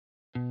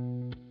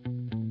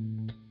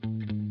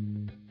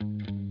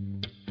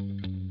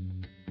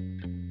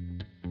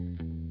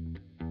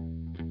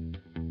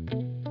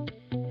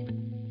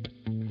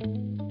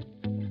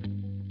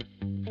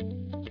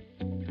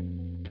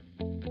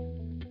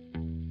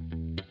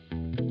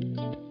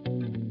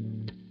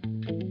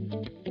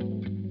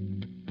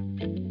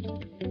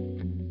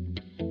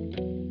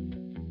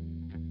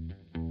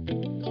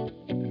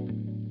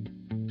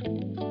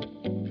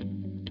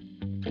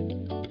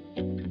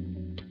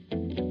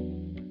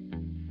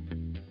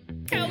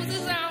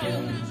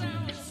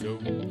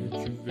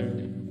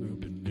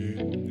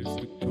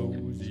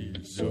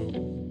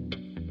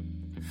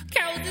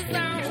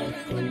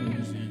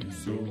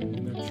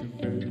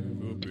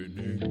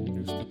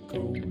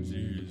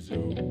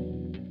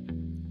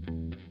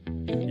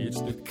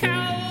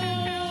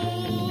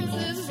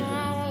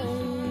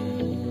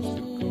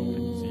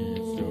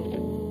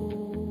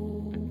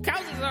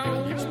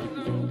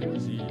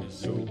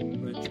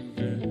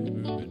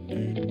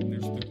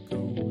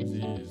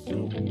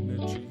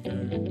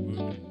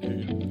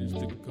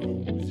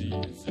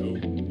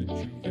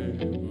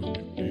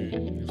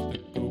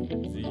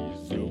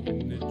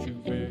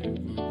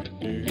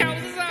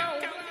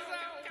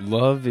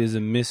Love is a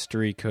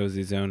mystery,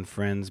 Cozy Zone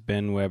friends.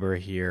 Ben Weber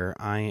here.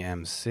 I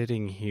am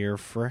sitting here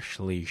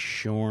freshly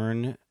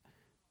shorn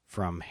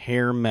from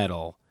Hair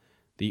Metal,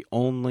 the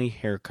only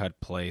haircut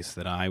place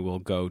that I will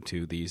go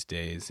to these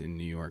days in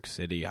New York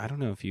City. I don't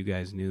know if you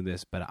guys knew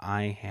this, but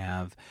I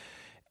have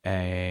an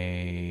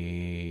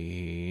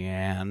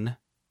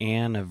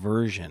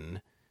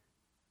aversion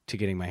to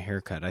getting my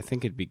hair cut. I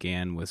think it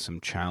began with some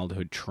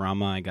childhood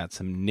trauma. I got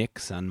some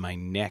nicks on my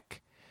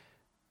neck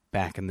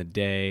back in the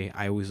day.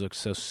 I always looked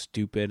so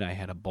stupid. I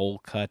had a bowl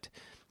cut.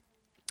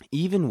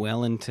 Even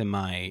well into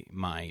my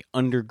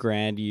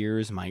undergrad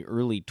years, my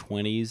early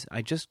 20s,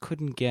 I just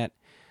couldn't get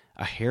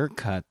a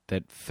haircut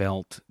that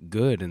felt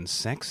good and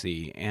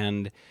sexy.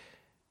 And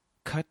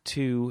cut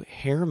to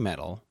Hair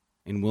Metal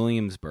in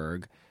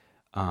Williamsburg,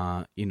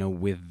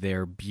 with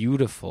their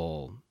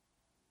beautiful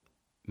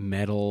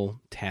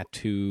metal,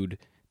 tattooed,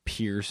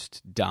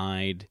 pierced,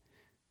 dyed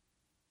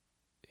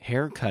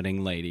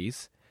hair-cutting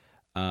ladies.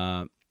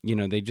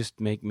 They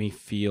just make me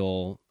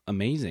feel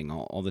amazing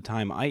all the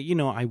time.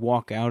 I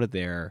walk out of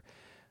there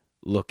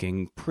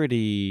looking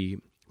pretty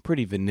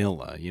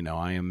vanilla.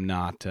 I am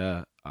not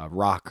a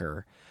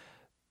rocker,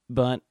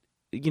 but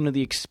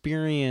the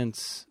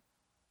experience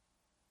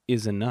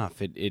is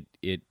enough. It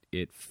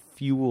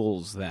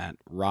fuels that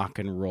rock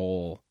and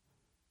roll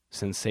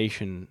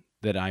sensation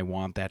that I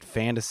want, that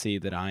fantasy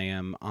that I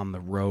am on the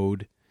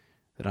road,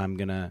 that I'm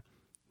gonna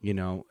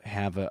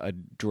have a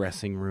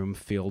dressing room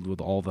filled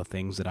with all the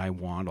things that I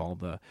want, all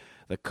the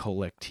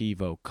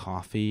Collectivo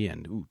coffee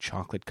and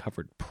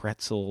chocolate-covered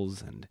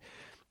pretzels and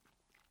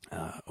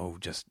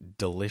just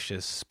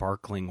delicious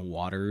sparkling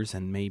waters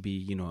and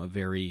maybe, a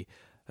very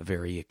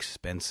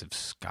expensive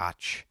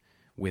scotch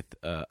with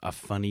a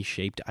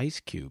funny-shaped ice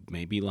cube,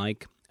 maybe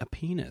like a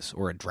penis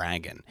or a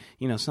dragon,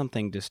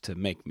 something just to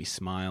make me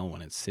smile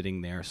when it's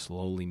sitting there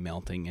slowly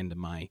melting into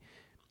my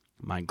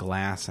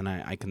glass, and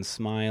I can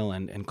smile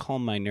and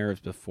calm my nerves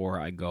before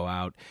I go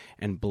out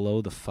and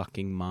blow the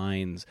fucking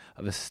minds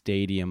of a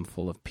stadium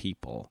full of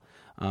people.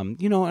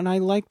 And I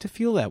like to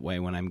feel that way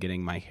when I'm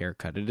getting my hair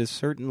cut. It is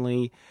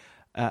certainly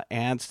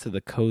adds to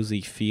the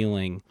cozy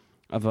feeling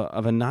of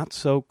a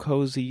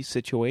not-so-cozy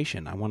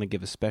situation. I want to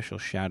give a special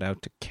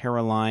shout-out to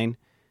Caroline,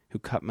 who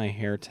cut my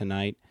hair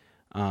tonight.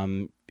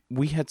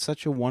 We had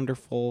such a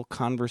wonderful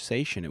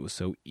conversation. It was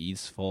so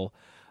easeful.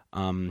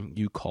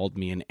 You called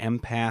me an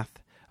empath.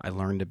 I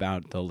learned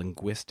about the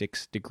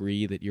linguistics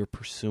degree that you're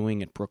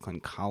pursuing at Brooklyn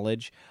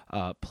College.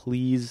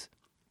 Please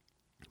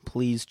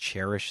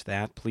cherish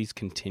that. Please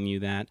continue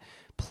that.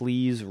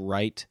 Please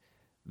write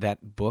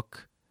that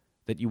book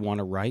that you want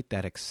to write,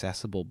 that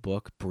accessible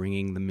book,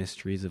 bringing the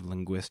mysteries of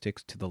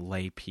linguistics to the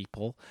lay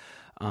people.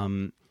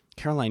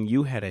 Caroline,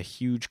 you had a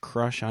huge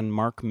crush on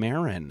Marc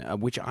Maron,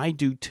 which I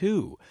do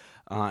too.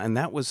 And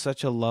that was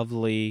such a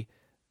lovely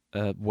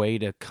way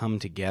to come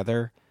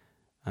together.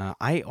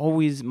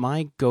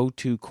 My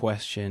go-to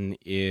question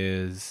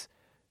is,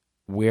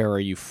 where are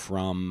you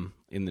from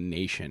in the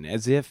nation?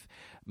 As if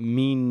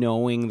me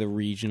knowing the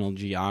regional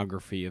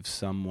geography of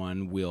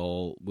someone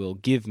will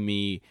give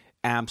me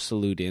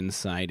absolute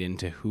insight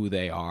into who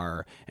they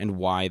are and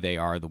why they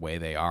are the way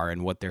they are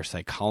and what their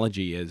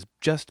psychology is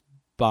just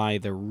by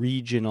the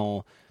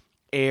regional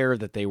air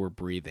that they were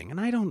breathing. And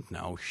I don't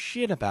know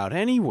shit about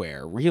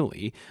anywhere,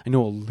 really. I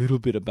know a little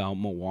bit about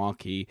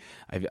Milwaukee.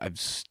 I've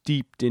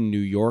steeped in New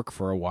York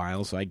for a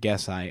while, so I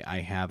guess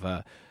I have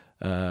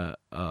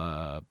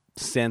a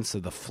sense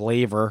of the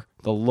flavor,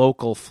 the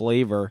local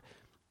flavor.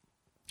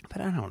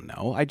 But I don't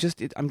know.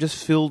 I'm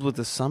just filled with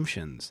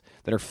assumptions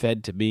that are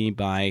fed to me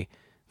by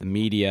the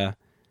media,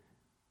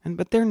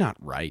 but they're not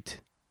right.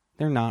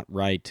 They're not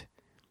right.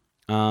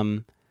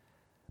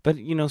 But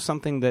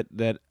something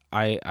that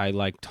I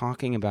like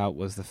talking about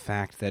was the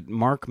fact that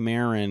Marc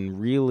Maron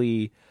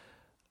really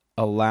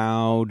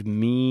allowed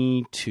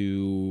me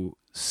to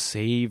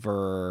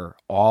savor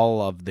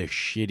all of the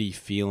shitty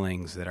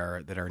feelings that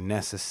are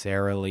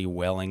necessarily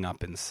welling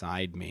up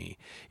inside me.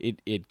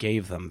 It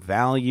gave them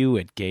value.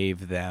 It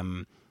gave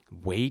them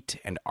weight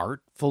and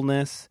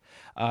artfulness,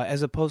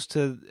 as opposed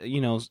to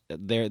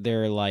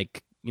they're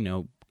like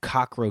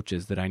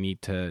cockroaches that I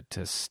need to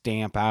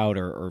stamp out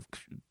or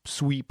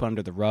sweep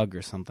under the rug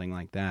or something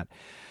like that.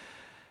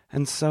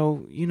 And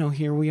so,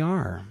 here we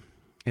are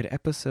at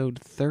episode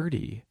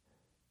 30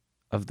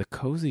 of The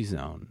Cozy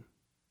Zone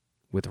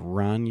with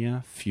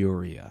Rania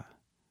Furia.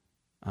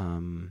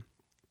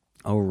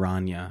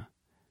 Rania,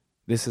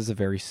 this is a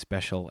very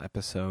special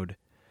episode.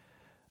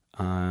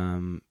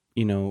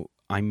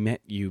 I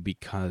met you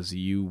because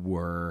you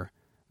were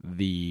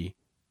the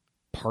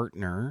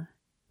partner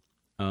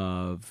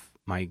of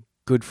my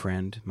good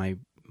friend, my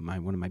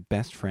one of my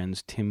best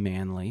friends, Tim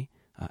Manley,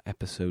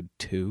 episode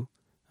 2.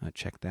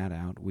 Check that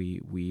out.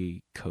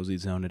 We cozy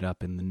zone it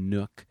up in the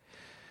Nook.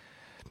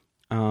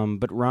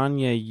 But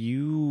Rania,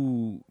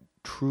 you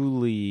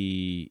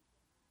truly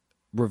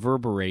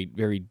reverberate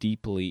very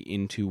deeply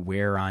into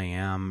where I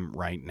am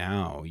right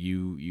now.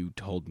 You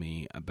told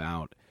me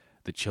about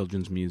the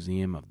Children's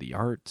Museum of the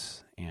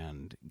Arts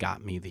and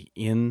got me the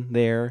in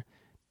there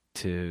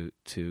to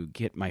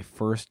get my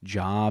first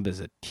job as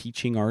a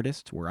teaching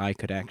artist, where I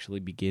could actually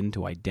begin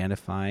to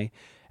identify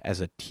as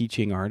a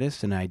teaching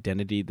artist, an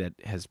identity that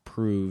has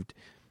proved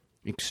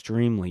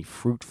extremely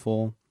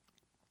fruitful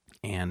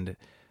and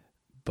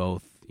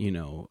both,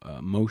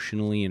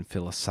 emotionally and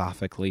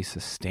philosophically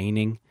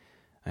sustaining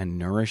and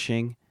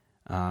nourishing.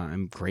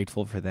 I'm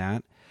grateful for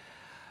that.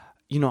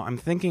 I'm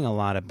thinking a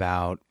lot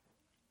about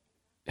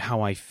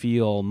how I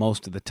feel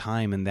most of the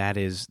time, and that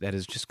is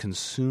just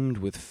consumed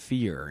with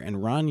fear. And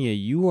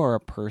Rania, you are a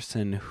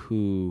person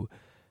who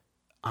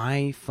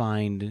I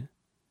find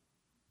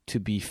to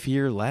be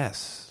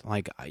fearless.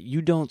 Like,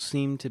 you don't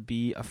seem to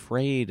be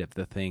afraid of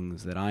the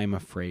things that I'm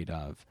afraid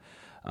of.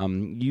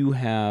 You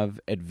have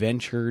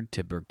adventured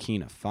to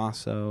Burkina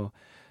Faso.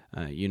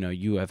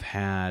 You have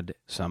had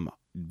some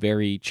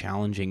very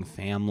challenging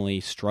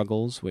family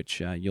struggles, which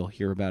you'll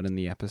hear about in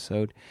the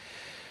episode.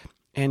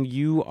 And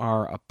you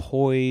are a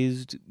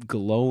poised,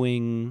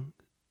 glowing,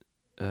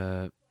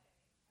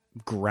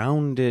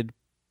 grounded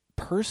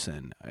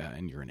person,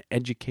 and you're an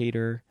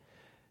educator.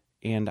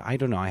 And I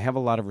don't know, I have a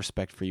lot of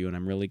respect for you, and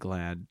I'm really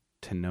glad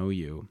to know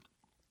you.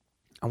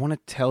 I want to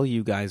tell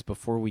you guys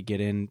before we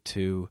get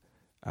into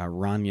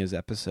Rania's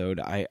episode,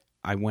 I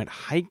went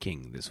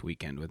hiking this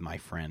weekend with my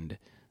friend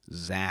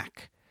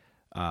Zach.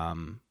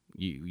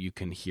 You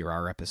can hear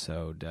our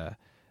episode.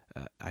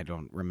 I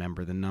don't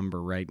remember the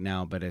number right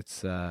now, but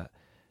it's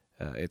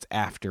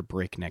after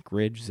Breakneck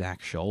Ridge,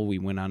 Zach Scholl. We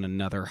went on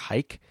another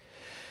hike,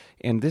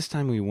 and this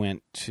time we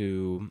went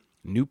to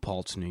New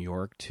Paltz, New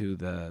York, to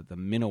the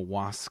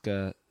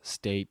Minnewaska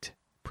State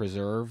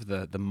Preserve,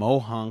 the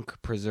Mohonk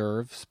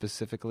Preserve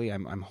specifically.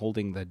 I'm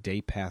holding the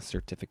day pass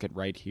certificate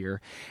right here,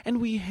 and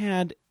we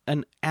had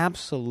an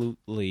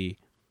absolutely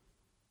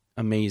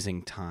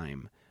amazing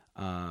time.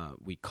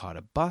 We caught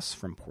a bus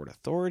from Port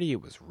Authority.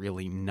 It was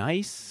really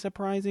nice,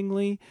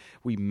 surprisingly.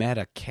 We met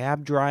a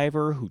cab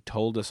driver who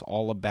told us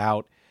all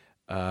about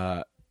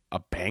a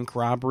bank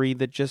robbery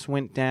that just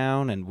went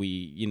down, and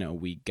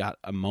we got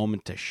a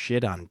moment to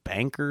shit on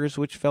bankers,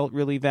 which felt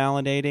really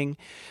validating.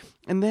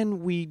 And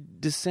then we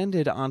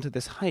descended onto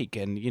this hike,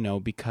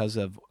 and, because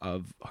of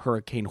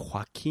Hurricane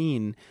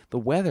Joaquin, the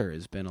weather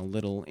has been a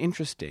little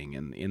interesting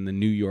in the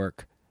New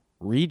York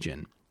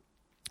region.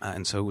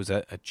 And so it was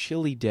a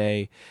chilly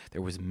day.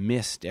 There was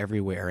mist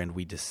everywhere, and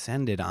we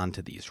descended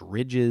onto these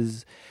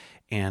ridges,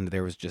 and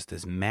there was just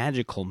this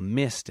magical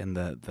mist, and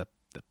the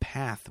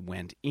path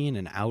went in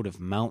and out of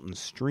mountain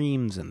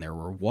streams, and there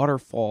were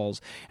waterfalls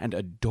and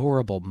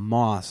adorable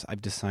moss.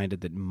 I've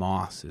decided that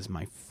moss is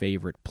my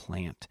favorite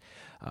plant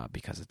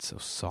because it's so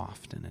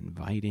soft and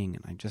inviting,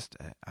 and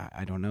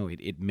I don't know,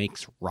 it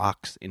makes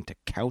rocks into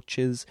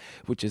couches,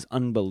 which is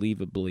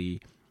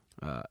unbelievably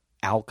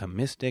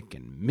alchemistic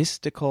and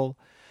mystical.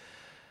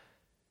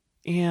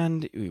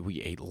 And we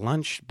ate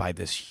lunch by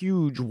this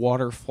huge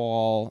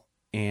waterfall,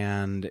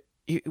 and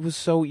it was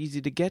so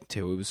easy to get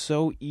to. It was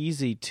so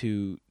easy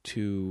to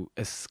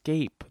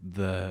escape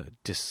the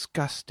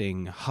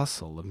disgusting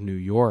hustle of New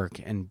York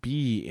and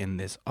be in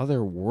this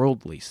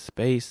otherworldly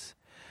space.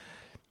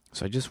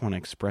 So I just want to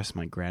express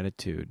my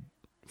gratitude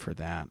for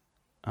that.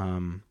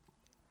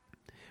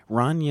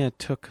 Rania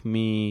took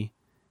me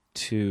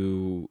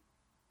to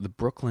the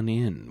Brooklyn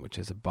Inn, which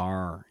is a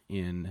bar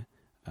in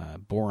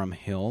Boerum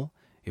Hill.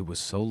 It was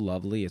so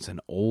lovely. It's an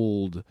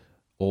old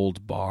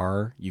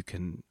bar. You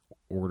can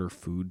order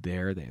food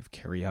there. They have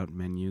carry-out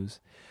menus.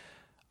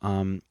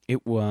 We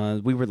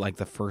were like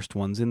the first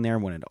ones in there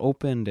when it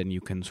opened, and you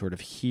can sort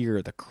of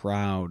hear the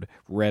crowd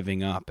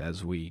revving up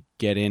as we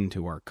get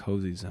into our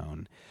cozy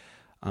zone.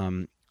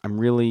 I'm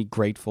really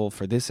grateful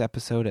for this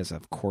episode, as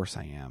of course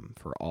I am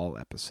for all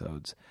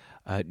episodes.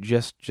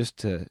 Just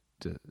to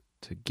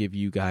give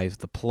you guys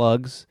the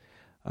plugs,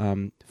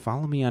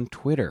 follow me on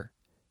Twitter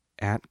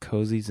at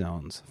Cozy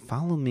Zones.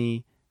 Follow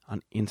me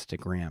on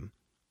Instagram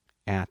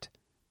at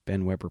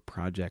Ben Weber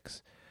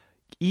Projects.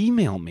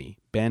 Email me,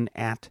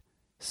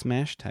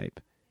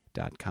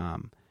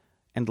 ben@smashtype.com.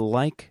 And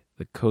like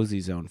the Cozy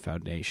Zone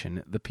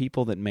Foundation, the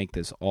people that make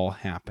this all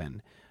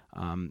happen,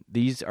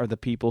 these are the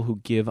people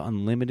who give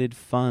unlimited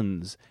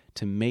funds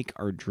to make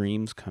our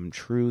dreams come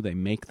true. They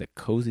make the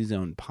Cozy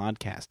Zone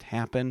podcast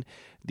happen.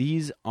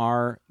 These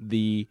are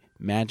the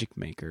magic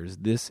makers.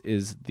 This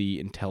is the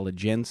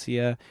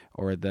intelligentsia,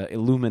 or the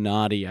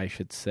Illuminati, I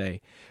should say,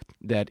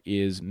 that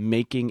is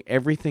making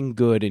everything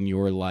good in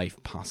your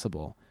life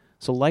possible.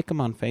 So like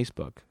them on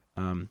Facebook.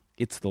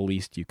 It's the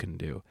least you can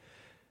do.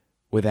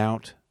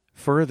 Without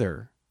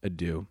further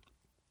ado,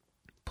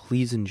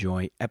 please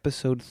enjoy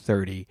episode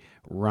 30,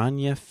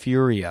 Rania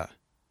Furia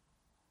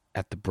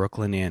at the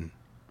Brooklyn Inn.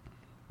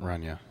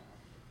 Rania.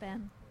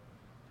 Ben.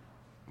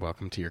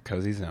 welcome to your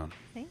cozy zone.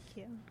 Thank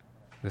you.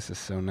 This is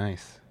so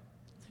nice.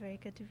 It's very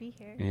good to be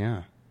here.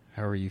 Yeah.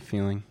 How are you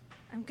feeling?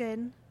 I'm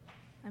good.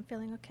 I'm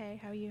feeling okay.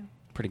 How are you?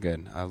 Pretty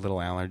good. Little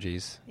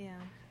allergies. Yeah.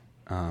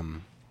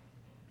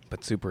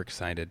 But super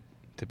excited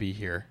to be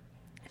here.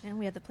 And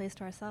we have the place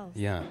to ourselves.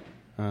 Yeah.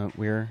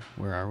 Where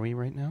are we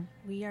right now?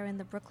 We are in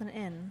the Brooklyn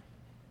Inn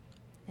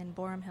in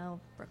Boerum Hill,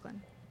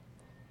 Brooklyn.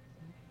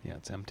 Yeah,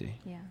 it's empty.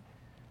 Yeah.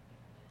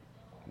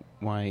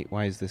 Why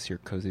is this your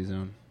cozy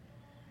zone?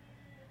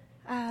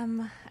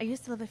 I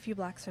used to live a few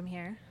blocks from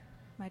here.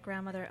 My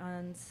grandmother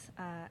owns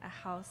a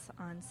house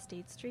on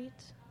State Street,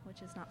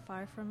 which is not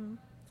far from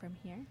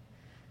here.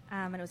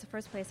 And it was the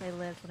first place I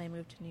lived when I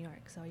moved to New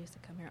York, so I used to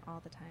come here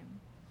all the time.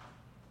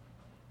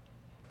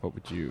 What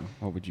would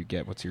you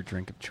get? What's your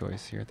drink of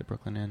choice here at the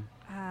Brooklyn Inn?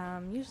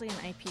 Usually an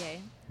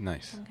IPA.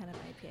 Nice. Some kind of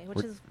IPA,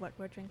 which is what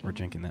we're drinking. We're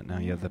drinking that now.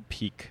 Yeah, the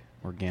Peak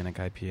Organic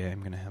IPA. I'm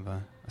going to have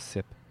a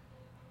sip.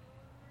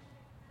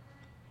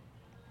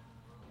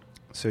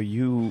 So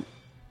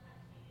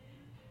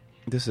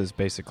this is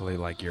basically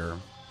like your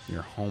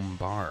home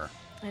bar.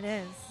 It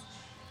is.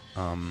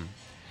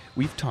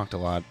 We've talked a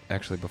lot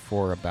actually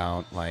before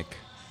about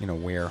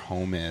where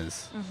home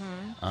is.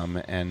 Mm-hmm.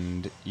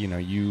 And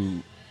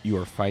you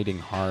are fighting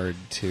hard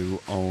to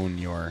own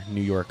your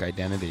New York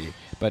identity,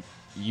 but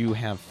you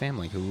have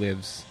family who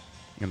lives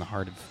in the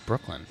heart of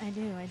Brooklyn. I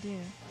do.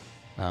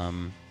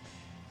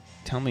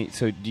 Tell me,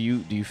 so do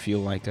you feel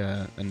like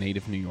a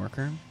native New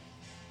Yorker?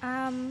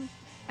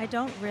 I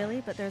don't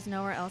really, but there's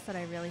nowhere else that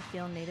I really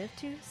feel native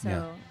to,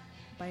 so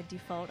by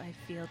default I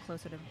feel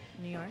closer to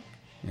New York.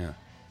 Yeah.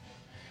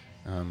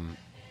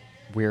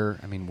 Where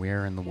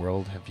in the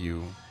world have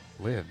you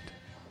lived?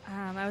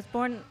 I was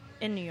born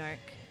in New York.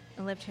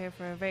 I lived here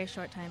for a very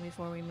short time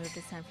before we moved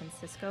to San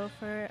Francisco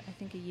for, I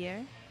think, a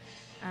year.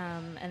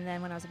 And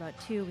then when I was about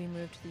 2, we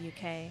moved to the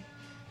UK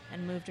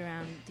and moved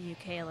around the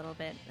UK a little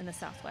bit in the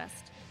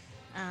Southwest.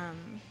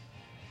 And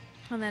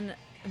then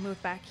I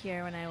moved back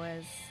here when I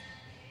was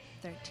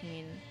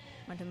 13,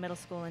 went to middle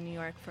school in New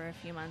York for a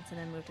few months, and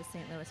then moved to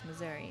St. Louis,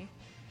 Missouri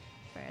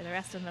for the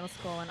rest of middle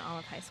school and all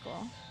of high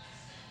school.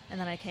 And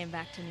then I came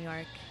back to New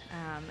York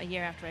a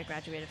year after I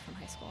graduated from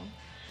high school.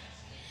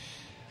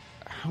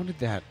 How did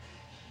that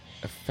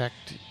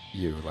affect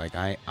you? Like,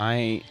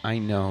 I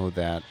know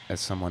that as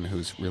someone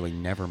who's really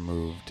never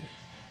moved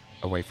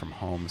away from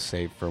home,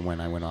 save for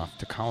when I went off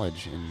to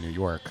college in New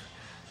York,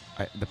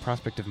 the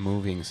prospect of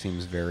moving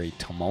seems very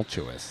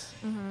tumultuous.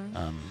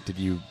 Mm-hmm. Did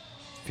you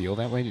feel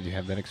that way? Did you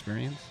have that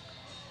experience?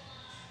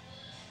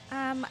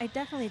 I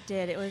definitely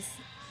did. It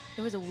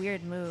was a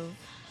weird move.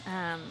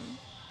 I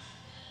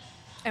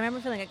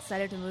remember feeling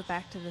excited to move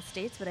back to the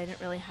States, but I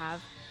didn't really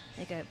have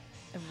like a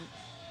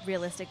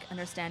realistic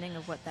understanding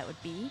of what that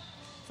would be.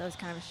 So it was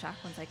kind of a shock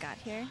once I got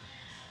here,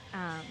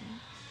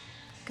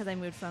 because I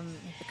moved from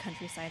the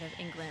countryside of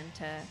England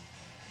to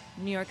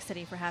New York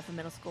City for half of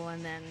middle school,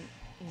 and then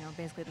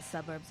basically the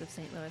suburbs of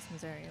St. Louis,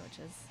 Missouri, which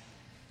is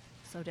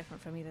so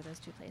different from either of those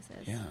two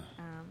places. Yeah.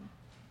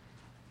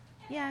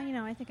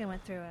 I think I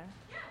went through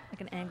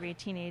an angry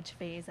teenage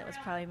phase that was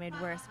probably made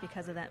worse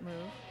because of that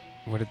move.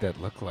 What did that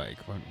look like?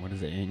 What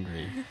is an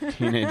angry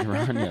teenage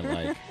Rania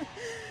like?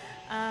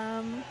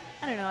 I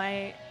don't know.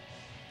 I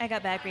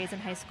got bad grades in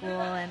high school,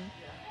 and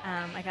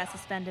I got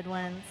suspended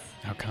once.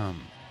 How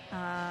come?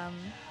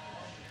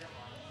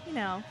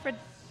 For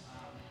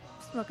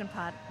smoking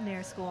pot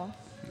near school.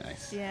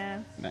 Nice.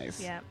 Yeah. Nice.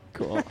 Yeah.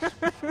 Cool.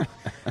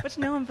 Which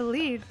no one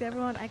believed.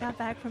 I got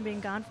back from being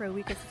gone for a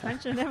week of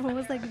suspension, and everyone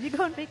was like, "Did you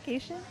go on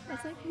vacation?" I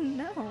was like,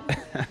 "No,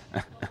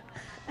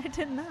 I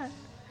did not."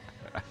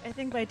 I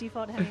think by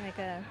default having like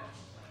an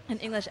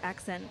English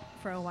accent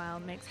for a while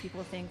makes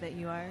people think that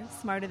you are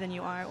smarter than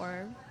you are,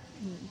 or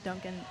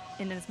don't get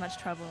in as much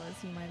trouble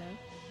as you might have.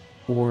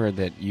 Or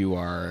that you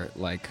are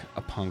like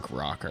a punk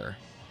rocker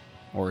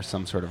or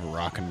some sort of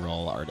rock and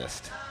roll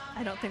artist.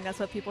 I don't think that's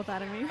what people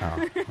thought of me.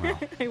 Oh, well.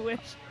 I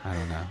wish. I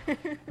don't know.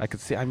 I could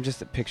see, I'm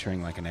just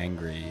picturing like an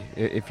angry,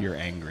 if you're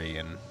angry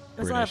and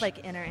There's a lot of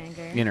like inner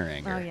anger. Inner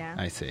anger. Oh, yeah.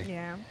 I see.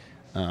 Yeah.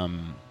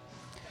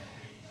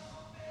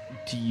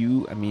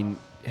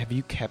 Have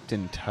you kept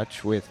in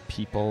touch with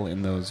people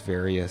in those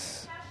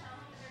various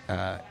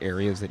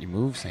areas that you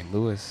moved, St.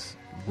 Louis,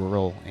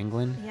 rural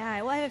England?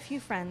 Yeah, well, I have a few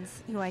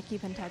friends who I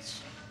keep in touch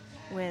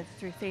with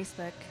through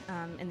Facebook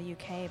in the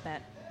UK,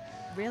 but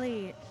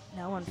really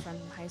no one from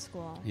high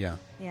school. Yeah.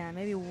 Yeah,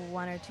 maybe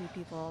one or two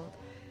people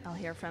I'll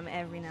hear from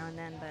every now and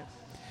then, but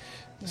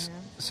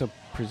So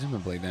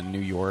presumably then New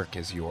York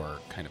is your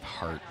kind of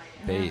heart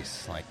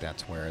base, like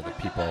that's where the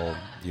people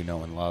you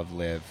know and love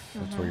live,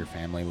 that's where your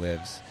family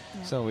lives.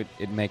 Yeah. So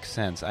it makes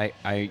sense.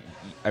 I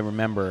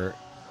remember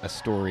a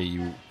story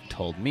you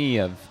told me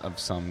of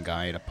some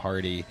guy at a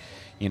party,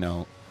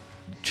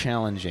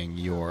 challenging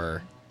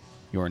your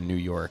New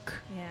York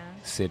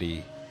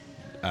City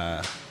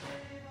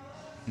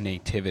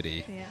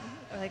nativity. Yeah,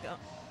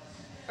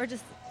 or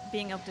just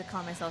being able to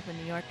call myself a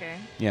New Yorker.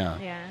 Yeah.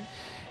 Yeah.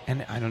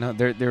 And I don't know,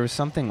 there was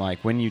something like,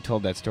 when you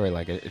told that story,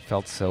 like it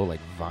felt so like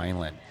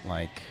violent,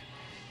 like,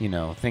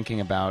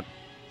 thinking about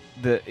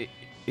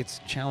it it's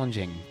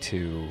challenging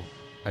to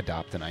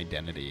adopt an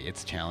identity.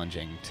 It's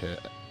challenging to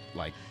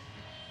like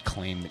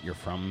claim that you're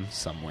from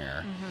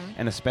somewhere,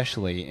 and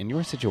especially in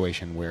your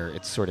situation where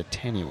it's sort of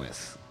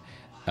tenuous.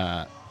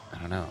 I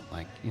don't know,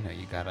 like, you know,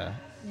 you gotta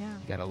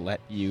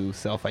let you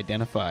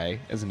self-identify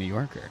as a New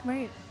Yorker.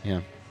 Right.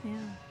 Yeah. Yeah.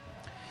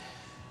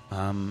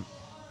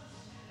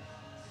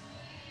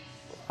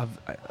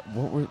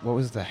 What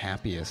was the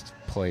happiest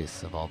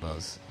place of all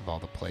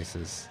the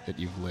places that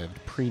you've lived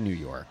pre-New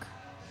York?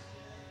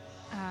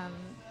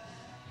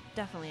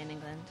 Definitely in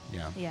England.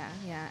 Yeah.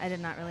 Yeah. I did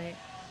not really.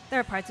 There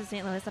are parts of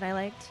St. Louis that I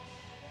liked,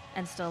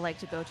 and still like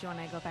to go to when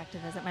I go back to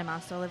visit. My mom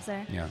still lives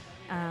there. Yeah.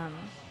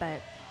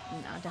 But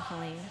no,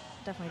 definitely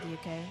the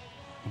UK.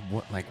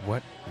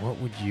 What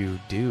would you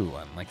do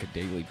on like a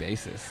daily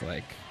basis?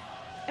 Like,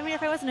 I mean,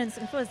 if it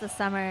was the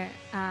summer,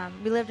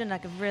 we lived in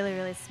like a really,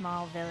 really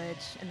small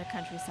village in the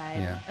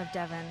countryside of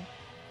Devon.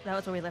 That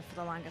was where we lived for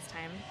the longest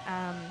time.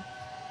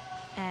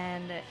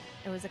 And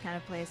it was the kind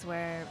of place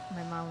where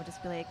my mom would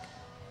just be like,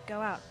 go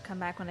out, come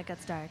back when it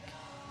gets dark.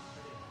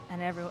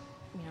 And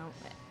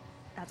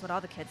that's what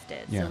all the kids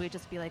did. Yeah. So we'd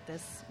just be like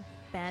this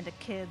band of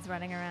kids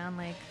running around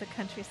like the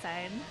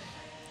countryside.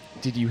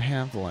 did you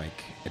have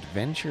like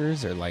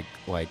adventures or like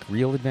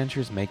real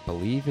adventures, make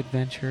believe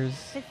adventures?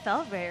 It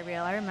felt very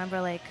real. I remember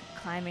like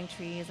climbing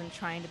trees and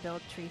trying to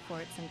build tree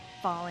forts and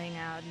falling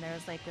out. And there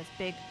was like this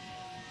big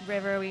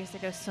river we used to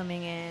go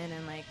swimming in,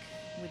 and like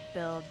we'd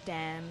build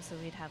dams so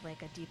we'd have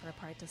like a deeper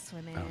part to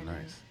swim in. Oh,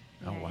 nice.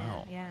 And, Oh,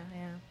 wow. Yeah.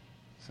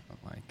 So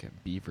like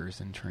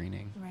beavers in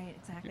training. Right,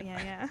 exactly.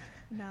 Yeah.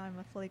 Now I'm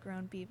a fully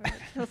grown beaver. It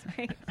feels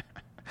great.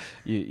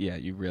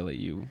 You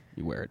really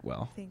wear it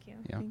well. Thank you.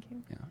 Yeah. Thank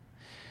you. Yeah.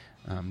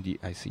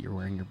 I see you're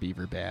wearing your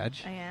beaver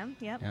badge. I am.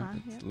 Yep. Yeah,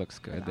 it looks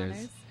good.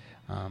 With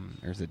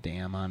There's a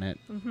dam on it,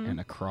 and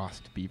a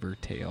crossed beaver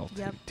tail,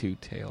 two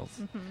tails,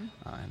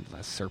 and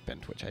a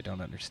serpent, which I don't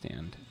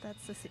understand.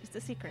 That's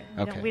the secret.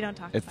 Okay. We don't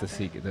talk it's about the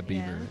secret. The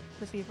beaver. Yeah,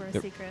 the beaver is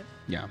secret.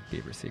 Yeah,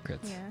 beaver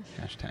secrets. Yeah.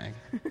 Hashtag.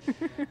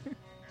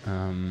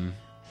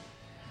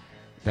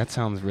 That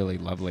sounds really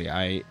lovely.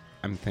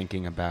 I'm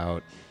thinking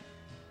about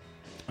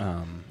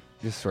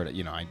just sort of,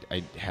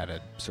 I had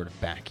a sort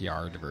of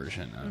backyard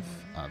version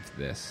of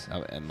this,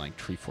 and like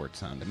tree forts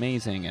sound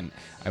amazing, and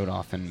I would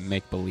often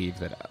make believe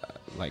that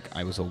like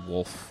I was a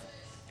wolf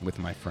with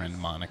my friend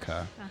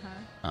Monica.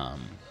 I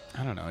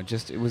don't know,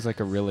 it was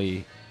like a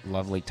really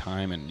lovely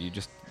time, and you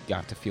just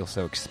got to feel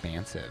so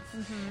expansive,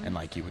 and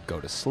like you would go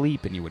to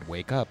sleep and you would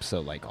wake up, so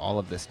like all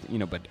of this,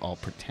 but all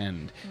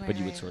pretend, but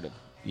you would sort of,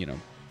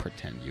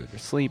 pretend you were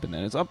asleep, and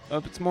then it's up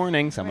it's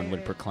morning, someone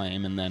would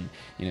proclaim, and then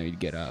you'd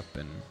get up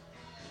and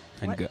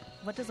go.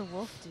 What does a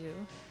wolf do?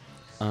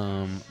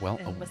 In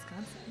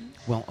Wisconsin.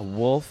 Well, a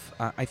wolf,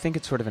 I think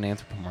it's sort of an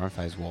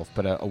anthropomorphized wolf,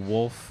 but a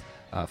wolf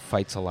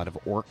fights a lot of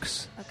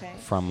orcs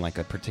from like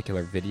a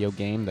particular video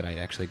game that I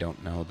actually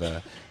don't know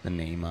the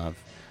name of,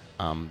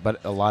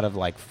 but a lot of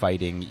like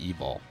fighting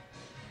evil.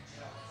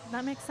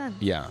 That makes sense.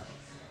 Yeah.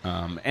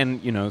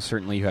 And,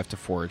 certainly you have to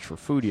forage for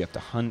food, you have to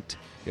hunt,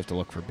 you have to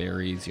look for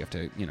berries, you have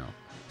to,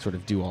 sort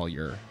of do all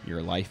your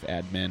life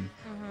admin.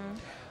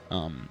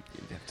 You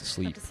have to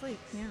sleep.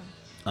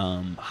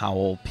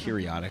 Howl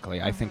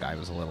periodically. I think I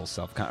was a little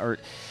or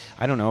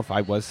I don't know if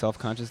I was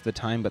self-conscious at the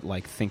time, but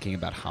like thinking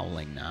about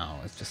howling now,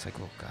 it's just like,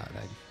 oh God,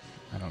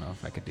 I don't know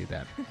if I could do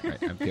that.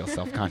 Right? I feel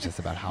self-conscious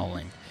about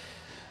howling.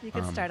 You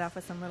could start off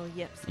with some little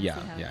yips. And see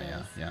how it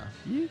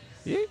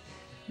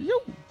goes.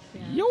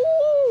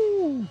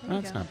 Yo.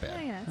 That's not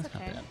bad. Yeah, That's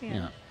okay. not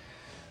bad.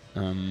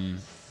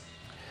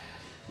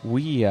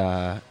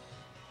 Yeah.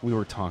 We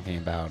were talking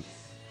about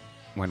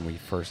when we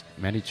first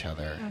met each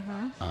other,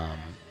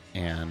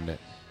 and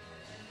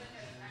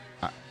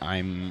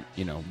I'm,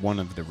 one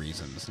of the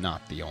reasons,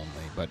 not the only,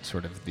 but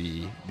sort of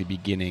the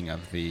beginning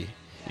of the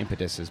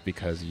impetus is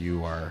because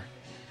you are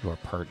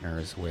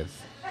partners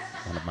with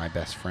one of my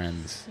best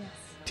friends,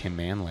 Tim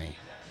Manley.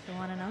 The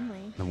one and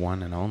only. The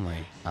one and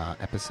only.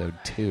 Episode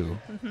 2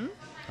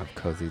 of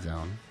Cozy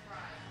Zone.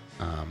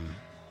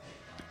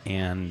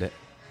 And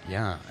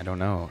yeah, I don't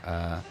know.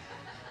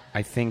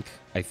 I think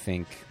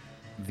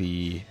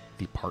the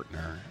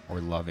partner or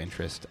love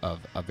interest of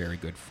a very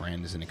good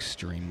friend is an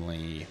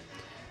extremely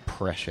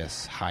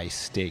precious, high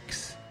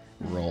stakes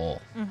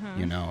role,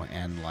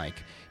 and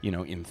like,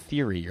 in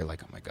theory, you're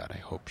like, oh my God, I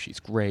hope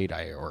she's great.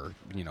 Or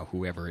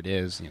whoever it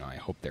is, I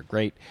hope they're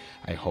great.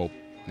 I hope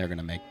they're going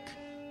to make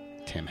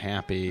Tim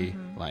happy.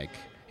 Like,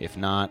 if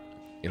not,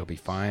 it'll be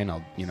fine.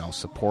 I'll,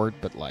 support,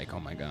 but like, oh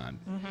my God.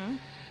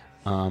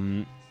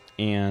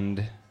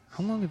 And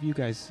how long have you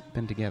guys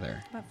been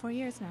together? About 4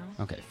 years now.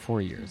 Okay, 4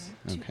 years.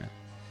 Okay.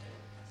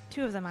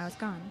 2 of them I was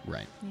gone.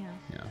 Right.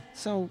 Yeah.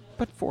 So,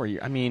 but 4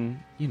 years, I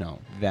mean,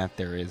 that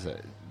there is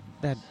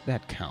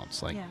that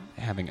counts, like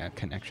having a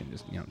connection,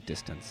 just,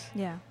 distance.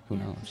 Yeah. Who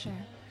knows? For sure.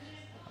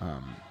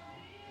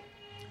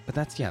 But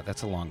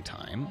that's a long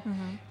time.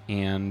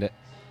 And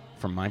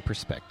from my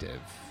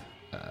perspective,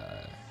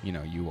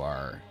 you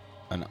are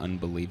an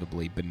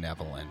unbelievably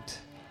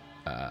benevolent,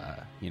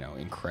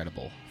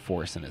 incredible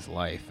force in his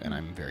life, and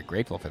I'm very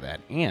grateful for that.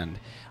 And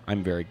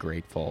I'm very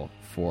grateful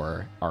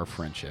for our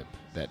friendship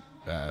that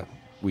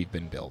we've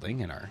been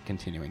building and are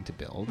continuing to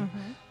build.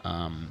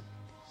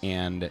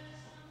 And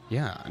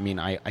yeah, I mean,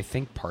 I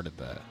think part of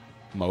the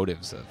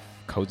motives of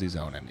Cozy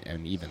Zone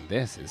and even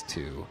this is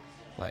to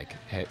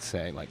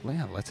say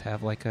yeah, let's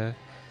have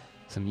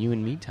some you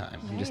and me time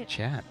and just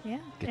chat. Yeah,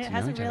 get it to know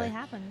hasn't each really other.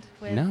 happened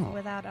No.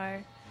 without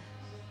our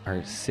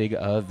Sig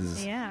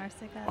Uths. our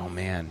sick Oh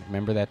man,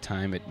 remember that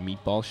time at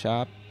Meatball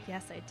Shop?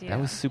 Yes, I do. That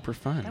was super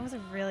fun. That was a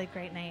really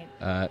great night.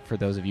 For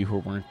those of you who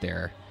weren't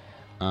there,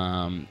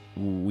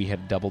 we had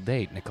a double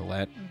date.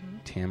 Nicolette,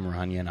 Tim,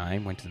 Rania, and I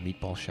went to the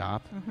Meatball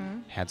Shop,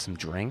 had some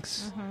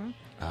drinks,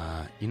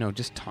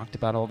 just talked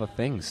about all the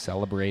things,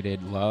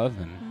 celebrated love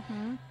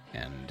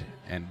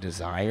and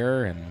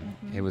desire, and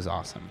it was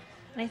awesome.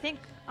 And I think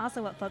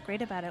also what felt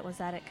great about it was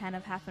that it kind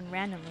of happened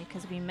randomly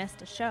because we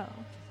missed a show.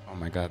 Oh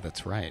my God,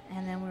 that's right.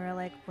 And then we were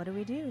like, what do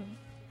we do?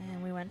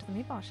 And we went to the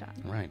Meatball Shop.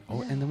 Right.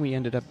 Oh, and then we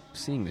ended up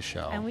seeing the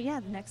show. And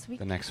the next week.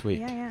 The next week.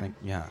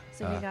 Yeah.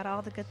 So we got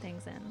all the good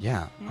things in.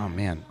 Yeah. Oh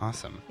man,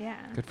 awesome. Yeah.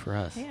 Good for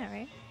us. Yeah,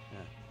 right?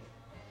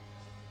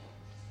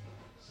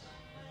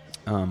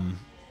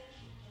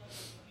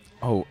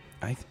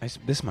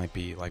 This might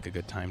be like a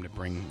good time to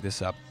bring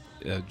this up,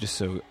 just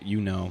so you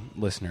know,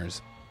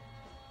 listeners.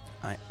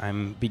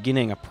 I'm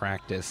beginning a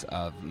practice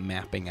of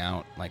mapping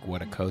out like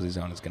what a Cozy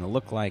Zone is going to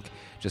look like,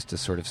 just to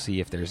sort of see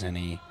if there's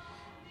any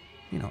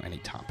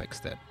topics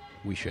that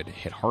we should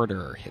hit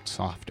harder or hit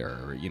softer,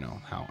 or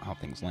how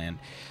things land.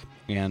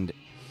 And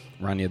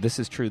Rania, this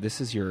is true.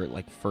 This is your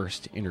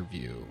first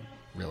interview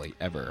really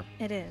ever.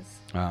 It is.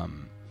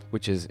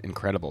 Which is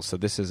incredible. So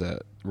this is a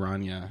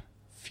Rania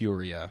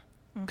Furia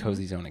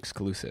Cozy Zone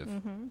exclusive.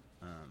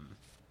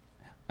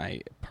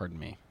 Pardon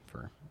me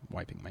for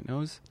wiping my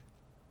nose.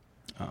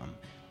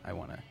 I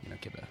want to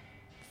give a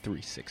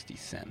 360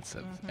 sense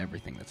of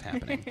everything that's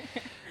happening.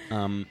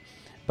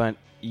 But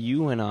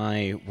you and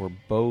I were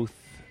both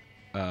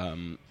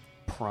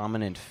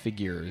prominent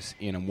figures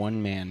in a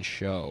one-man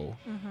show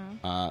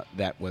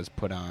that was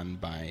put on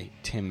by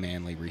Tim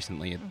Manley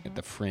recently at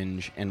the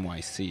Fringe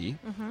NYC,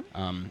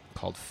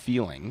 called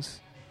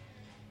Feelings.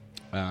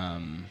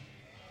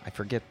 I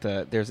forget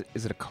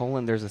is it a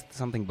colon? There's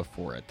something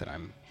before it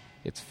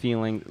it's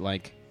feeling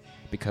like,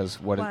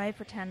 because why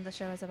pretend the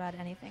show is about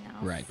anything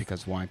else? Right,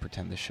 because why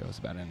pretend the show is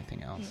about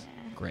anything else?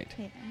 Yeah. Great.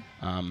 Yeah.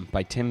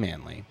 By Tim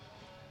Manley.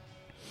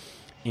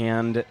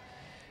 And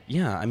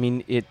yeah, I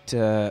mean it.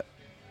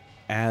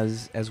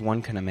 As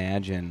one can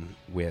imagine,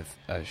 with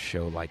a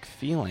show like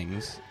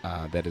Feelings,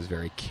 that is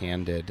very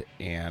candid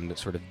and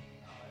sort of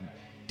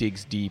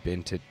digs deep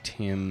into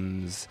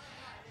Tim's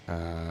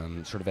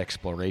sort of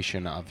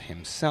exploration of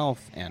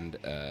himself and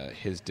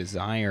his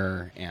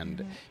desire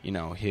and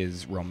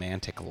his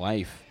romantic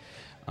life.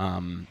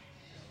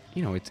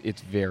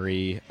 It's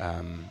very.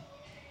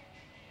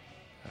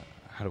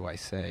 How do I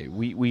say?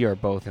 We are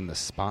both in the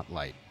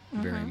spotlight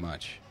very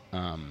much.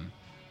 A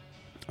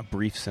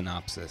brief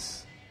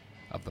synopsis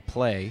of the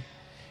play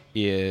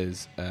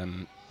is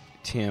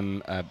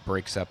Tim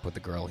breaks up with the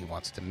girl he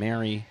wants to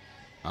marry,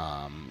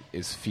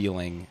 is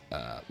feeling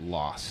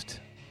lost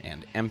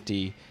and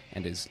empty,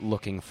 and is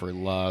looking for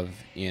love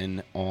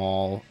in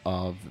all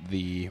of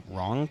the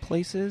wrong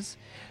places,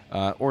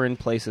 or in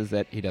places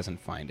that he doesn't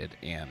find it.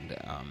 And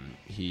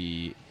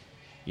he,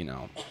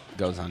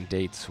 goes on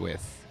dates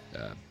with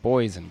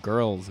boys and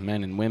girls,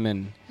 men and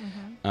women,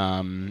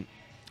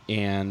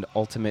 and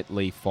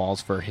ultimately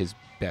falls for his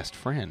best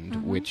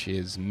friend, which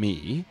is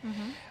me.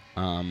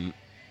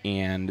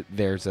 And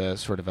there's a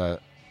sort of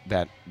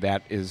that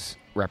is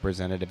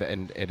representative,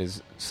 and it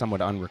is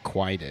somewhat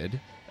unrequited,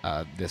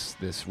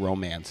 this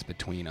romance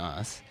between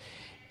us.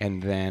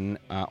 And then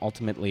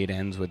ultimately it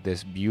ends with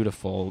this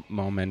beautiful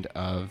moment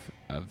of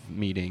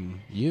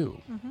meeting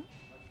you.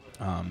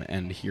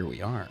 And here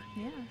we are.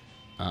 Yeah.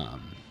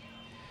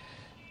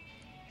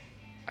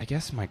 I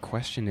guess my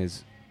question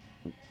is,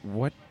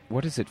 what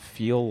does it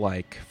feel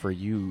like for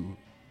you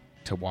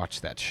to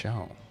watch that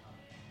show?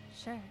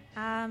 Sure.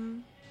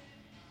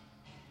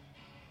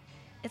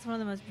 It's one of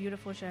the most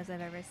beautiful shows I've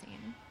ever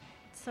seen.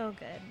 It's so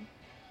good.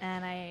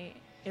 And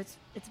it's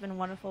been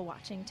wonderful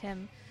watching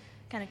Tim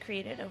kind of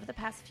create it over the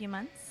past few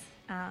months.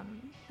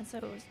 And so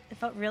it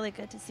felt really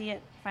good to see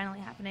it finally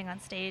happening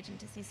on stage and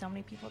to see so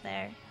many people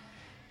there.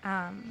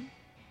 I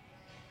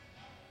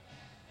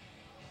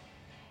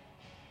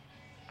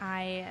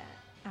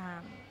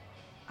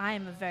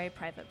am a very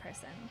private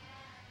person,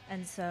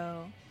 and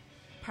so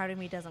part of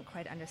me doesn't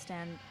quite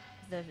understand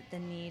the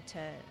need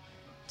to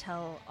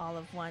tell all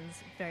of one's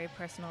very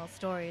personal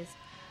stories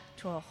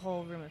to a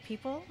whole room of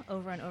people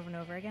over and over and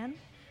over again.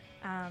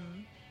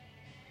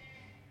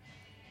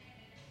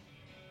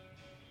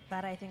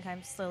 But I think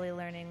I'm slowly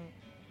learning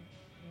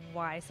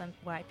why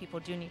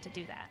people do need to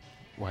do that.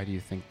 Why do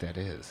you think that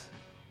is?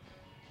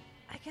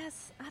 I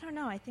guess, I don't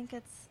know. I think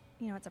it's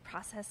a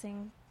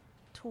processing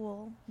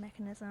tool,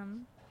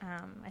 mechanism.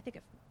 I think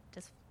it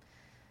just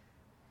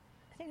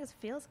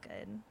feels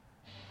good.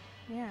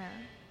 Yeah.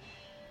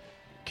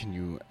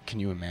 can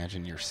you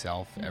imagine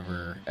yourself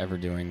ever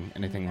doing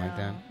anything like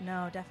that?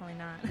 No, definitely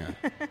not.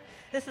 Yeah.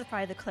 This is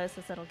probably the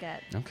closest it'll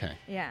get. Okay.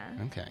 Yeah.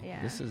 Okay.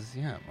 Yeah. This is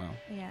well.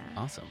 Yeah.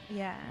 Awesome.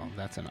 Yeah. Well,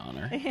 that's an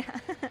honor. Yeah.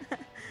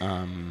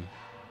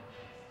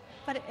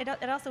 But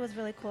it also was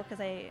really cool because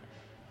I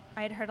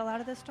had heard a lot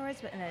of those stories,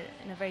 but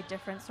in a very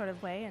different sort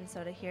of way, and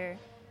so to hear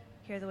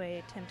the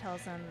way Tim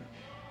tells them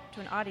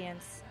to an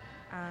audience,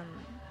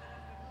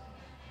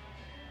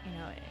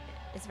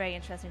 it's very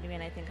interesting to me,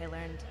 and I think I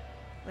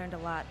learned a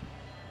lot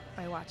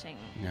by watching.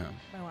 Yeah.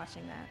 By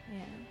watching that.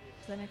 Yeah.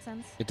 Does that make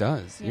sense? It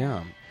does.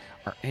 Yeah.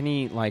 Are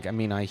any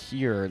I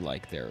hear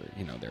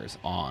there's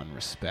awe and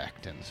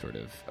respect and sort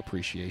of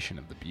appreciation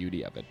of the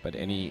beauty of it, but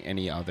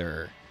any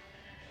other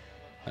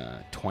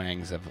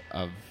twangs of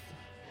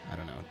I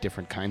don't know,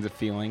 different kinds of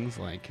feelings,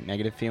 like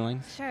negative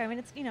feelings? Sure. I mean,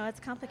 it's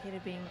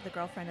complicated being the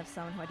girlfriend of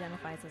someone who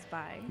identifies as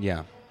bi.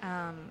 Yeah.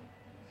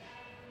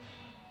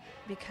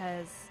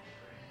 Because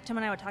Tim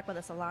and I would talk about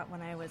this a lot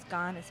when I was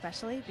gone,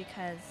 especially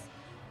because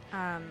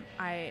a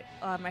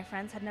lot of my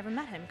friends had never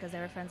met him because they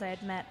were friends I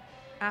had met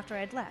after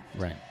I'd left.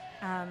 Right.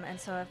 And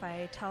so if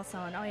I tell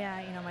someone, oh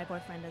yeah, my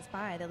boyfriend is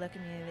bi, they look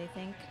at me and they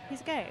think,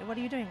 he's gay. What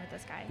are you doing with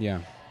this guy?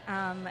 Yeah.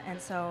 And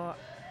so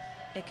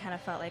it kind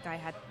of felt like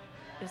it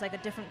was like a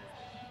different,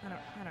 I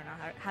don't know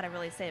how to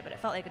really say it, but it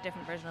felt like a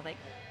different version of like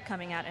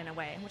coming out in a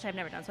way, which I've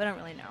never done, so I don't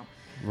really know.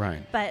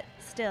 Right. But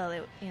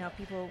still,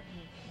 people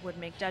would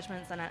make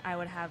judgments, and I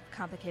would have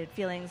complicated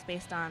feelings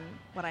based on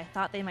what I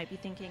thought they might be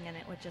thinking, and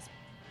it would just,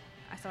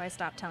 so I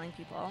stopped telling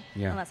people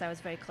unless I was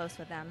very close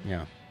with them.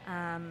 Yeah.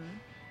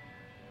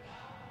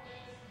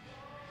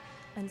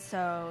 And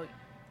so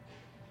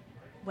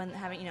when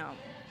having,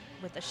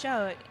 with the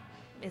show, it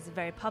is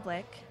very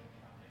public,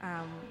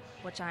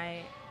 which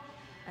I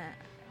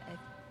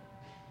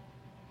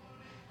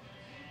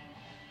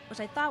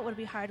thought would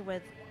be hard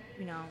with,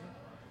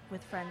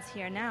 with friends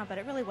here now, but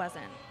it really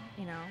wasn't,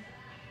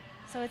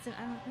 So it's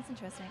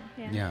interesting.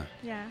 Yeah. Yeah.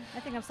 Yeah. I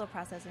think I'm still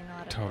processing a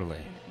lot of Totally.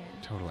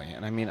 it. Totally.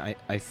 And I mean,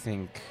 I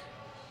think,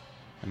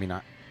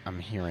 I'm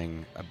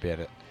hearing a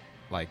bit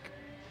like,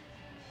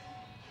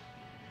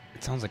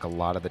 it sounds like a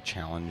lot of the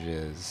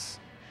challenges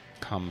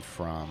come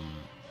from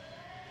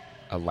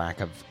a lack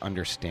of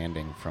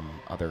understanding from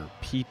other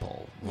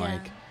people. Yeah.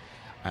 Like,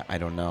 I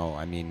don't know.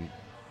 I mean,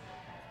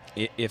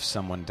 if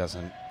someone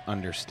doesn't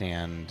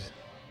understand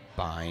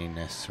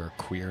bi-ness or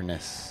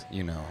queerness,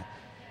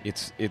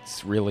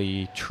 it's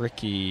really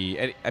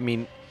tricky. I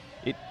mean,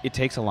 it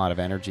takes a lot of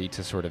energy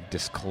to sort of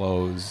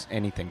disclose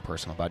anything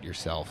personal about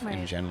yourself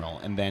in general,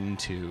 and then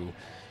to,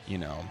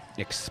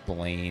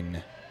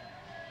 explain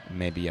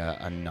maybe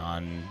a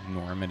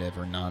non-normative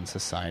or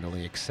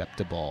non-societally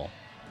acceptable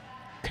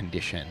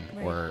condition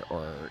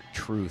or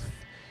truth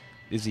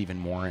is even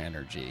more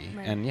energy.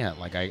 Right. And yeah,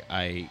 like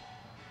I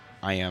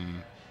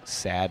am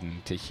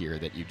saddened to hear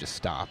that you just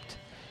stopped,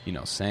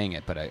 saying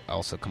it, but I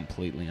also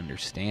completely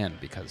understand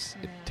because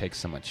it takes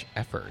so much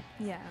effort.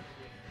 Yeah.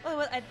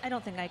 Well, I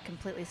don't think I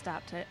completely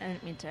stopped it. I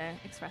didn't mean to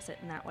express it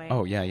in that way.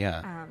 Oh,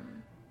 yeah.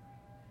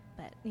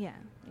 But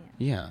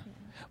yeah.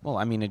 Well,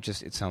 I mean, it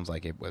sounds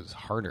like it was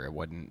harder. It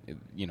wasn't,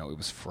 it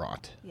was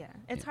fraught. Yeah.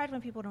 It's hard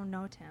when people don't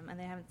know Tim and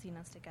they haven't seen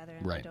us together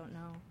and they don't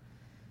know,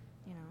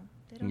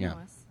 they don't know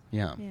us.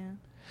 Yeah. Yeah.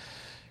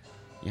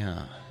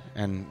 Yeah.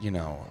 And,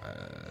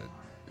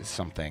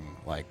 something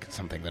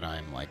that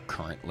I'm like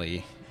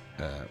currently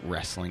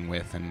wrestling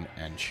with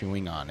and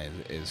chewing on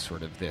is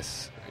sort of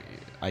this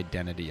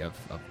identity of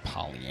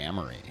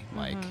polyamory.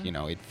 Like,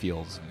 it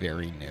feels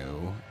very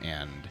new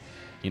and,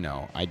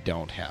 I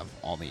don't have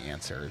all the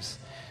answers.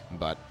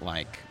 But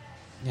like,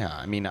 yeah,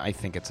 I mean, I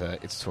think it's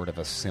sort of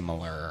a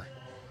similar,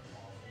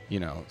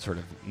 sort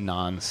of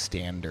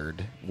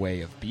non-standard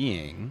way of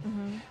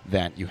being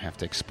that you have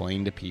to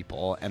explain to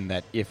people, and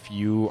that if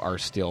you are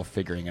still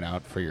figuring it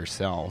out for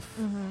yourself,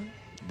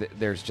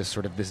 there's just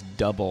sort of this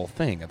double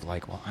thing of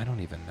like, well, I don't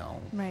even know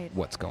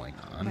what's going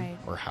on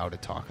or how to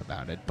talk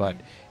about it, but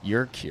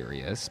you're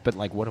curious, but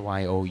like, what do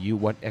I owe you?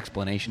 What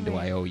explanation do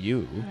I owe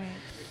you?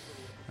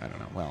 I don't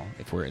know. Well,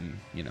 if we're in,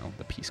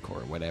 the Peace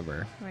Corps or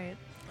whatever,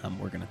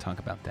 we're going to talk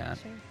about that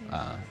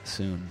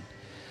soon.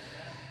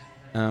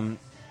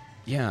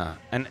 Yeah,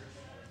 and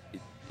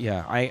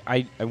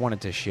I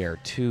wanted to share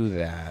too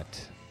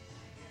that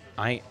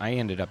I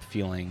ended up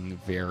feeling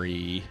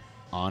very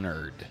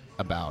honored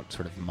about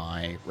sort of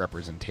my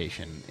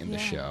representation in the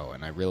show,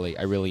 and I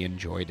really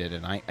enjoyed it,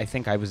 and I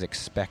think I was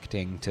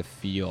expecting to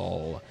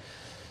feel,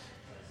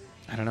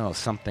 I don't know,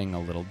 something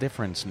a little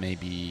different.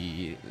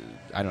 Maybe,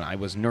 I don't know, I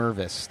was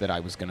nervous that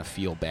I was going to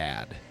feel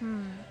bad.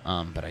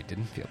 But I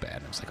didn't feel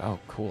bad. I was like, oh,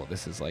 cool.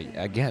 This is like,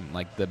 again,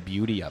 like the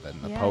beauty of it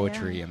and the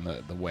poetry and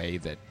the way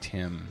that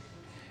Tim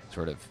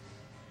sort of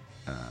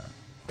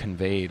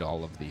conveyed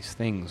all of these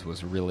things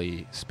was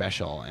really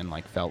special and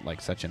like felt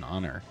like such an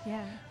honor.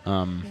 Yeah.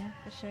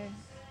 For sure.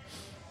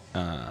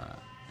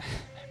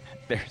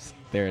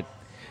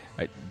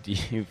 Do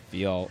you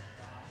feel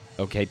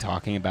okay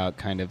talking about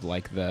kind of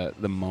like the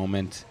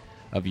moment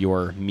of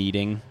your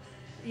meeting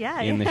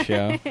Yeah. in the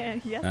show?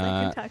 Yes, I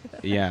can talk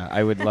about Yeah,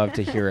 I would love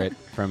to hear it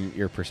from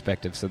your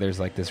perspective. So there's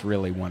like this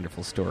really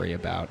wonderful story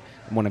about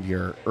one of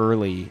your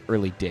early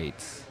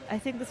dates. I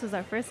think this was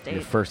our first date.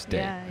 Your first date.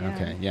 Yeah.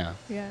 Okay, yeah.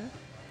 Yeah.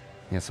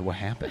 Yeah, so what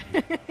happened?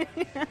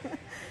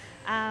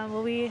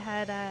 Well, we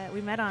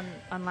met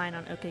online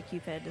on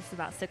OkCupid. This is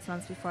about 6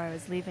 months before I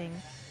was leaving.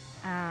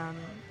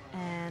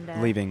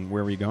 Leaving,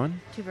 where were you going?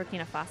 To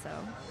Burkina Faso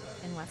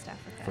in West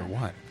Africa. For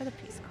what? For the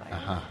Peace Corps.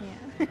 Uh-huh.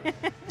 Yeah.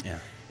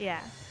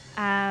 Yeah.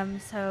 Yeah.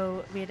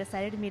 So we had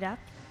decided to meet up.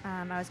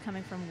 I was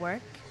coming from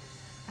work.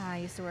 I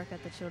used to work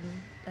at the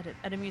children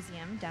at a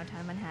museum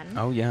downtown Manhattan.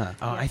 Oh, yeah.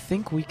 Oh, Yes. I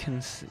think we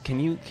can...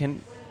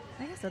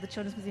 I guess so. The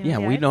Children's Museum. Yeah,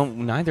 of the we Arts. don't...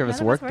 Neither of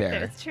us work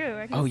there. It's true.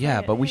 I can Oh, say yeah,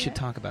 it. but we Yeah. should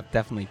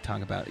definitely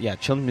talk about... Yeah,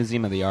 Children's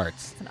Museum of the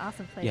Arts. It's an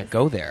awesome place. Yeah,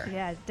 go there.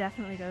 Yeah,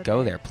 definitely go there.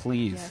 Go there,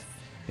 please.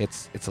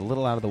 Yes. It's a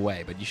little out of the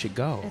way, but you should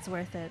go. It's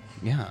worth it.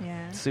 Yeah.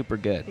 Yeah. Super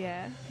good.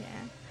 Yeah,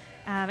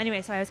 yeah.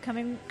 Anyway, so I was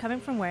coming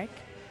from work,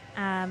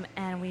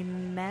 and we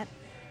met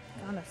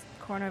on the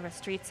corner of a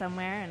street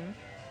somewhere and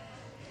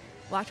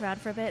walked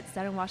around for a bit,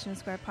 sat in Washington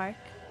Square Park,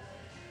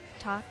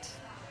 talked,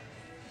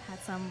 had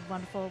some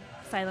wonderful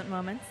silent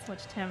moments,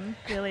 which Tim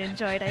really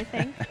enjoyed, I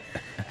think.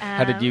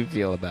 How did you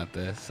feel about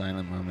the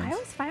silent moments? I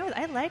was fine with.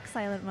 I like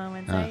silent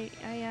moments. It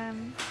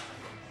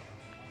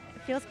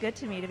feels good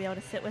to me to be able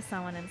to sit with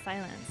someone in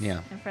silence.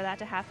 Yeah. And for that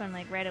to happen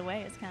like right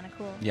away is kind of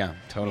cool. Yeah,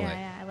 totally.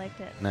 Yeah, I liked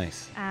it.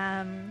 Nice.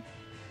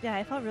 Yeah,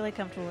 I felt really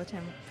comfortable with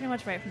him pretty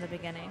much right from the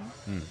beginning.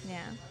 Mm.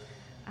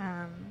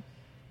 Yeah.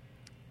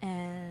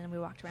 And we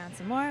walked around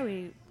some more.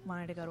 We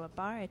wanted to go to a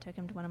bar. I took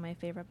him to one of my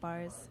favorite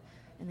bars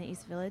in the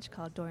East Village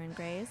called Dorian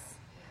Gray's.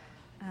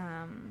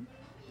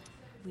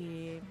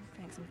 We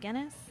drank some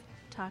Guinness,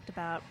 talked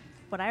about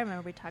what I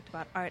remember. We talked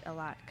about art a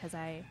lot because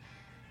I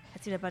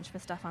had seen a bunch of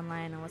his stuff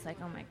online and was like,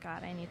 oh my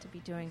God, I need to be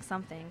doing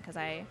something because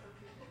I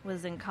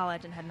was in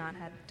college and had not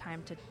had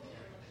time to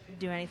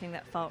do anything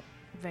that felt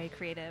very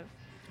creative.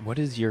 What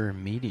is your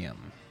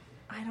medium?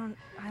 I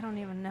don't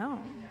even know.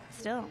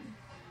 Still,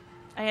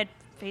 I had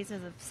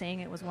phases of saying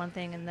it was one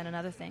thing and then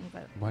another thing,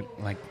 but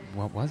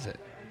What was it?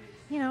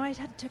 you know, I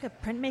took a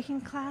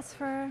printmaking class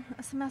for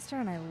a semester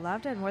and I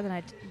loved it more than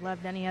I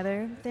loved any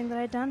other thing that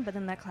I'd done. But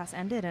then that class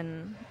ended,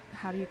 and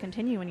how do you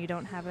continue when you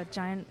don't have a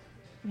giant,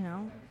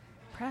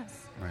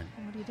 press? Right.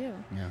 What do you do?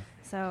 Yeah.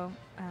 So,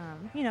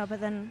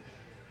 but then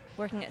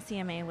working at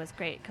CMA was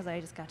great because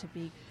I just got to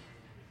be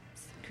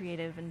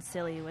creative and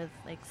silly with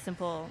like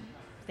simple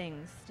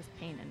things, just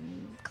paint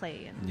and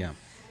clay and Yeah.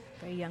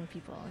 very young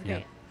people. It was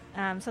Yeah.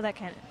 great. So that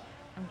kind of,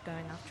 I'm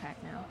going off track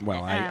now.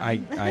 Well,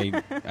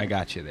 I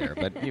got you there,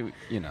 but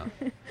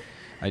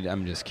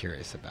I'm just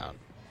curious about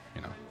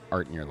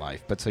art in your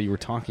life. But so you were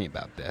talking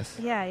about this.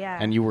 Yeah.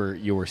 And you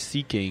were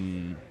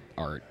seeking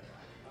art.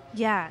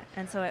 Yeah,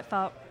 and so it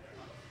felt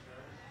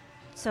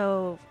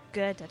so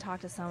good to talk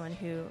to someone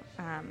who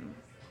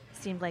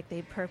seemed like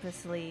they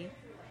purposely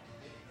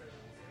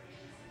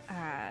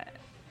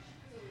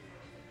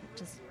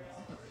just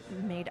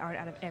made art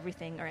out of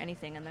everything or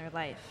anything in their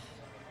life,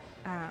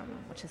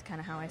 which is kind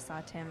of how I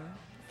saw Tim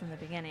from the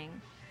beginning.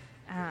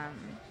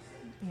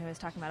 He was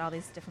talking about all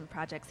these different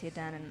projects he had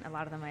done, and a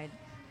lot of them I'd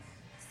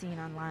seen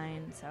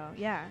online. So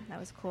yeah, that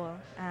was cool.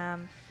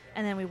 And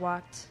then we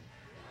walked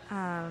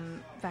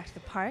back to the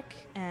park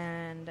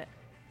and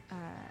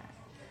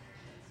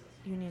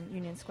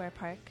Union Square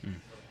Park,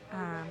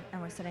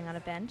 and we're sitting on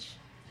a bench.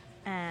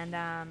 And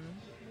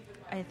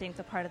I think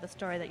the part of the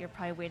story that you're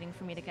probably waiting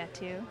for me to get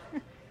to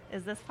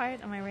is this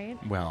part. Am I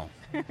right? Well,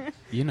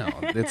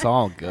 it's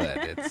all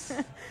good. It's,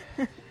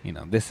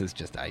 this is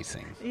just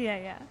icing.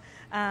 Yeah.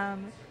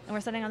 And we're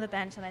sitting on the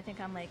bench, and I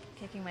think I'm like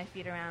kicking my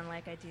feet around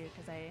like I do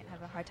because I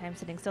have a hard time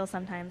sitting still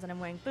sometimes, and I'm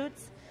wearing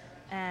boots,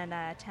 and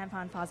a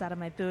tampon falls out of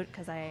my boot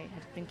because I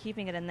had been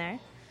keeping it in there.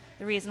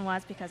 The reason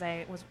was because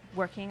I was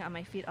working on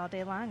my feet all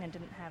day long and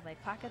didn't have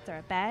like pockets or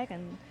a bag,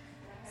 and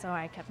so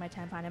I kept my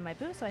tampon in my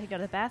boot so I could go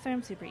to the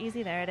bathroom. Super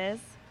easy. There it is.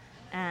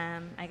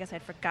 I guess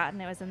I'd forgotten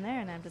it was in there,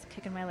 and I'm just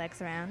kicking my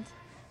legs around,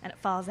 and it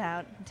falls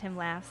out, and Tim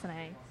laughs, and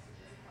I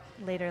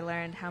later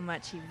learned how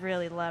much he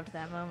really loved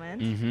that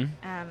moment. Mm-hmm.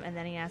 And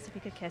then he asked if he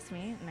could kiss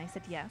me, and I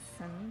said yes,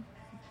 and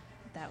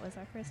that was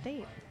our first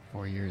date.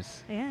 4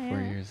 years. Yeah. 4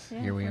 years.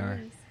 Yeah, Here we 4 are.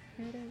 years.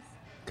 Here it is.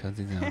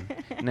 Cozy Zone.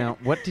 Now,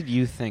 what did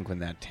you think when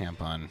that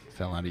tampon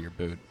fell out of your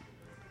boot?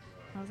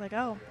 I was like,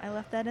 oh, I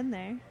left that in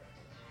there.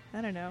 I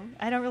don't know.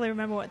 I don't really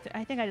remember what.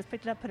 I think I just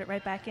picked it up, put it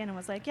right back in, and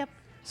was like, yep.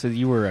 So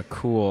you were a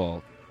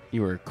cool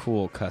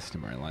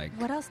customer. Like,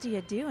 What else do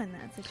you do in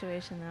that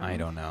situation, though? I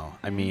don't know.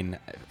 I mean,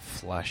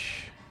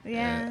 flush.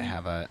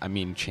 Yeah.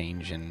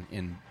 Change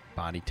in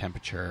body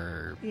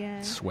temperature.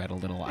 Yeah. Sweat a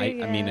little.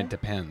 Yeah. I mean, it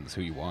depends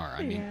who you are.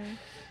 I mean,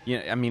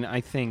 yeah. I mean,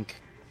 I think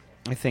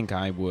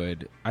I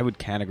would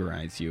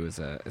categorize you as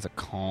a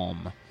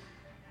calm,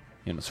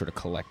 sort of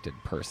collected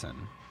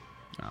person.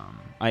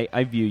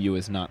 I view you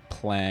as not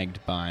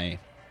plagued by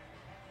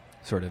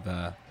sort of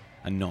a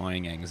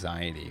gnawing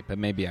anxiety, but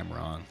maybe I'm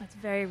wrong. That's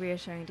very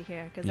reassuring to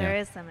hear because Yeah. there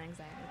is some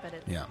anxiety, but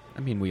it's Yeah,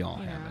 I mean, we all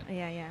have it.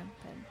 Yeah.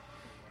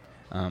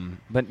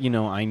 But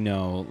I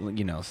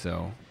know,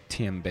 so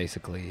Tim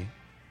basically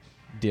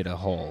did a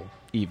whole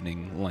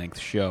evening length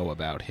show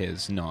about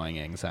his gnawing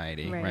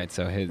anxiety, right?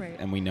 So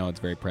and we know it's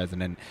very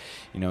present. And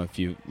if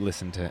you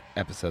listen to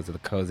episodes of the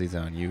Cozy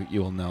Zone,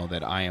 you will know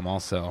that I am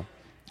also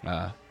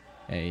an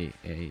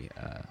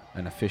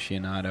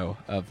aficionado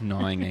of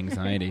gnawing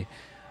anxiety.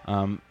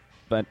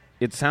 But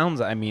it sounds,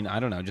 I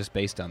don't know, just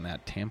based on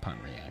that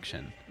tampon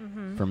reaction,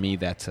 for me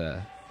that's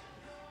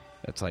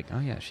like, oh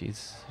yeah,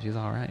 she's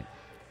all right.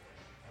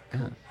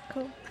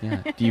 Cool.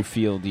 Yeah. Do you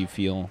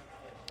feel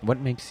what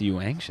makes you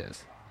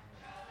anxious?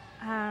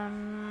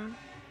 Sometimes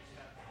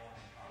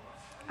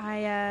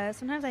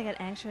I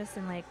get anxious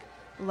in like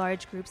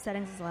large group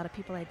settings. There's a lot of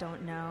people I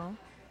don't know.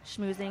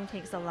 Schmoozing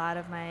takes a lot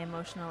of my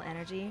emotional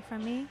energy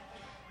from me.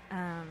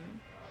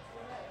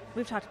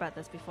 We've talked about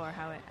this before,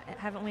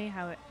 haven't we?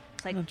 How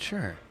it's like, I'm not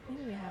sure.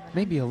 Maybe we haven't.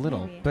 Maybe a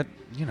little, but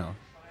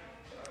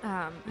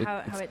how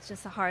it's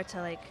just hard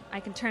to like. I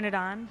can turn it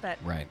on, but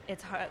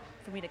it's hard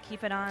for me to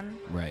keep it on.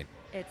 Right.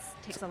 It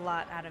takes a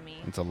lot out of me.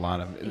 It's a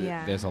lot of.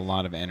 There's a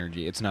lot of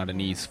energy. It's not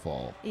an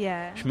easeful.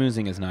 Yeah.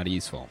 Schmoozing is not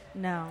easeful.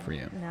 No. For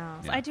you. No.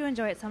 Yeah. So I do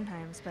enjoy it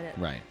sometimes, but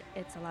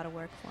it's a lot of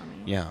work for me.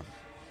 Yeah.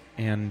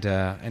 And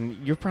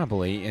you're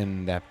probably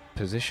in that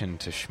position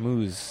to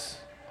schmooze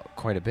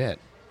quite a bit.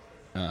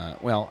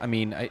 Well,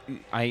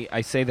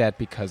 I say that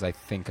because I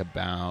think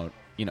about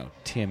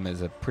Tim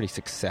is a pretty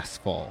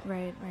successful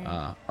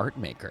art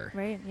maker,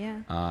 right?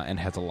 Yeah, and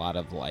has a lot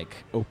of like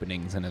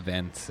openings and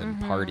events and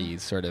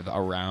parties sort of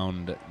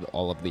around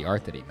all of the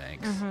art that he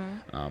makes.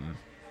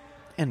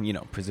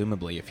 And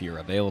presumably, if you're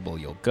available,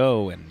 you'll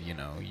go, and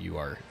you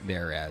are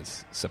there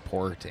as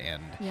support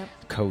and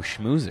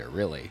co-schmoozer,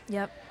 really.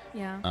 Yep.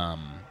 Yeah.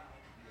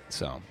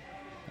 So,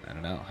 I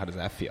don't know. How does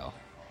that feel?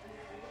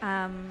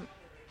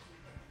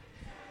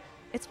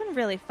 It's been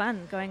really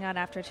fun going out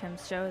after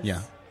Tim's shows.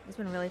 Yeah. It's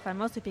been really fun,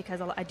 mostly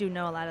because I do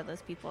know a lot of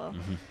those people.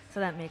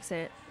 So that makes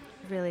it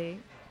really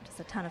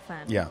just a ton of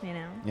fun. Yeah.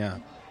 Yeah.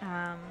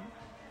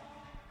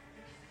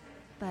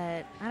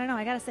 But I don't know.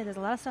 I got to say, there's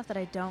a lot of stuff that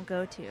I don't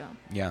go to.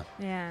 Yeah.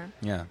 Yeah.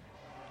 Yeah.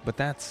 But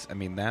that's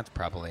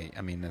probably,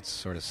 that's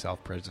sort of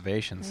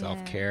self-preservation,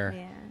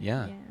 self-care.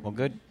 Yeah. Well,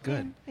 good.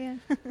 Yeah.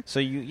 So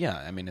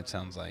it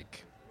sounds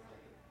like,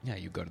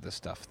 you go to the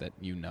stuff that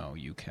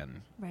you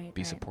can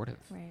be supportive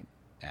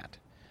at.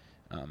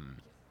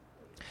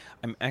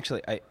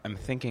 I'm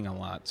thinking a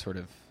lot sort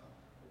of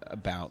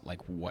about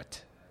like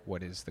what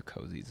is the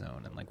Cozy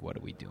Zone and like what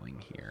are we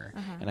doing here?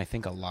 And I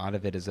think a lot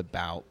of it is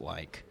about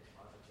like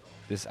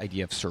this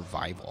idea of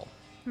survival.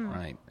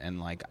 Right. And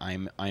like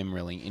I'm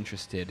really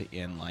interested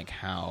in like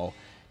how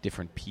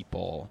different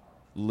people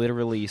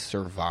literally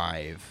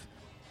survive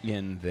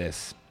in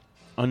this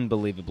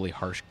unbelievably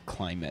harsh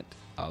climate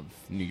of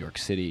New York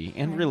City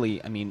and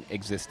really,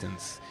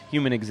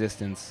 human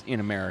existence in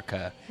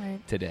America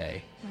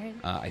today. Right.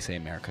 I say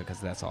America because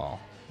that's all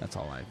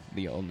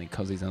the only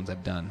Cozy Zones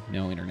I've done.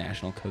 No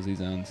international Cozy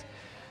Zones.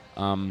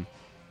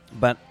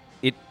 But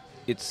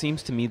it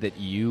seems to me that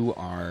you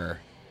are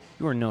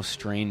no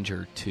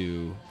stranger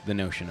to the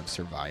notion of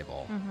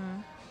survival.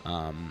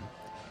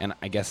 And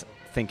I guess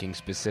thinking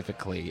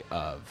specifically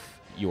of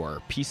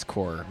your Peace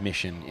Corps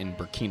mission in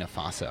Burkina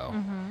Faso,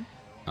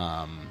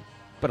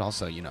 but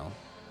also,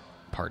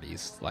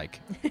 parties, like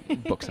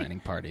book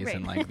signing parties,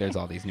 and like there's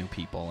all these new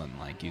people, and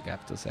like you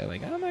have to say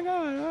like, oh my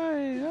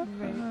god,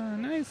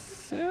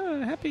 nice,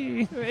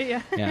 happy.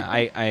 Yeah. Yeah,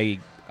 I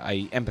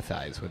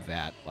empathize with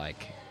that,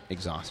 like,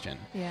 exhaustion.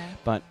 Yeah.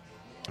 But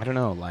I don't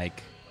know,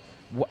 like,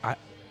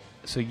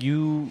 so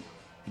you,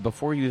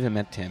 before you even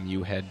met Tim,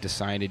 you had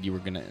decided you were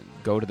going to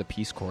go to the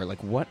Peace Corps.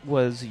 Like, what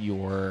was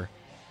your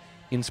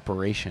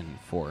inspiration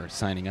for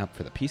signing up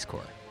for the Peace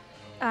Corps?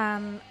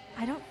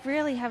 I don't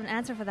really have an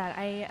answer for that.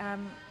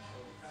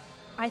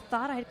 I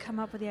thought I'd come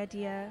up with the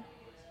idea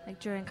like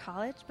during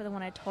college, but then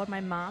when I told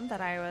my mom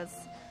that I was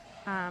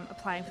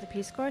applying for the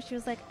Peace Corps, she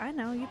was like, I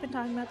know, you've been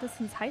talking about this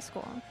since high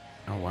school.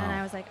 Oh, wow. And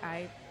I was like,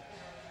 I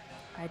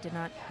did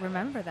not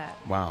remember that.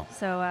 Wow.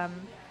 So,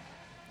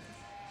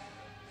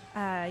 so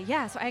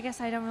I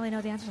guess I don't really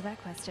know the answer to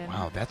that question.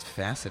 Wow, that's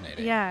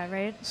fascinating. Yeah,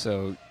 right?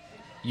 So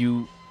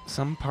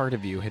some part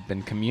of you had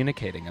been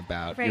communicating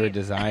about your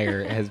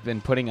desire, has been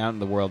putting out in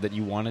the world that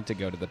you wanted to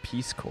go to the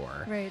Peace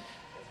Corps. Right.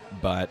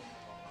 But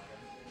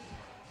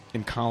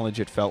in college,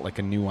 it felt like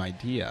a new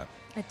idea.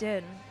 It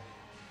did.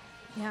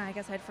 Yeah, I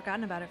guess I'd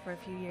forgotten about it for a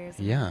few years.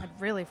 Yeah. I'd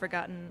really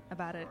forgotten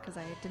about it because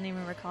I didn't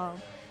even recall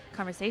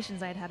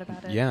conversations I'd had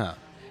about it. Yeah.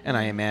 And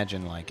I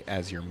imagine, like,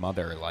 as your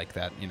mother, like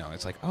that,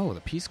 it's like, oh,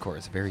 the Peace Corps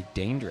is very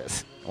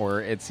dangerous,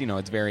 or it's,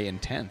 it's very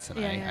intense, and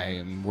I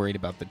am worried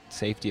about the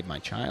safety of my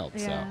child,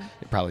 so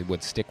it probably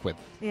would stick with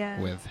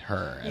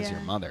her as your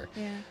mother.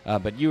 Yeah.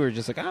 But you were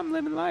just like, I'm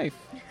living life,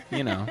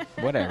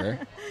 whatever.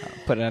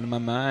 I'll put it out of my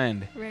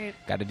mind. Right.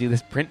 Got to do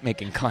this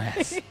printmaking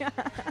class. Yeah.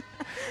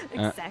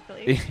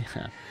 Exactly.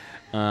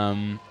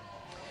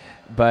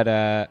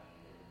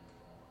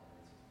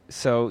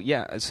 So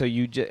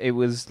it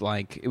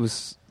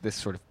was this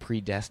sort of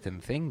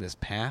predestined thing, this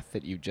path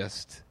that you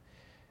just,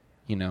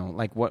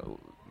 like what,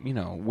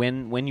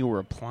 when you were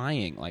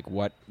applying, like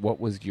what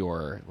was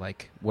your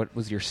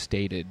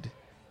stated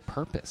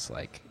purpose?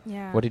 Like,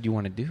 Yeah. what did you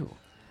want to do?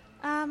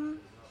 I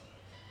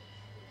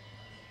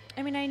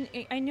mean,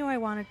 I knew I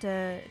wanted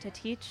to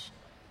teach.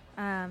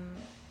 I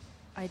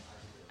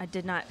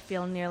did not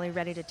feel nearly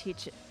ready to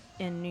teach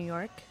in New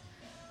York,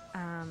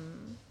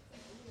 and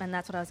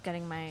that's what I was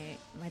getting my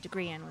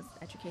degree in, was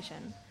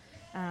education.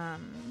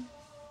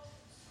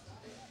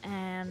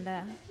 And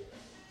I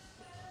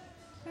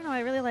don't know,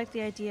 I really like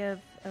the idea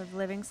of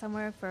living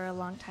somewhere for a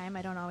long time.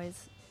 I don't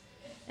always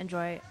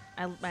enjoy,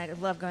 I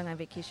love going on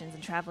vacations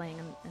and traveling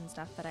and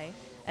stuff, but I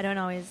don't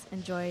always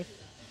enjoy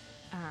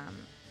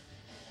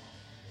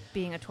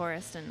being a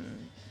tourist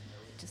and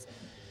just,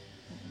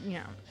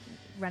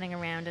 running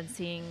around and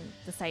seeing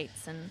the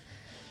sights. And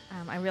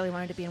I really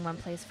wanted to be in one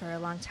place for a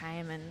long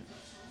time and,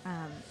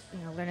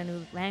 learn a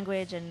new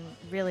language and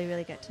really,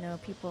 really get to know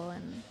people.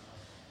 And,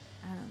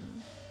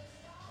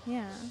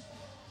 yeah.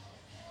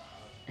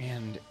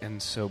 And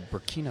so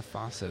Burkina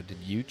Faso, did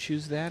you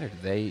choose that, or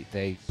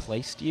they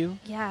placed you?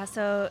 Yeah,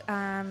 so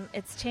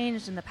it's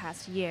changed in the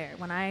past year.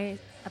 When I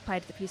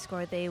applied to the Peace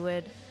Corps, they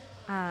would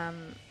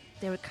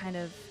kind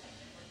of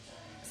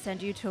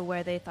send you to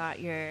where they thought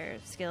your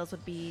skills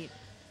would be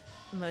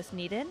most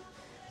needed.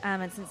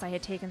 And since I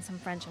had taken some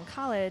French in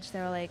college, they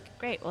were like,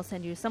 great, we'll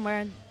send you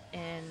somewhere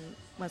in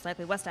most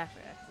likely West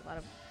Africa. 'Cause a lot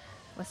of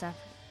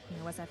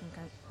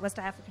West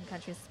African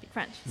countries speak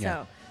French.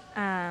 Yeah.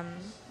 So,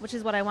 which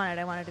is what I wanted.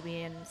 I wanted to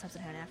be in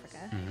sub-Saharan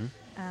Africa.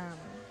 Mm-hmm.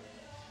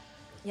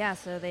 Yeah,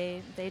 so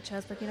they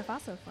chose Burkina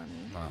Faso for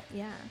me. Wow.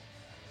 Yeah.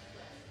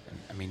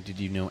 I mean, did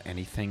you know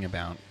anything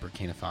about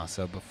Burkina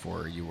Faso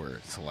before you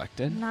were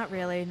selected? Not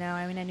really, no.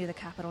 I mean, I knew the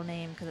capital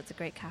name because it's a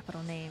great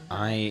capital name.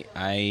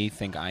 I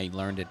think I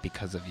learned it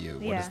because of you.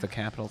 What Yeah. is the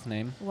capital's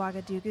name?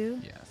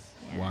 Ouagadougou. Yes.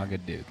 Yeah.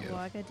 Ouagadougou.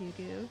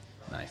 Ouagadougou.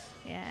 Nice.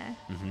 Yeah.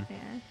 Mm-hmm.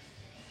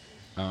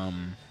 Yeah.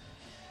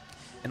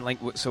 And like,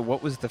 so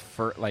what was the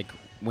first, like,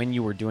 when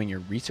you were doing your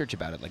research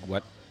about it, like,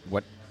 what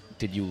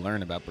did you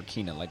learn about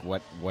Burkina? Like,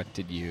 what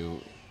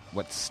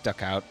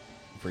stuck out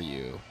for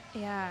you?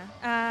 Yeah.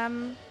 I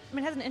mean,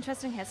 it has an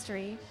interesting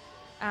history,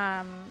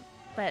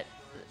 but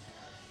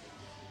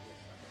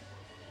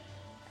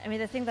I mean,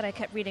 the thing that I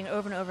kept reading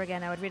over and over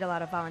again, I would read a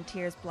lot of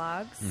volunteers'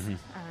 blogs, Mm-hmm.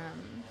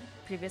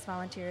 Previous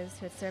volunteers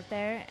who had served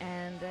there,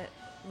 and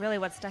really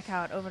what stuck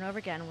out over and over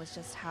again was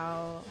just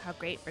how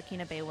great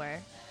Burkinabe were.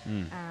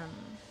 Mm.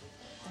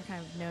 They're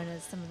kind of known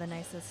as some of the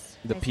nicest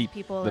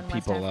people the in West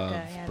people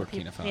Africa. of Yeah,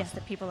 Burkina Faso. Yes,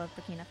 the people of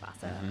Burkina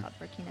Faso, Mhm. called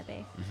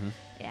Burkinabe. Mm-hmm.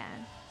 Yeah.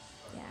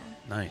 Yeah.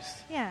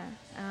 Nice. Yeah.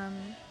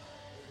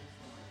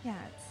 Yeah,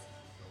 it's...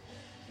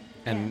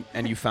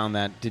 And you found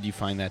that? Did you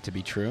find that to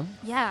be true?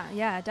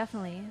 Yeah,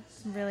 definitely.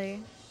 Some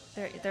really,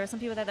 there were some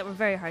people there that were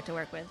very hard to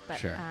work with, but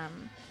Sure.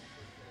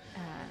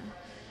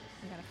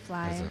 we got a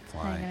fly, There's a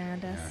fly, hanging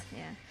around us.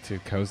 Yeah, Too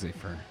cozy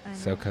for I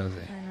so know,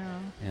 cozy. I know.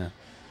 Yeah.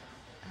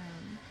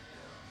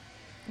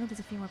 Oh,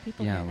 there's a few more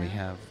people. Yeah, here we now.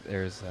 have.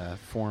 There's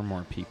 4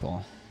 more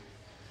people.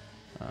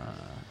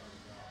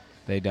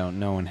 They don't.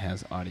 No one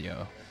has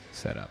audio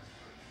set up,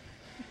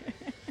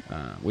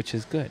 which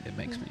is good. It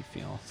makes me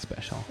feel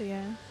special.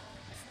 Yeah,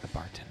 The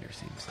bartender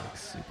seems like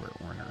super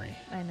ornery.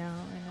 I know.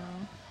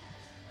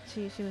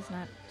 She was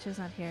not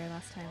here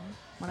last time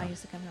when I Oh.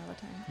 used to come here all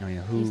the time. Oh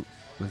yeah, who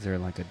was there?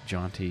 Like a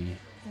jaunty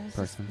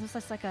person? It was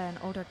just like an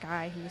older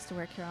guy who used to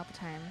work here all the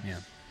time. Yeah.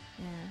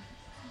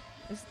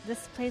 Yeah.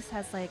 This place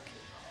has like,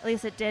 at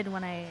least it did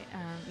when I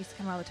used to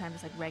come all the time.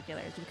 Just like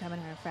regulars, we'd come in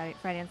on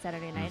Friday and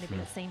Saturday night. It'd be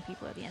Mhm. the same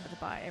people at the end of the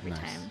bar every Nice,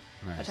 time,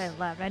 nice. which I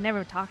loved. I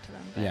never talked to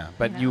them. Yeah,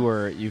 but know.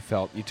 you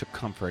took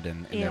comfort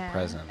in Yeah, their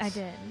presence. I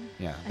did.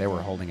 Yeah, I they were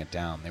did. holding it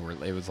down. It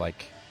was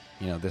like,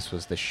 this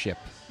was the ship,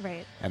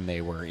 Right. and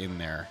they were in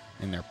their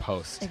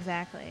post.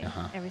 Exactly.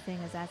 Uh-huh. Everything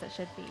is as it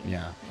should be.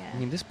 Yeah. Yeah. I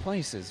mean, this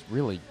place is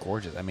really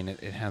gorgeous. I mean,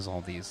 it has all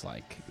these,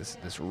 like,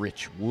 this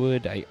rich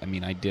wood. I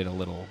mean, I did a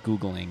little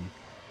Googling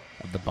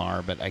of the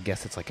bar, but I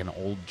guess it's like an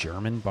old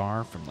German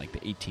bar from, like, the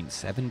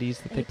 1870s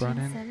that they brought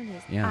in.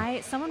 1870s.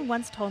 Yeah. Someone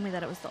once told me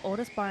that it was the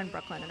oldest bar in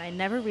Brooklyn, and I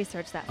never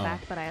researched that Oh.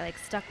 fact, but I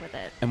stuck with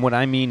it. And what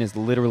I mean is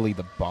literally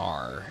the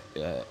bar,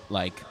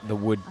 like the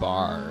wood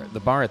bar. Oh. The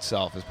bar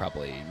itself is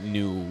probably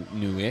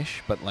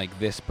newish, but like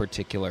this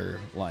particular,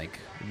 like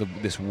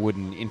this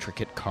wooden,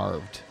 intricate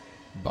carved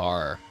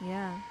bar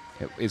Yeah.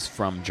 is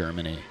from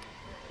Germany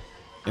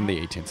in the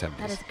 1870s.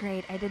 That is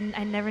great.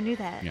 I never knew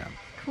that. Yeah.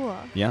 Cool.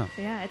 Yeah.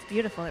 Yeah, it's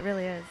beautiful. It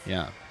really is.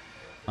 Yeah.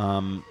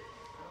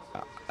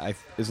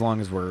 As long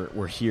as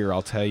we're here,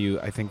 I'll tell you,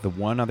 I think the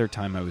one other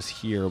time I was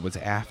here was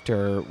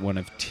after one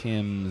of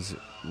Tim's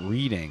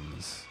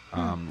readings,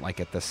 like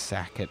at the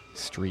Sackett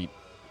Street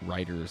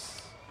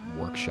Writers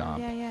Workshop.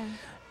 Yeah.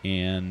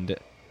 And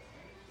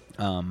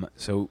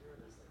so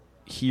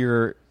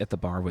here at the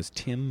bar was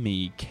Tim,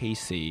 me,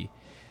 Casey,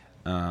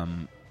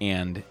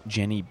 and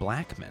Jenny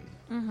Blackman,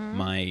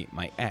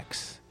 my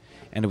ex.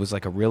 And it was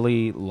like a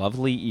really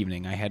lovely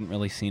evening. I hadn't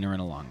really seen her in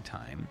a long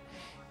time.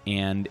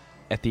 And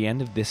at the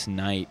end of this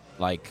night,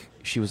 like,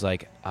 she was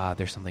like,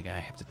 there's something I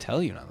have to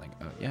tell you. And I was like,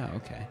 oh, yeah,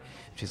 okay.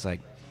 She's like,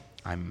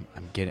 I'm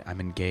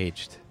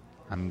engaged.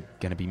 I'm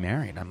gonna be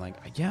married. I'm like,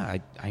 yeah,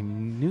 I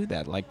knew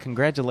that. Like,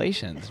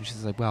 congratulations. And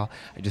she's like, well,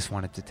 I just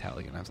wanted to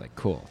tell you. And I was like,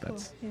 cool.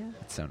 That's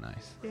so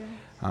nice.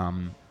 Yeah.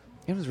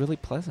 It was really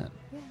pleasant.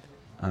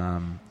 Yeah.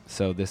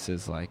 So this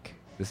is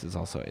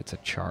also, it's a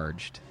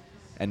charged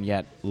and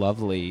yet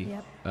lovely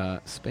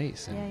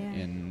space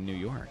in New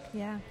York.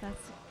 Yeah,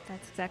 that's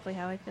exactly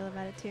how I feel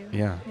about it too.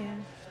 Yeah.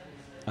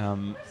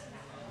 Yeah.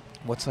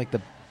 What's like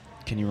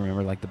can you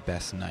remember like the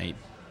best night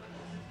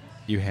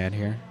you had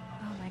here?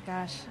 Oh my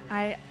gosh.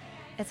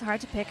 It's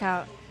hard to pick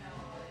out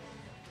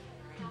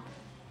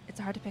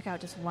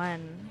just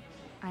one.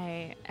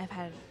 I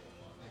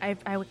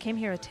came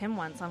here with Tim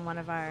once on one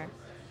of our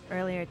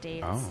earlier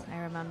dates. Oh. I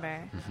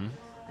remember. Mm-hmm.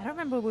 I don't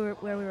remember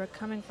where we were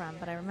coming from,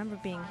 but I remember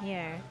being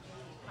here.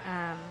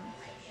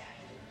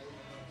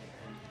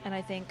 And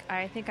I think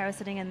I was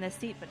sitting in this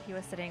seat, but he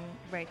was sitting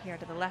right here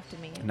to the left of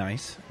me.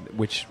 Nice.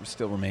 Which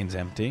still remains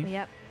empty.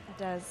 Yep, it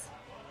does.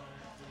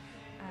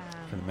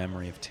 For the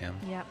memory of Tim.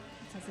 Yep.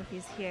 It's as if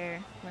he's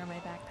here where my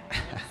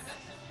backpack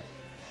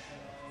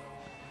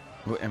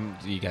is. And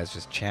do you guys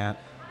just chat?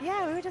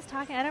 Yeah, we were just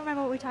talking. I don't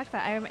remember what we talked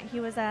about. I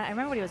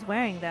remember what he was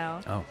wearing,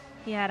 though. Oh.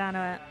 He had on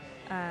a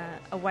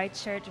white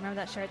shirt. Do you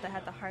remember that shirt that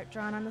had the heart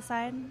drawn on the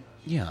side?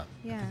 Yeah,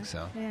 Yeah. I think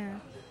so. Yeah.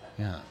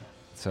 Yeah.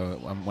 So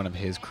one of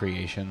his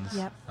creations?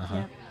 Yep. Uh-huh.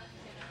 Yep.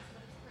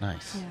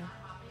 Nice. Yeah.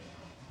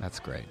 That's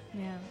great.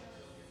 Yeah.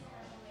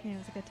 Yeah, it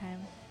was a good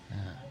time. Yeah.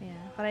 Yeah.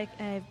 But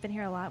I've been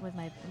here a lot with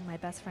my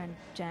best friend,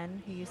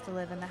 Jen, who used to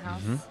live in the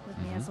house with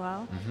me as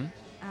well. Mm-hmm.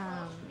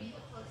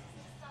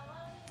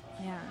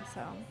 Yeah,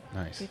 so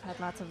Nice. we've had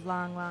lots of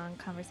long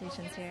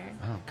conversations here.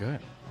 Oh, good.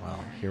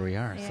 Well, here we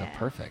are. So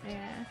perfect.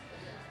 Yeah.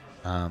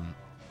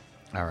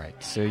 All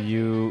right. So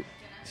you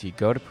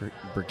go to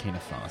Burkina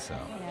Faso.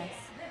 Yes.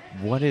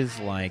 What is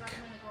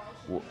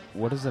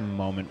what is a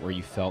moment where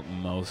you felt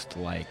most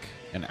like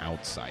an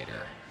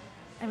outsider?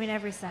 I mean,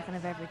 every second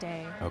of every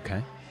day.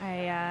 Okay.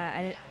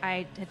 I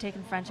had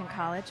taken French in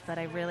college, but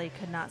I really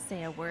could not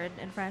say a word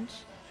in French.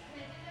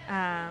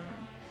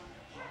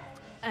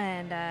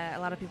 And a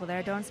lot of people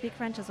there don't speak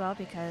French as well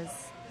because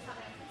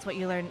it's what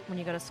you learn when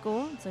you go to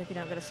school. So if you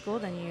don't go to school,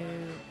 then you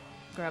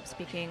grow up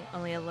speaking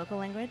only a local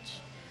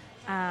language.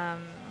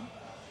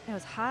 It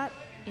was hot.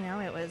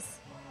 It was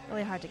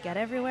really hard to get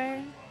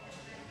everywhere.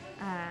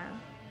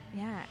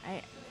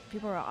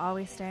 People were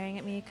always staring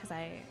at me because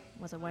I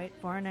was a white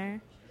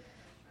foreigner.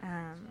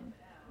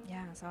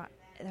 So I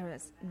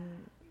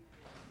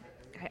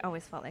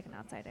always felt like an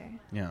outsider.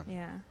 Yeah.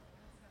 Yeah.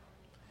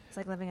 It's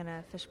like living in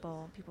a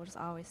fishbowl. People are just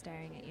always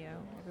staring at you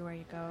everywhere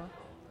you go.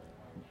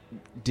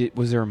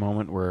 Was there a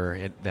moment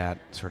where that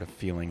sort of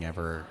feeling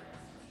ever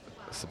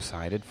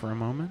subsided for a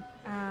moment?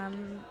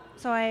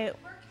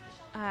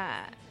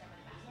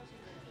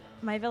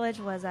 My village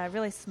was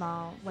really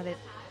small. The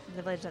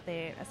village that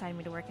they assigned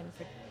me to work in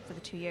for the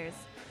 2 years.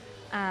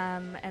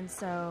 And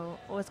so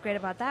what was great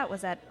about that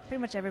was that pretty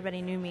much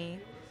everybody knew me.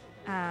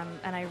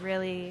 And I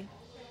really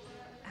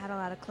had a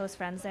lot of close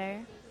friends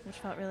there, which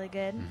felt really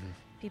good. Mm-hmm.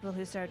 People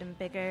who served in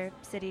bigger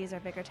cities or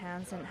bigger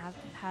towns didn't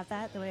have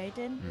that the way I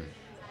did.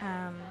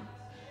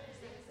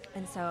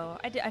 And so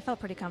I felt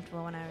pretty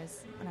comfortable when I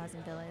was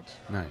in village.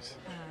 Nice.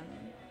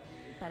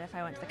 But if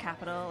I went to the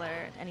capital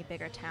or any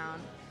bigger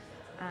town,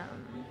 that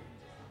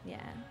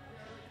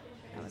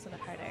was a bit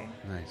harder.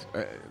 Nice.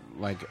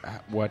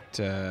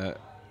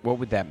 What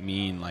would that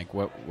mean? Like,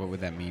 what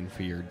would that mean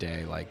for your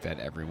day? Like, that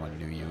everyone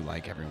knew you?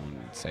 Like, everyone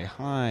would say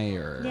hi,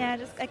 or? Yeah,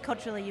 just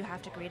culturally, you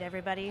have to greet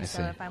everybody. I So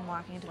see. if I'm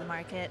walking into the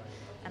market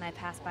and I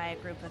pass by a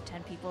group of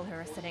 10 people who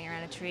are sitting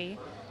around a tree,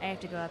 I have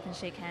to go up and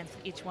shake hands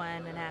with each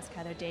one and ask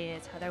how their day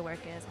is, how their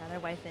work is, how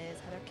their wife is,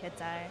 how their kids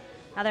are,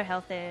 how their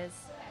health is.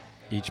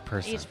 Each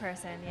person? Each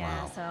person,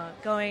 yeah. Wow. So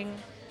going,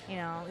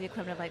 the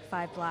equivalent of like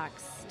 5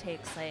 blocks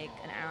takes like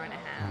an hour and a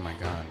half. Oh, my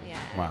God. Yeah.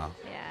 Wow.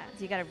 Yeah.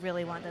 So you got to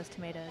really want those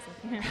tomatoes.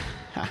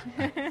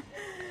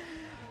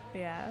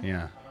 Yeah.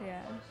 Yeah.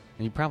 Yeah.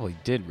 And you probably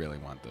did really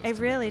want those. I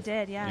really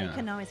tomatoes. did, yeah. Yeah. You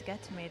couldn't always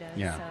get tomatoes.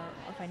 Yeah. So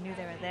if I knew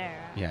they were there.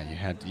 Yeah,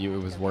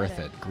 it was Go worth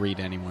get it. Greet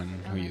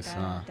anyone Oh who my you God,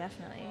 saw.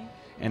 Definitely.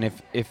 And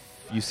if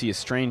you see a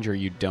stranger,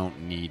 you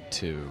don't need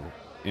to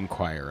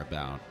inquire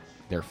about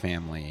their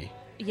family.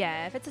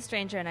 Yeah, if it's a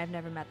stranger and I've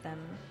never met them,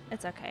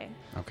 it's okay.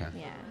 Okay.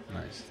 Yeah.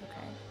 Nice. It's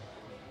okay.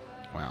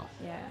 Wow.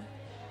 Yeah.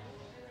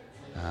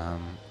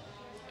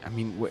 I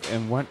mean,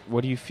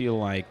 what do you feel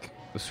like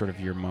was sort of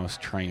your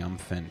most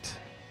triumphant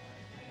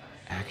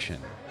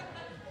action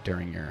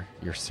during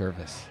your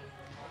service?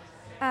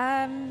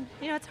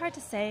 It's hard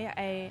to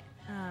say.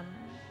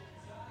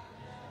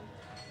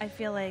 I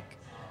feel like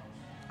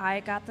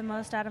I got the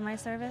most out of my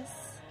service.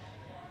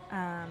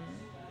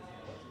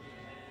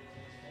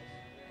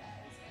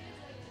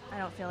 I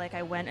don't feel like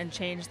I went and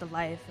changed the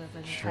life of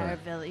an Sure. entire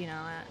village.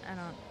 I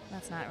don't.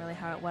 That's not really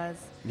how it was.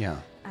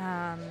 Yeah.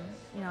 I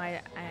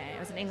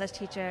was an English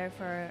teacher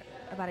for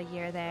about a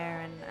year there,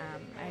 and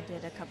I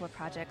did a couple of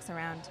projects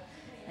around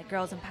like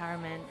girls'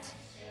 empowerment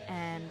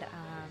and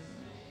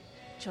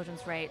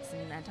children's rights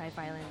and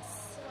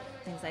anti-violence,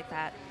 things like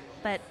that.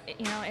 But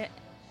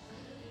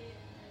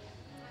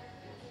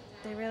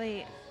they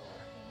really,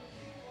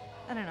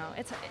 I don't know.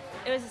 It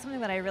was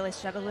something that I really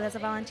struggled with as a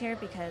volunteer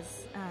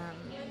because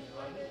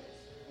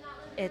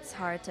it's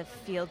hard to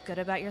feel good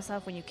about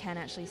yourself when you can't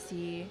actually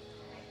see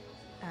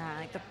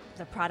like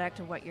the product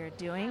of what you're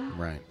doing.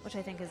 Right. Which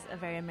I think is a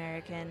very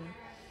American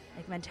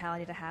like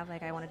mentality to have.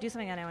 Like I want to do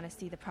something and I want to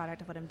see the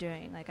product of what I'm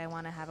doing. Like I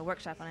want to have a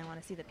workshop and I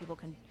want to see that people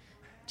can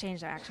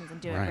change their actions and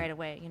do it right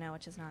away. You know,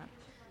 which is not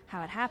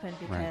how it happened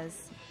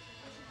because.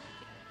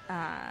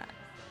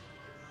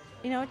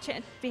 You know,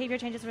 behavior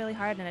change is really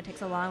hard, and it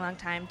takes a long, long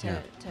time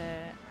to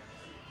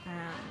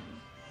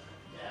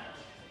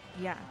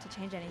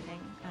change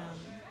anything.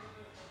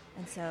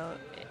 And so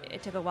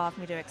it took a while for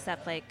me to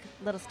accept, like,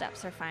 little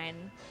steps are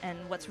fine.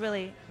 And what's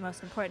really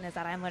most important is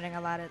that I'm learning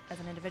a lot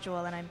as an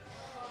individual, and I'm,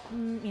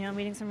 you know,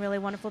 meeting some really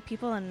wonderful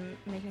people and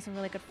making some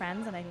really good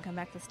friends, and I can come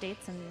back to the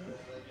States and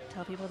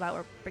tell people about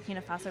what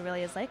Burkina Faso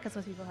really is like, because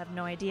most people have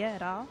no idea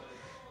at all.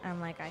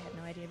 Like, I had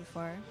no idea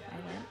before I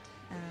went.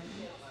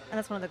 And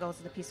that's one of the goals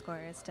of the Peace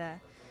Corps is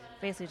to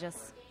basically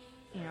just,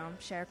 you know,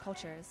 share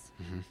cultures.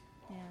 Mm-hmm.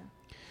 Yeah.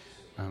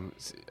 I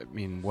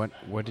mean, what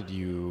did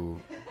you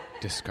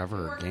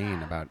discover or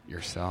gain about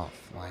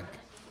yourself? Like,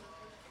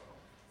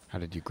 how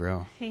did you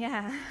grow?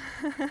 Yeah.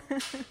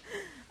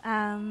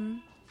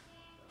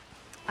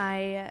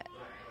 I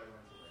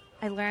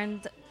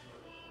learned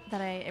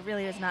that it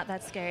really is not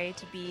that scary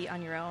to be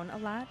on your own a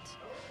lot.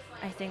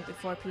 I think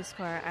before Peace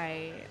Corps,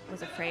 I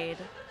was afraid.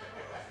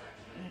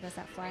 Does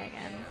that fly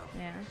again?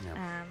 Yeah. Yep.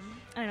 I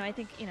don't know. I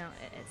think, you know,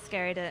 it's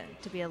scary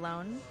to be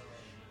alone,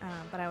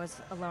 but I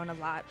was alone a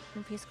lot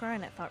in Peace Corps,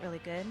 and it felt really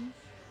good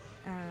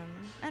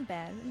and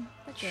bad,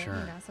 but good. Sure.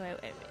 You know, so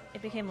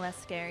it became less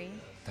scary.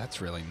 That's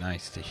really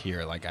nice to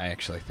hear. Like, I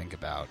actually think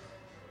about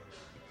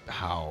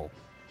how,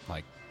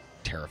 like,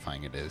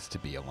 terrifying it is to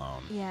be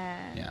alone.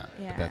 Yeah. Yeah.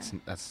 Yeah. But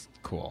that's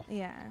cool.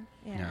 Yeah.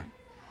 Yeah.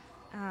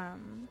 I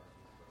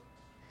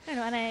don't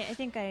know, and I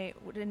think I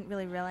didn't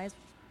really realize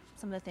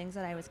some of the things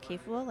that I was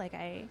capable. Like,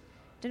 I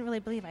didn't really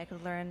believe I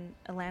could learn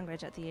a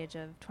language at the age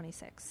of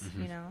 26,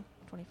 mm-hmm. you know,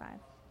 25.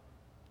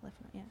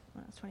 Yeah,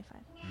 when I was 25.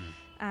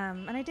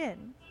 Mm. And I did.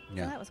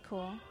 Yeah. So that was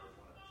cool.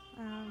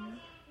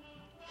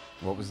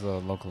 What was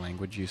the local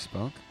language you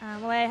spoke?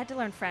 Well, I had to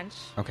learn French.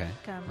 Okay,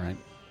 right.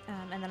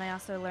 And then I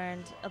also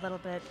learned a little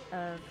bit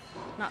of,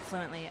 not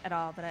fluently at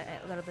all, but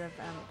a little bit of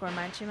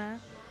Gormanchima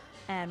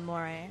and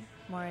Moray.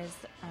 Moray is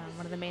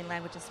one of the main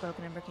languages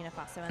spoken in Burkina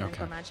Faso, and then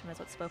Gormanchima is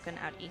what's spoken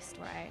out east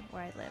where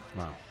I live.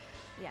 Wow.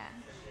 Yeah.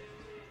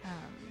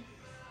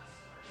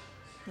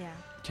 Yeah.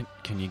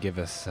 Can you give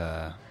us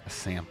a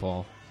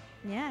sample?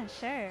 Yeah,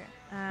 sure.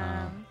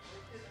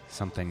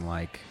 Something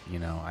like, you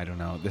know, I don't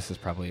know. This is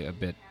probably a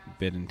bit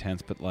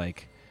intense, but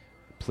like,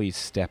 please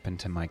step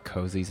into my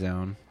cozy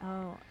zone.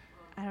 Oh,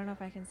 I don't know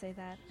if I can say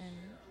that, and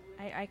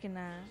I can.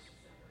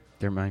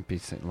 There might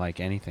be like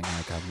anything,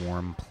 like a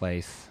warm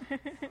place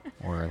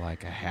or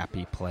like a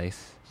happy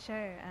place.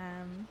 Sure.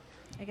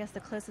 I guess the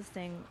closest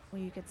thing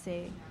where you could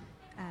say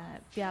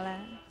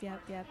biala,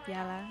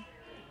 biala,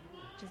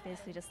 which is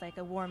basically just like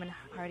a warm and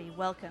hearty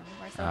welcome.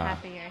 We're so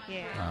happy you're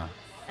here.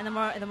 And the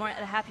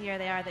happier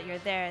they are that you're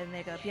there, and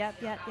they go biala,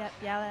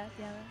 biala.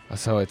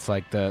 So it's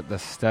like the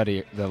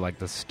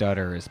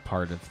stutter is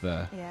part of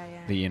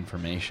the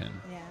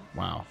information. Yeah.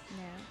 Wow. Yeah.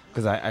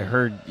 Because I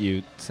heard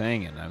you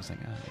saying it, and I was like,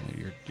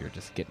 you're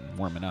just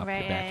warming up. Right,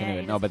 you're back into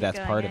it. You No, but that's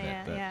going. part of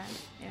it. But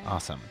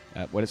awesome.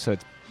 So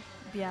it's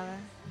biala.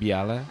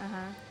 Biala?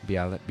 Uh-huh.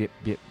 Biala.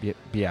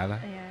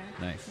 Biala? Yeah.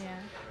 Nice.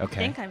 Yeah.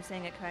 Okay. I think I'm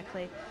saying it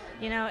correctly.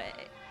 You know,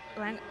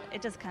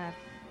 it just kind of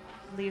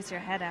leaves your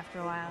head after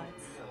a while.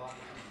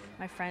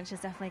 My French is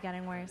definitely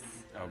getting worse.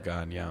 Oh,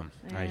 God, yeah.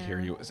 I hear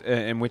you.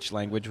 And which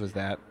language was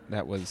that?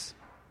 That was...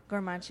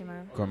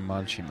 Gormanchima.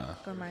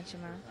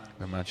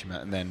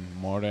 And then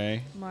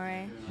Moray.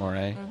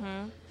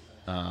 Mm-hmm.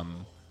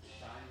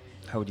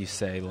 How would you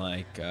say,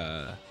 like...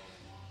 how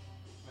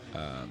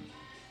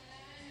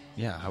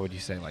would you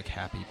say, like,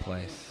 happy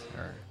place?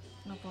 Or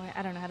oh, boy.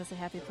 I don't know how to say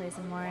happy place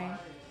in Moray.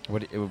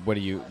 What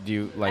do you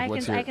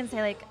like? I can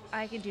say, like,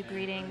 I can do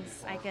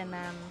greetings. I can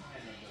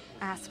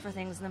ask for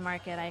things in the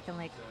market. I can,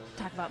 like,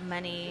 talk about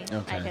money.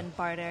 Okay. I can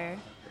barter.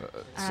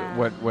 So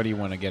what do you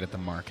want to get at the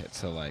market?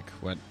 So, like,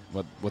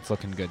 what's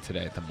looking good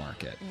today at the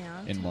market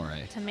in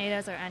Moray?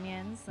 Tomatoes or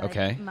onions. Like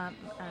Okay.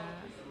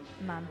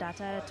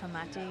 Mamdata,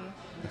 tomati.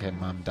 Okay,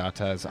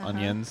 mamdata is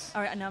onions.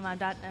 Or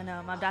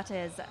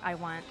mamdata is I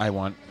want.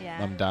 Yeah.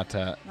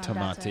 Mamdata,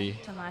 tomati.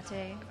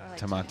 Tomate. Or like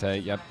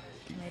tomate, yep.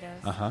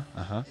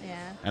 Tomatoes.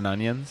 Yeah. And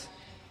onions?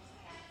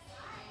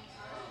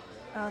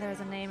 Oh, there's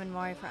a name in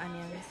Moray for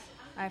onions.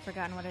 I've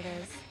forgotten what it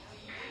is.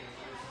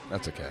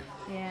 That's okay.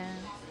 Yeah.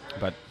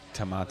 But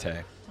tomate.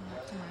 Tomate.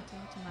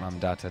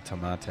 Mamdata,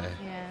 tomate.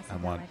 Yeah,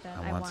 something like that.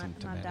 I want some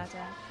tomatoes.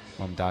 Mamdata.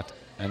 Mamdata.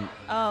 And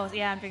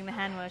I'm doing the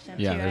hand motion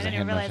too. Yeah, I there's didn't a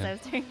hand realize motion. I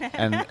was doing that.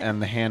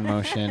 and the hand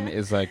motion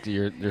is like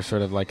you're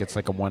sort of like, it's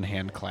like a one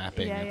hand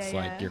clapping. It's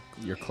like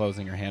you're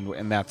closing your hand,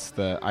 and that's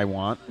the I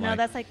want. No,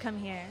 that's like come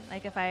here.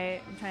 Like if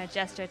I'm trying to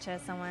gesture to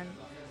someone,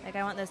 Like,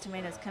 I want those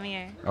tomatoes. Come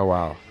here. Oh,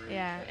 wow.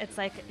 Yeah, it's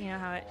like, you know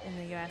how in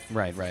the U.S.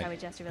 Right, this right. is how we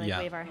gesture, we like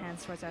wave our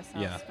hands towards ourselves.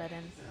 Yeah. But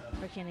in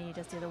Burkina, you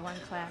just do the one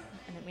clap,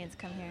 and it means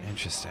come here.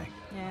 Interesting.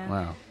 Yeah.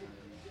 Wow.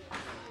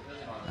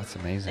 That's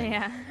amazing.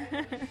 Yeah.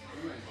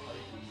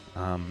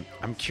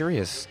 I'm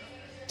curious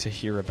to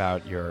hear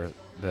about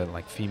the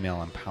like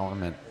female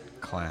empowerment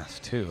class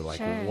too. Like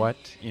Sure. what,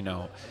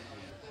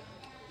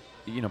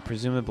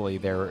 presumably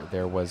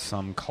there was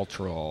some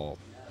cultural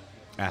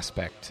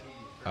aspect,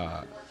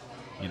 of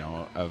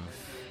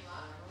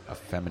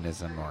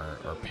feminism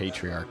or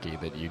patriarchy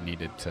that you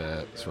needed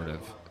to sort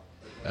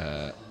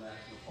of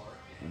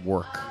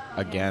work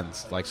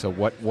against. Like, so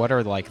what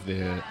are like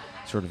the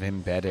sort of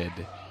embedded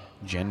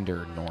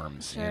gender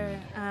norms? Sure.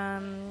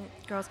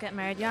 Girls get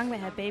married young, they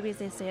have babies,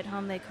 they stay at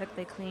home, they cook,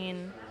 they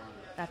clean.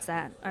 That's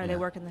that. Or they Yeah.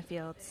 work in the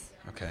fields.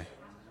 Okay.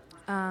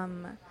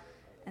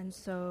 And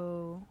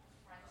so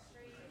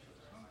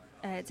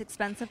it's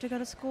expensive to go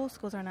to school.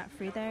 Schools are not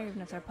free there,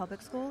 even if they're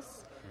public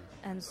schools.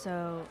 And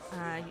so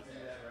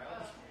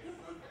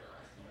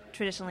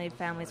traditionally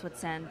families would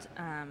send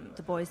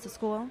the boys to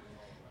school.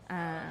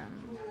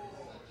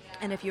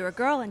 And if you're a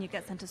girl and you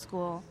get sent to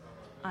school,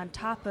 on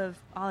top of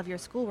all of your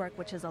schoolwork,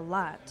 which is a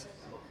lot,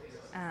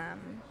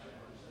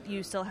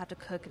 you still have to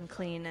cook and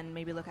clean and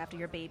maybe look after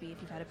your baby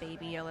if you've had a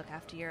baby, or look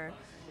after your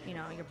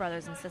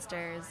brothers and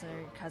sisters or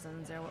your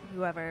cousins or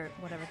whatever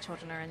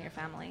children are in your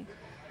family.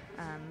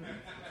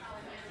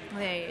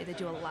 They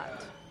do a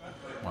lot.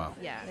 Wow.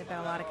 Yeah, they've got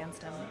a lot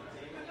against them.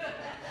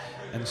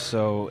 And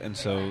so,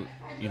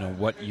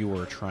 what you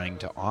were trying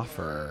to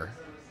offer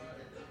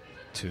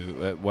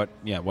to what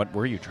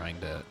were you trying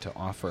to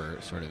offer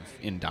sort of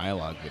in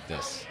dialogue with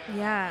this?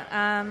 Yeah,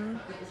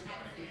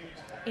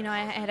 I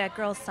had a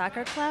girls'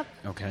 soccer club.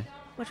 Okay.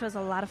 Which was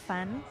a lot of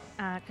fun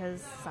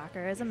because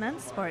soccer is a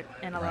men's sport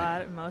in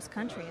most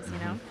countries,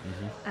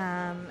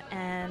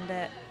 and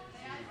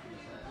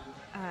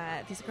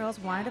these girls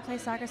wanted to play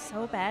soccer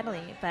so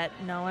badly, but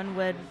no one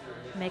would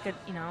make a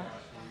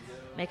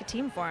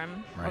team for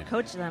them or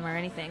coach them or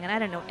anything. And I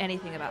didn't know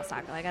anything about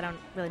soccer. Like, I don't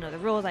really know the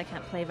rules. I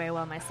can't play very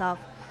well myself,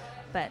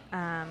 but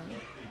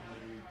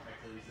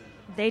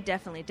they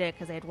definitely did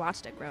because they had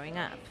watched it growing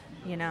up,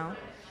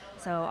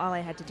 So all I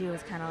had to do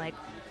was kind of like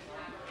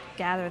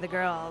gather the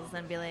girls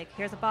and be like,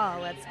 here's a ball,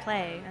 let's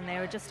play. And they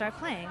would just start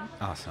playing.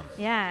 Awesome.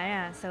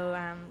 Yeah. So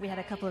we had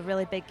a couple of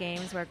really big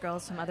games where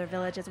girls from other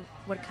villages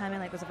would come in.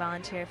 Like, was a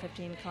volunteer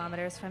 15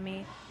 kilometers from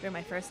me during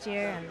my first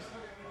year.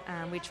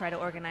 And we'd try to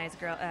organize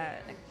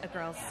a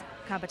girls'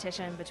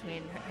 competition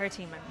between her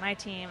team and my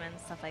team and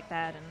stuff like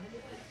that. And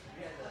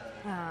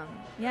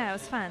it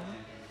was fun.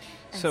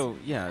 So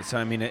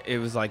I mean, it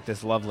was like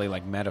this lovely,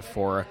 like,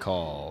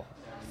 metaphorical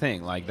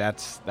thing. Like,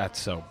 that's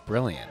so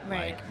brilliant.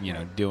 Right.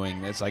 Like,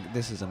 doing it's like,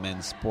 this is a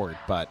men's sport,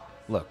 but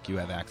look, you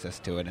have access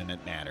to it and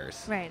it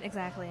matters. Right,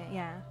 exactly,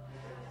 yeah.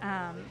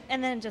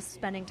 And then just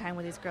spending time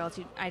with these girls,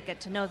 I'd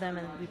get to know them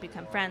and we'd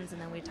become friends,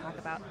 and then we'd talk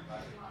about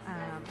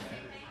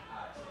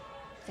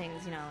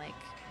things,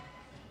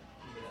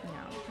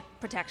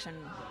 protection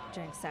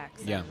during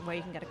sex, Yeah. and where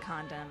you can get a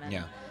condom, and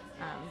Yeah.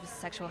 just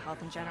sexual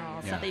health in general,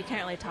 Yeah. stuff that you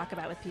can't really talk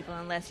about with people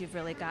unless you've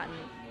really gotten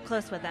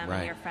close with them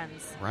and you're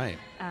friends. Right.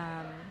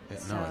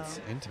 So, No, it's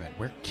intimate.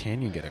 Where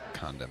can you get a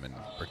condom in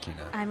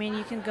Burkina? I mean,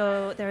 you can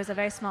go, there is a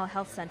very small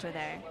health center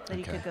there that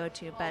you Okay. could go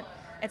to, but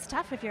it's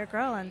tough if you're a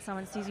girl and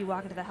someone sees you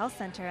walk into the health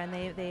center and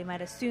they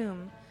might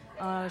assume,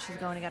 oh, she's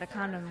going to get a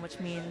condom,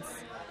 which means,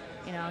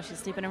 she's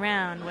sleeping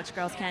around, which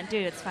girls can't do.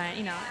 It's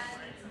fine,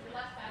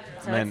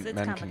 So Men it's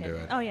can complicated. do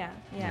it. Oh, yeah.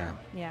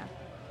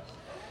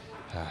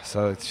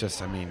 So it's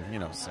just, I mean,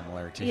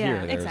 similar to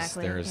Yeah, here.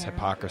 exactly, There's yeah.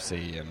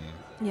 hypocrisy and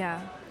Yeah.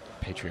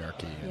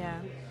 patriarchy. And, Yeah,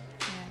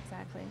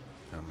 exactly.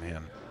 Oh,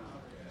 man.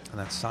 And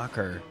that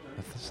soccer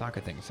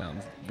thing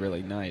sounds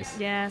really nice.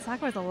 Yeah,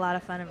 soccer was a lot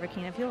of fun in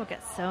Burkina. People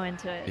get so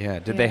into it. Yeah.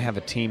 Did they have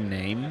a team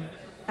name?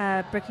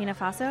 Burkina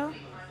Faso?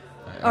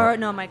 Or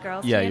No, my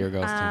girls' Yeah, team. your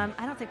girls' team.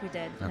 I don't think we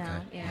did. Okay.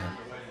 No, yeah.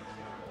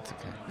 It's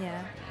okay.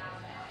 Yeah.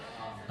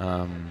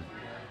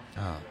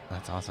 Oh,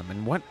 that's awesome.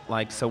 And what,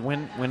 like, so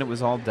when it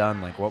was all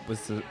done, like, what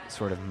was the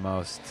sort of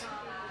most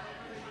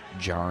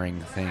jarring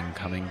thing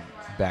coming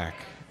back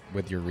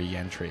with your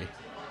re-entry?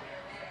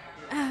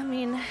 I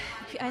mean,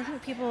 I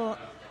think people,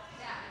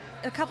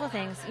 a couple of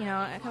things,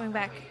 coming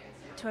back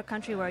to a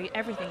country where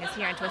everything is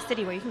here, and to a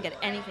city where you can get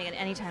anything at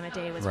any time of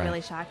day was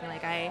really shocking.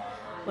 Like, I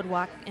would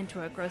walk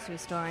into a grocery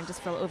store and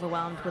just feel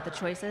overwhelmed with the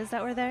choices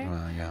that were there.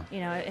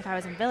 Yeah. If I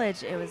was in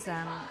village, it was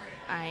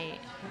I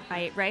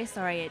ate rice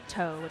or I ate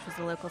tow, which was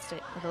the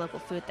local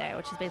food there,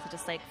 which is basically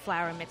just like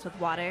flour mixed with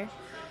water,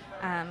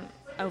 and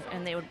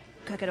they would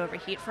cook it over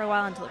heat for a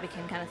while until it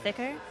became kind of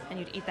thicker, and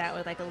you'd eat that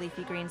with like a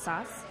leafy green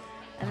sauce,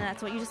 and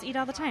that's what you just eat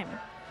all the time.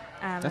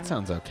 That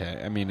sounds okay.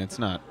 I mean, it's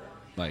not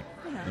like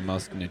the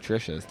most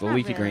nutritious. The Not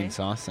leafy really. green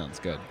sauce sounds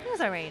good. It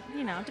was all right,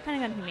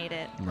 depending on who made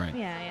it. Right.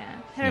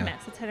 Yeah. Hit or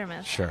miss. It's hit or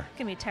miss. Sure. It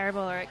can be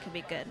terrible or it could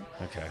be good.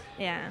 Okay.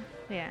 Yeah.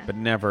 But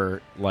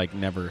never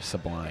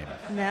sublime.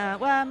 No.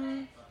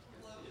 Well,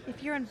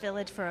 If you're in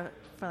Village for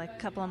like a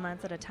couple of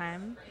months at a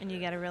time and you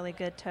get a really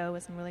good toe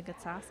with some really good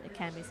sauce, it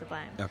can be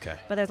sublime. Okay.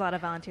 But there's a lot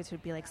of volunteers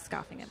who'd be like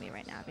scoffing at me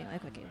right now, being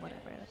like, okay,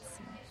 whatever, that's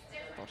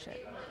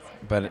bullshit.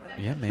 But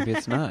yeah, maybe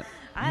it's not.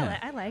 Yeah.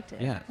 I liked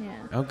it. Yeah.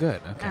 Yeah. Oh,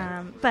 good.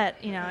 Okay. But,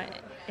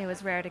 it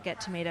was rare to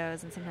get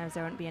tomatoes, and sometimes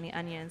there wouldn't be any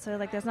onions. So,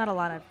 like, there's not a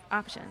lot of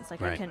options.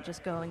 Like, I Right. couldn't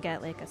just go and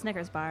get, like, a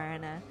Snickers bar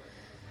and a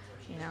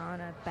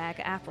bag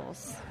of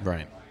apples.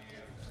 Right.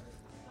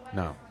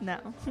 No. No.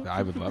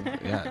 I would love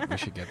it. Yeah, we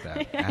should get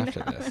that Yeah,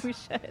 after I know, this. we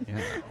should.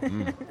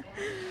 Yeah.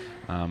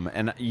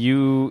 And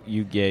you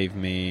gave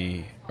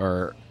me,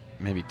 or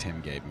maybe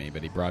Tim gave me,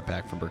 but he brought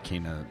back from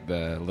Burkina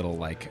the little,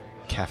 like,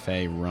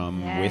 cafe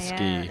rum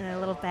whiskey Yeah, in a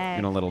little bag.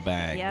 in a little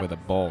bag Yep. with a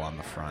bowl on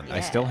the front. I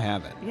Yeah. still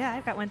have it. Yeah,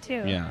 I've got one,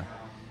 too. Yeah.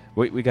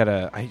 We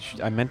gotta,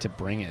 I meant to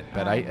bring it,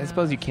 but Oh, I no.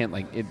 suppose you can't,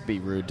 like, it'd be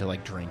rude to,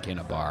 like, drink in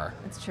a bar.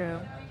 It's true.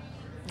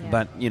 Yeah.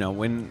 But,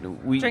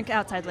 when we... Drink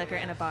outside liquor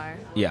in a bar.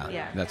 Yeah,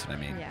 Yeah. that's what I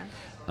mean.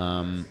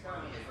 Yeah.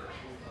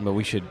 But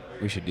we should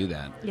do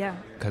that. Yeah.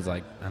 Because,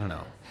 like, I don't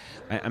know.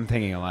 I'm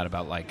thinking a lot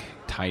about, like,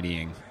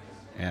 tidying.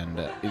 And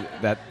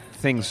that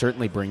thing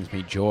certainly brings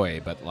me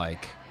joy, but,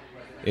 like,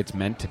 it's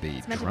meant to be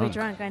It's meant drunk. to be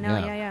drunk. I know.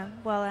 Yeah.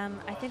 Well,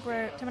 I think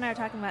Tim and I are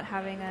talking about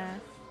having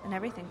an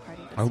everything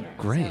party this Oh, year.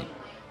 great.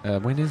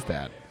 When is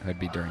that? It'd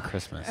be during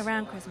Christmas. So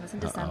around Christmas in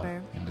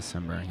December. In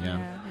December, yeah.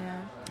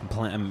 Yeah.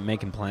 I'm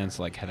making plans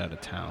to, like, head out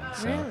of town.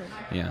 So, Really?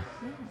 yeah,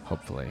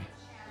 hopefully.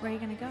 Where are you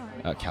going to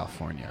go?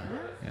 California.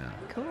 Yeah.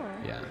 Cool.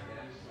 Yeah.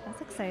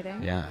 That's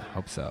exciting. Yeah,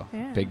 hope so.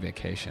 Yeah. Big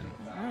vacation.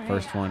 All right.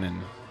 First one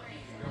in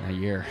a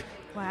year.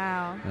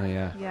 Wow. Oh,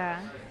 yeah. Yeah.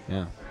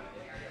 Yeah.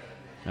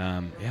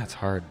 Yeah, it's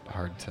hard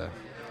to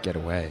get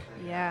away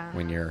Yeah.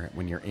 when you're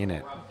in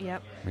it,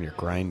 Yep. when you're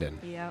grinding.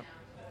 Yep.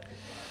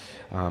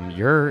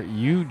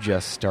 You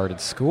just started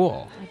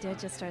school. I did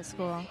just start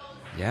school.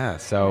 Yeah,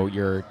 so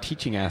your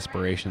teaching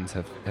aspirations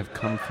have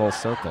come full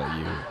circle.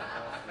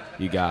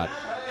 You got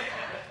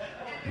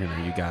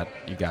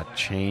you got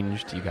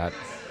changed, you got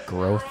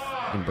growth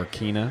in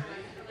Burkina,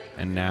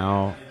 and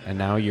now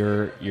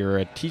you're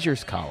at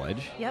teachers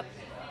college. Yep.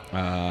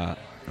 I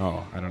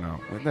don't know.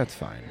 That's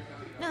fine.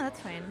 No, that's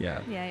fine. Yeah.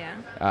 Yeah.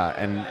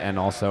 And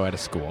also at a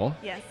school.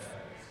 Yes.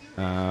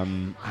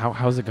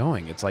 How's it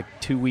going? It's like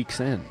 2 weeks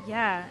in.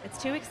 Yeah,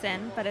 it's 2 weeks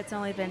in, but it's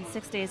only been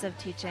 6 days of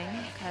teaching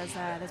because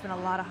there's been a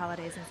lot of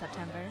holidays in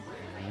September.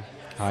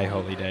 High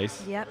holy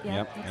days. Yep,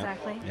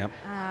 exactly. Yep.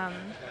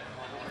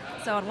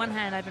 So on one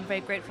hand, I've been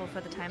very grateful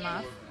for the time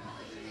off,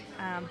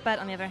 but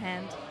on the other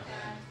hand,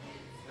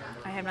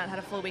 I have not had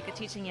a full week of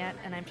teaching yet,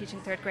 and I'm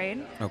teaching 3rd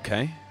grade.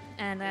 Okay.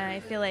 And I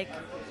feel like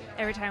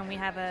every time we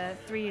have a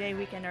 3-day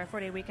weekend or a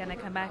 4-day weekend, I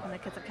come back and the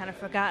kids have kind of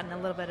forgotten a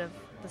little bit of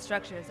the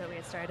structures that we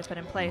had started to put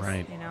in place.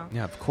 Right. You know.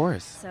 Yeah, of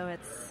course. So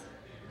it's,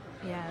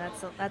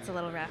 that's a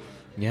little rough.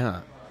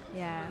 Yeah.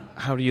 Yeah.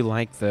 How do you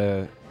like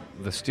the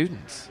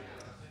students?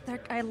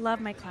 I love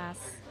my class.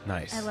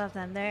 Nice. I love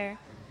them. They're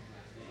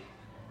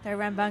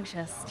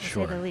rambunctious, to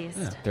Sure. say the least.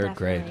 Yeah, 3rd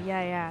grade. Definitely.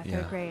 Yeah,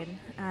 Yeah. 3rd grade.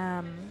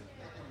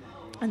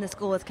 And the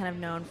school is kind of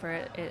known for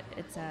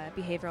its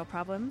behavioral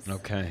problems.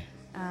 Okay.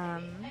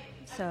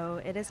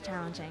 So it is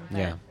challenging, but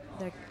Yeah.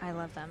 I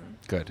love them.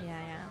 Good. Yeah.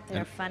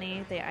 They're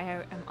funny.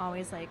 I'm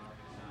always like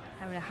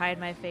having to hide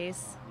my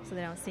face so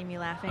they don't see me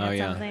laughing Oh, at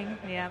yeah. something.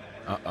 Yep.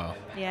 Uh-oh.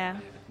 Yeah.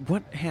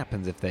 What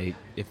happens if they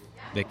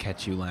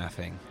catch you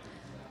laughing?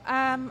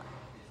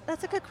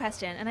 That's a good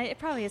question, and it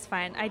probably is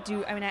fine. I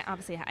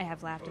obviously I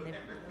have laughed, and they've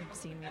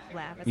seen me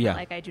laugh. It's Yeah. not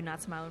like I do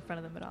not smile in front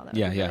of them at all. That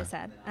Yeah, would be yeah. really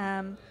sad.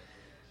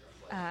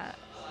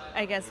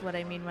 I guess what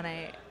I mean when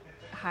I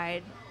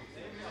hide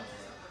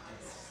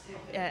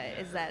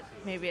is that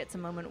maybe it's a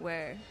moment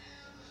where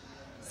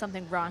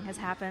something wrong has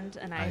happened,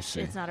 and I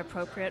see. it's not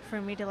appropriate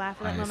for me to laugh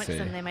at that I moment, because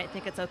see. then they might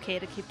think it's okay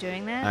to keep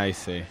doing that. I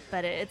see.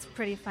 But it's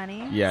pretty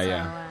funny. Yeah, so,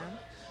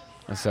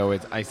 yeah. So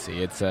I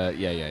see. It's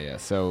yeah.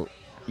 So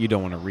you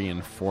don't want to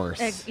reinforce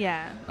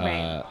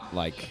right.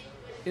 like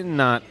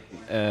not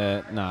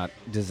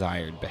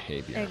desired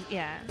behavior.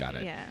 Yeah. Got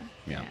it. Yeah.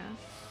 Yeah.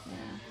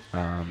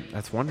 Yeah.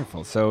 That's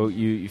wonderful. So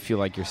you feel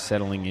like you're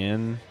settling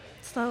in?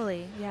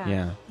 Slowly. Yeah.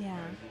 Yeah.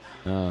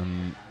 Yeah.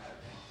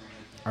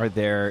 Are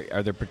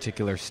there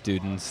particular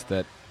students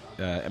that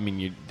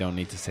you don't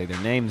need to say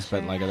their names,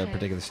 but like are there Sure.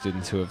 particular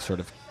students who have sort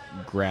of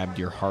grabbed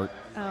your heart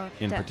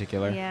in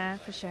particular? Yeah,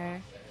 for sure.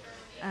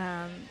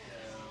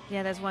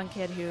 There's one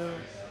kid who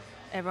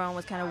everyone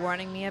was kind of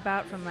warning me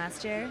about from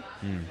last year.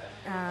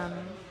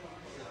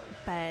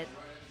 But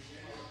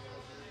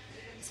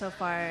so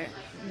far,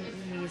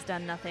 he's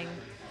done nothing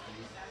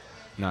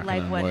Knocking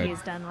like on what wood.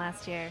 he's done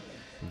last year.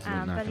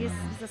 Knocking But he's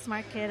on wood. a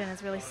smart kid, and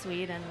is really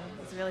sweet, and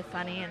he's really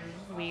funny and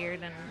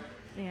weird, and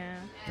yeah.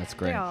 That's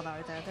great. They all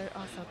are there. They're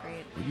all so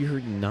great. You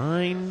were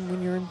 9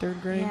 when you were in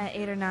 3rd grade? Yeah,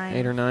 8 or 9.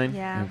 8 or 9?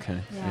 Yeah. Okay.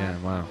 Yeah. Yeah,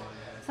 wow.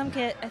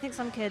 I think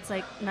some kids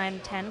like 9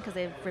 and 10 because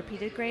they've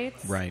repeated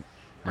grades. Right.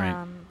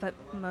 But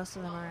most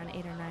of them are on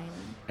 8 or 9.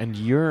 And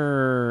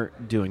you're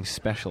doing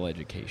special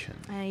education.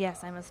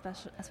 Yes, I'm a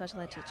special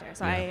ed teacher.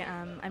 So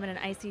Yeah. I'm in an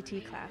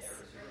ICT class.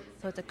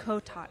 So it's a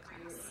co-taught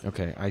class.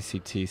 Okay,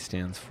 ICT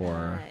stands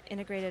for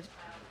Integrated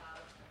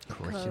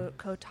curriculum.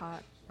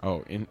 Co-taught.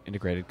 Oh,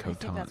 integrated I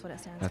co-taught. think that's what it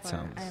stands That for.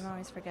 sounds. I'm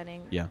always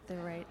forgetting Yeah. the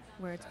right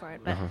words for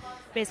it. But Uh-huh.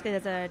 basically,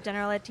 there's a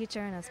general ed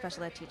teacher and a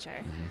special ed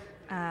teacher.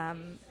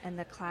 Mhm. And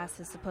the class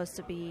is supposed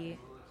to be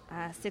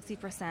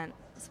 60%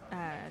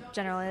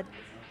 general ed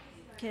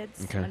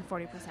kids Okay. and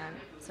 40%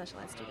 special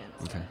ed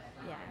students. Okay,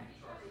 Yeah.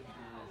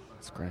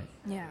 that's great.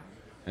 Yeah.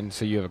 And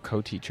so you have a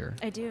co-teacher.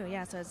 I do,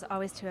 yeah. So it's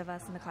always two of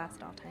us in the class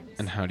at all times.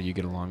 And how do you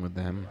get along with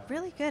them?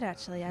 Really good,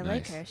 actually. I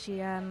like Nice.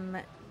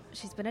 her.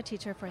 She's been a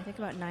teacher for, I think,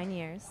 about 9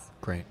 years.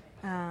 Great.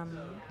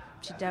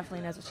 She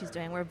definitely knows what she's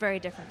doing. We're very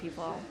different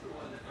people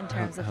in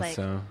terms of How like.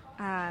 so?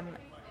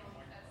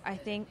 I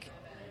think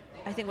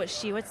what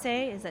she would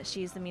say is that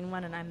she's the mean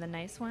one and I'm the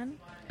nice one.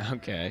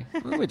 Okay,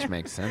 well, which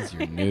makes sense.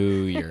 You're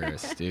new. You're a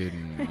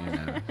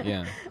student.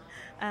 Yeah.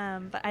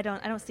 But I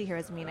don't see her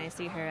as mean. I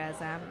see her as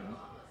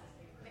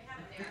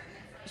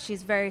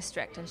she's very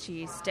strict and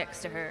she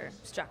sticks to her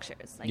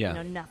structures. Like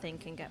Yeah. nothing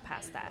can get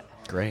past that.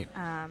 Great.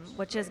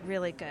 Which is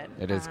really good.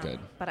 It is good.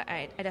 But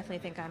I definitely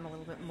think I'm a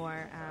little bit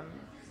more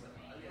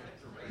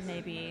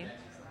maybe.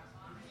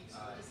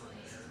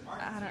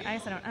 I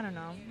don't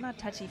know. Not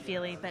touchy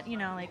feely, but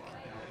like.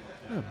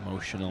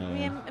 Emotional.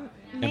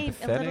 Maybe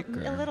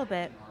Empathetic, a or- little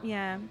bit.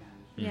 Yeah.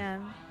 Yeah.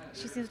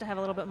 She seems to have a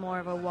little bit more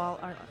of a wall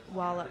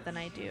up than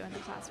I do in the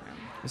classroom.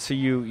 So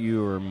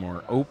you are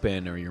more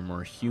open, or you're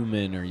more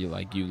human, or you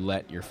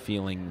let your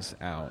feelings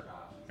out,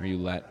 or you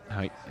let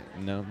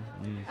no.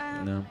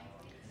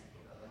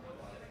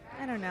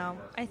 I don't know.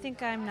 I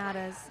think I'm not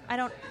as I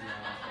don't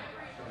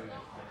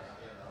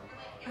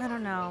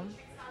know.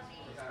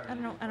 I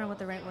don't know what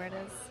the right word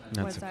is.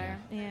 That's Words okay. are.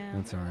 Yeah.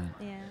 That's all right.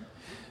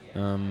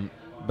 Yeah.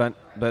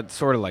 But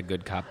sort of like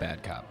good cop,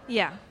 bad cop.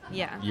 Yeah.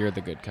 Yeah. You're the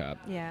good cop,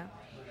 Yeah.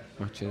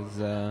 which is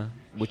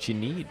what you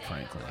need,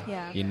 frankly.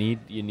 Yeah. You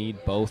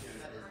need both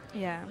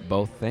Yeah.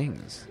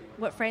 things.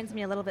 What frightens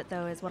me a little bit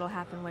though is what'll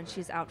happen when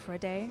she's out for a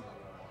day,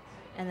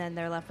 and then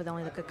they're left with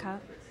only the good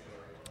cop.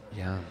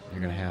 Yeah, you're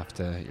gonna have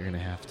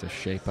to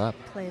shape up.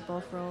 Play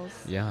both roles.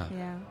 Yeah.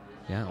 Yeah.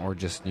 Yeah, or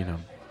just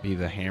be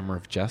the hammer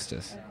of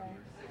justice.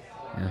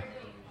 Yeah.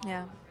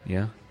 Yeah.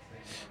 Yeah.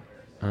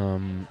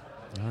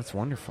 That's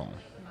wonderful.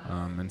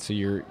 And so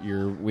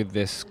you're with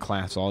this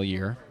class all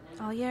year.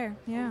 All year.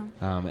 Yeah.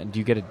 And do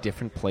you get a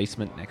different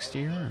placement next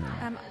year?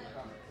 Or?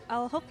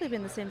 I'll hopefully be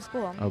in the same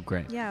school. Oh,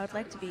 great. Yeah, I would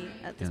like to be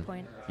at this Yeah.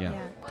 point.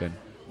 Yeah. Good.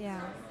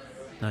 Yeah.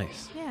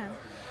 Nice. Yeah.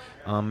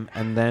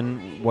 And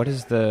then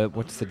what's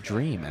the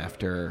dream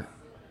after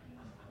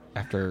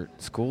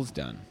school's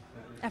done?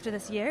 After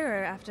this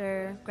year or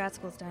after grad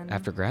school's done?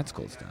 After grad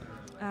school's done.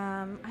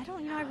 I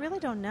don't know. I really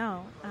don't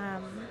know.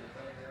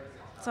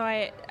 So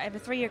I have a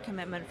 3-year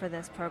commitment for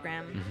this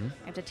program. Mhm.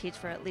 I have to teach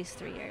for at least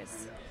 3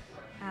 years.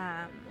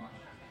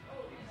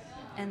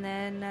 And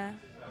then,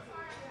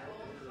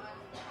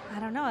 I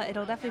don't know.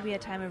 It'll definitely be a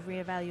time of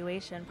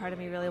reevaluation. Part of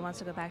me really wants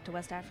to go back to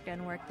West Africa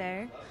and work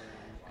there.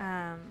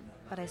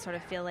 But I sort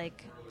of feel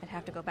like I'd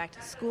have to go back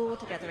to school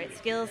to get the right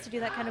skills to do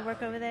that kind of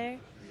work over there.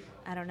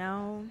 I don't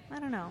know.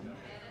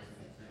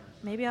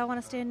 Maybe I'll want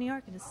to stay in New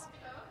York and just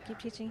keep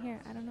teaching here.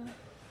 I don't know.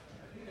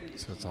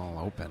 So it's all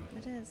open.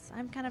 It is.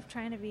 I'm kind of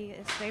trying to be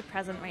very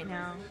present right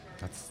now.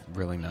 That's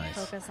really nice.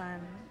 Focus on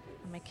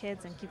my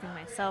kids and keeping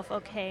myself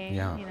okay.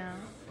 Yeah.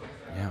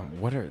 Yeah.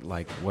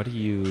 What do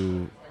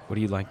you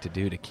like to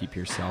do to keep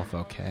yourself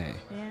okay?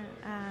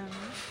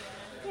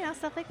 Yeah.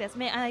 Stuff like this.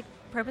 I like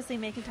purposely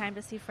making time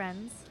to see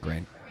friends.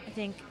 Great. I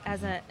think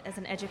as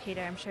an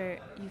educator, I'm sure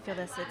you feel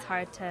this. It's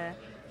hard to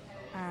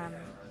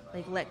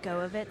let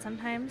go of it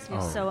sometimes.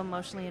 You're so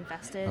emotionally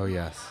invested. Oh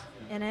yes.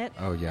 In it.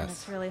 Oh yes. And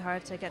it's really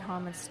hard to get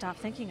home and stop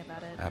thinking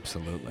about it.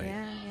 Absolutely.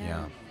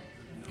 Yeah.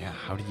 Yeah.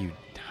 How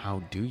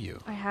do you?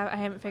 I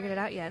haven't figured it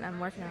out yet. I'm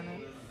working on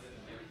it.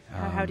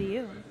 How do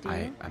you?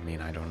 I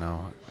mean, I don't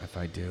know if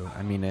I do.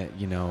 I mean,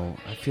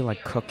 I feel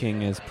like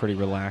cooking is pretty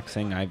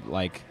relaxing.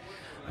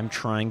 I'm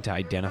trying to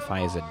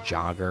identify as a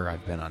jogger.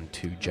 I've been on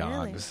 2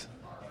 jogs.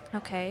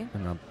 Okay.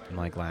 In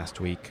like last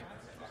week.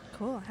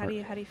 Cool. How do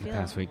you feel?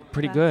 Past week,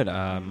 pretty good.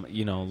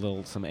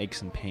 Some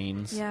aches and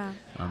pains. Yeah.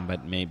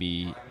 But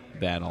maybe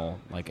that'll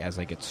as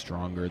I get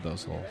stronger,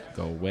 those will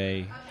go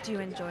away. Do you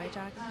enjoy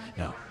jogging?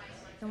 No.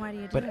 Then why do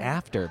you do But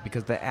it?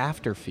 because the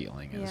after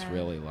feeling is Yeah.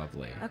 really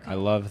lovely. Okay. I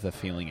love the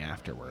feeling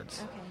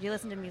afterwards. Okay. Do you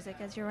listen to music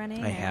as you're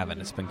running? I or haven't. do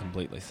you- It's been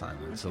completely silent.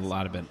 It's a Interesting.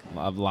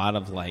 lot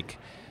of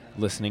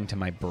listening to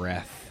my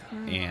breath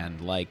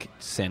and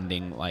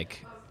sending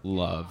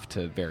love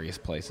to various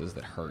places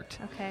that hurt.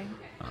 Okay.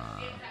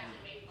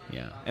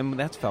 Yeah, and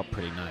that's felt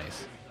pretty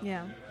nice.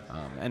 Yeah.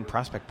 And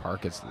Prospect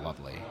Park is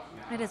lovely.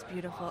 It is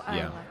beautiful. I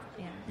Yeah. love,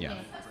 Yeah. I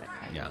love Prospect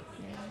Park. Yeah.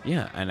 Yeah.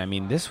 Yeah, and I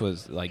mean, this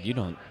was you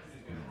don't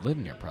live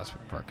near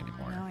Prospect Park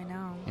anymore. No, I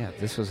know. Yeah,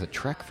 this was a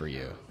trek for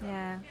you.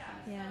 Yeah.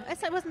 Yeah.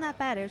 It wasn't that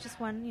bad. It was just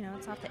one,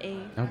 it's off the A.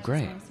 Oh, which is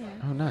great. nice, yeah.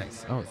 Oh,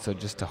 nice. Oh, so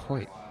just to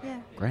Hoyt. Yeah.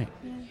 Great.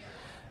 Yeah.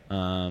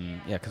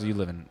 Yeah, because you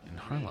live in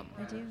Harlem.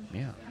 I do. Yeah,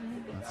 Yeah.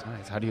 that's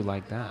nice. How do you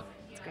like that?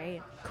 It's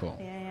great. Cool.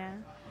 Yeah, yeah.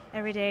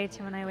 every day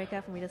Tim and I wake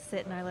up and we just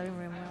sit in our living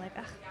room and we're like,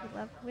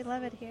 oh, we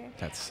love it here.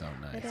 That's so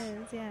nice. It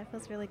is, yeah. It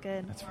feels really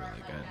good. That's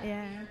really good.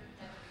 Yeah.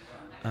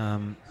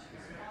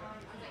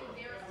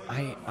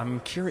 I'm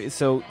curious.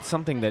 So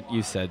something that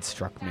you said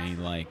struck me,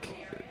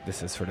 like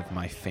this is sort of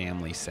my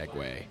family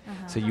segue.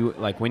 Uh-huh. So you,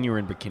 like when you were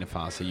in Burkina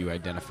Faso, you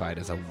identified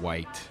as a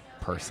white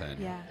person.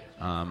 Yeah.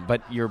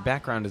 But your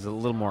background is a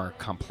little more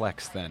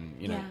complex than,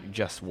 you know, Yeah.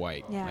 just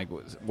white. Yeah. Like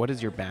what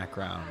is your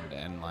background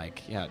and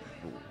like,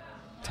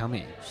 tell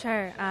me.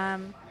 Sure.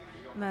 I'm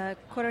a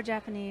quarter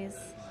Japanese,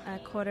 a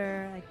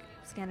quarter like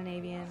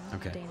Scandinavian,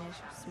 Okay. Danish,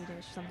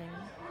 Swedish, something.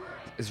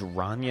 Is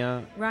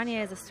Rania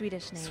Rania is a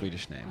Swedish name.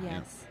 Swedish name?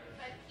 Yes.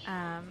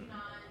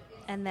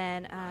 And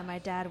then my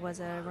dad was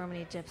a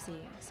Romani gypsy,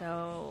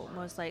 so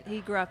most like he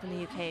grew up in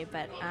the UK,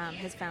 but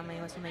his family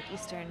was from like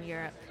Eastern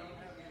Europe.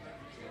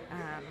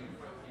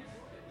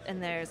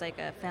 And there's like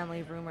a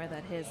family rumor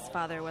that his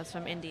father was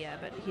from India,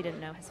 but he didn't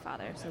know his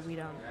father, so we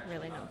don't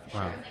really know for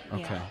Wow. sure.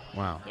 Okay. Yeah.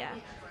 Wow.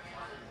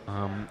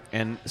 Yeah.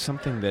 And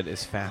something that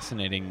is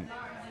fascinating.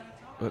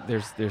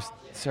 There's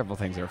several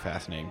things that are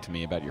fascinating to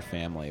me about your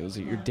family. It was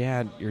that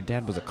your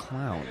dad was a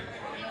clown.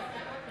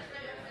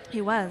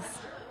 He was.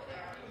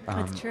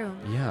 That's true.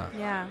 Yeah.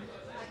 Yeah.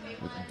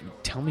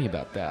 Tell me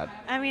about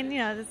that. I mean, you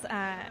know,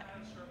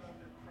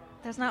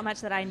 there's not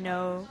much that I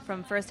know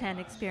from firsthand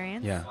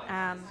experience.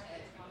 Yeah.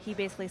 He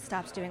basically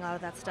stopped doing a lot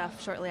of that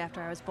stuff shortly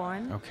after I was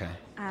born. Okay.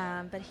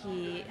 But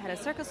he had a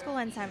circus school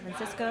in San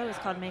Francisco. It was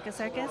called Make a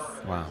Circus.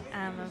 Wow.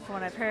 And from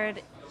what I've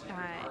heard,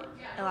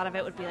 a lot of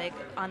it would be like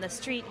on the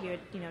street. He would,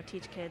 you know,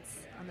 teach kids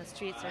on the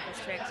street circus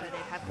tricks, or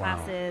they'd have Wow.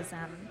 classes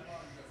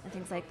and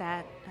things like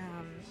that.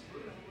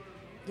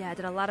 Yeah, I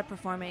did a lot of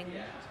performing.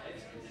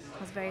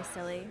 It was very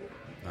silly.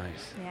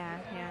 Nice. Yeah,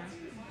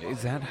 yeah.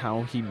 Is that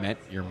how he met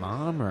your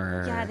mom,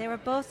 or? Yeah, they were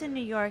both in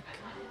New York.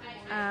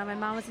 My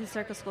mom was in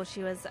circus school.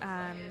 She was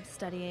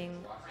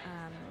studying,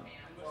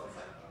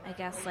 I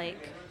guess,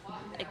 like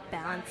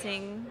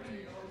balancing,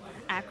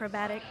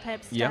 acrobatic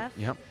type stuff.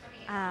 Yep.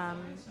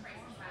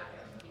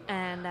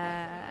 And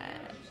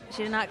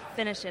she did not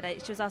finish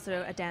it. She was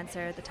also a dancer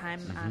at the time,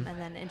 and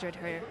then injured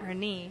her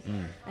knee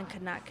and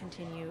could not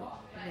continue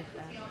with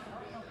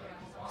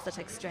such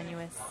like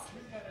strenuous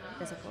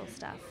physical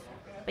stuff.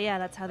 But yeah,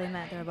 that's how they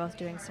met. They were both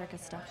doing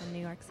circus stuff in New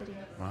York City.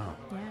 Wow.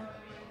 Yeah.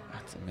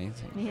 That's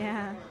amazing.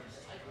 Yeah.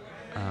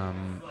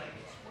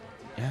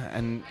 Yeah,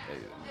 and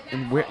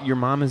where your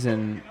mom is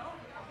in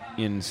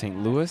St.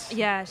 Louis?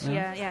 Yeah,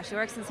 she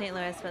works in St.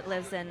 Louis, but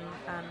lives in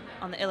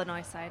on the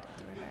Illinois side of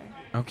the river.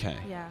 Okay.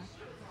 Yeah.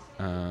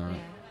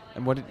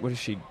 And what does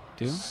she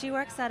do? She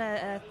works at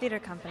a theater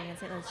company in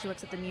St. Louis. She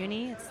works at the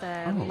Muni. It's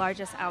the Oh.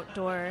 largest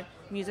outdoor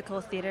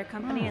musical theater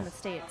company in the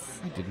States.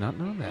 I did not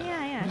know that.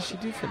 Yeah, yeah. What does she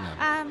do for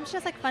them? She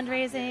does like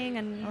fundraising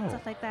and Oh,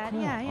 stuff like that.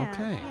 cool. Yeah.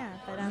 Okay. Yeah,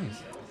 but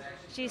Nice.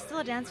 she's still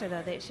a dancer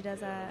though. She does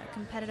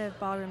competitive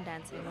ballroom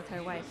dancing with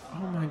her wife. Oh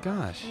my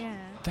gosh. Yeah.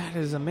 That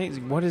is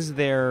amazing. What is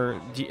their?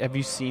 Have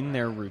you seen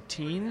their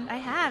routine? I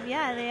have.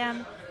 Yeah, they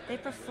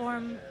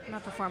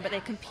not perform, but they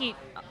compete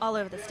all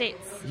over the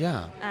states.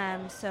 Yeah.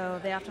 So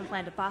they often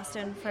fly to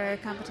Boston for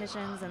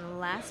competitions, and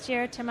last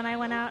year Tim and I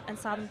went out and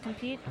saw them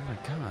compete. Oh my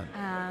god.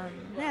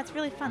 Yeah, it's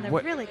really fun. They're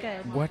What- really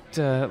good.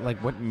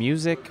 What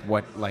music?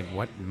 What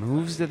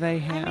moves do they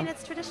have? I mean,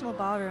 it's traditional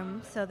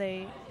ballroom, so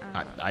they.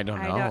 I don't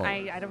know.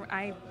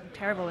 I'm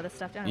terrible with this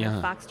stuff. I don't Yeah.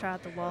 know, the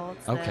foxtrot, the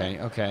waltz. Okay.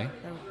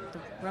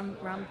 The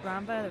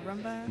rumba, the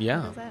rumba. Yeah.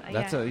 what is that?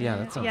 That's a- yeah,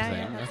 that's something.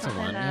 Yeah, That's a something,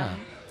 one, yeah.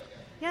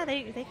 Yeah,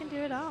 they can do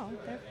it all.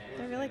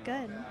 They're really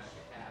good.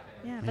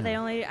 Yeah, but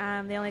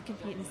Yeah. they only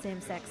compete in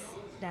same-sex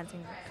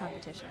dancing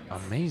competitions.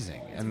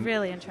 Amazing. It's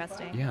really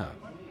interesting. Yeah.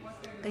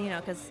 You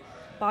know, because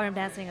ballroom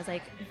dancing is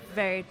like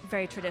very,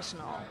 very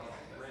traditional.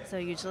 So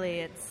usually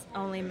it's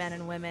only men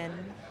and women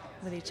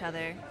with each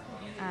other,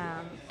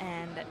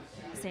 and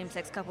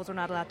same-sex couples are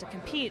not allowed to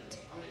compete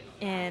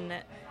in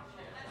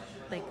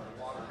like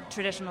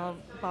traditional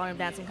ballroom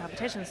dancing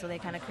competitions. So they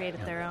kind of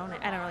created their own.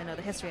 I don't really know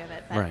the history of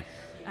it, but Right.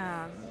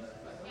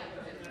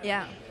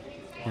 yeah,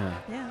 Yeah.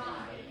 yeah.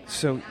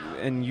 So,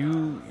 and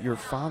your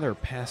father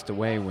passed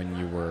away when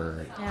you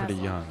were Yeah, pretty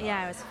young. Yeah,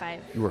 I was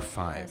 5. You were I was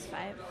 5.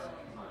 5.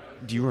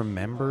 Do you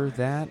remember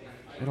that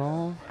at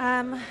all?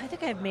 I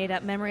think I've made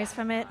up memories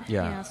from it.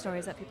 Yeah. You know,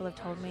 stories that people have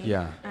told me.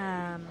 Yeah.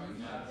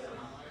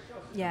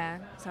 Yeah.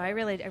 So I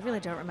really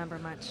don't remember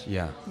much.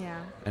 Yeah. Yeah.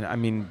 And I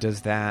mean,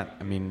 does that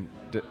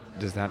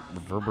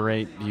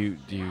reverberate? Do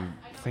you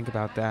think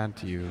about that?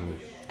 Do you?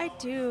 I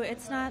do.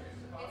 It's not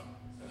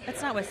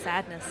with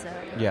sadness. So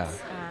Yeah.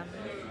 It's,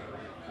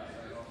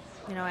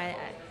 you know,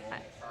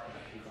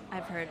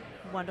 I've heard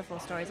wonderful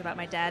stories about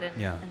my dad, and,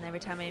 Yeah. and every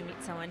time I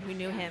meet someone who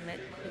knew him,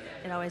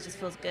 it always just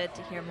feels good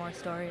to hear more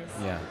stories.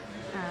 Yeah.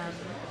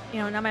 You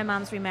know, now my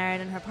mom's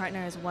remarried, and her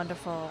partner is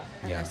wonderful,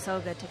 and Yeah. they're so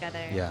good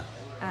together. Yeah.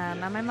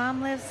 And my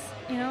mom lives,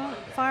 you know,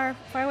 far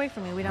away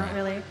from me. We don't Right.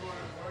 really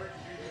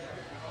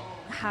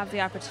have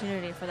the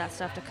opportunity for that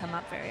stuff to come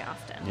up very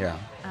often. Yeah.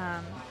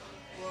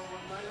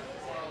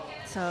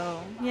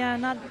 So yeah,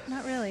 not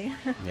really.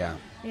 Yeah.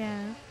 Yeah.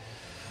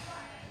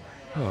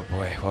 Oh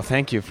boy. Well,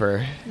 thank you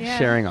for Yeah.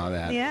 sharing all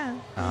that. Yeah.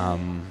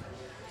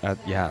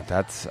 Yeah,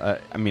 that's. I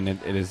mean,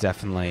 it is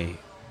definitely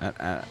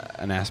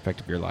an aspect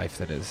of your life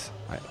that is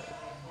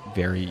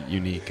very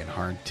unique and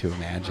hard to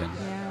imagine.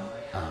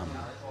 Yeah.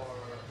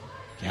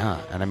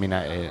 Yeah, and I mean,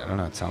 I don't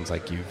know. It sounds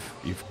like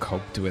you've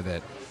coped with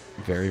it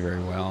very,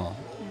 very well.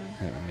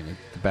 Yeah. I mean,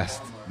 it's the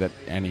best that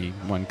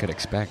anyone could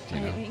expect. I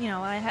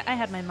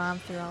had my mom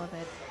through all of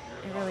it.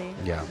 It really.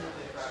 Yeah.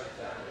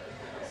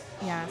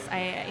 Yes,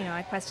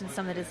 I questioned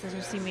some of the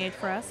decisions she made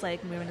for us,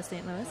 like moving to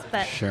St. Louis,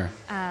 but Sure.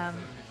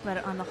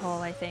 but on the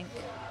whole, I think,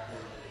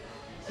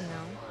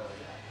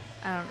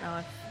 I don't know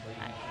if,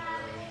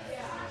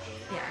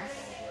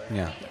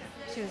 Yeah.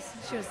 she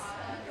was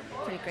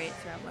pretty great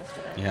throughout most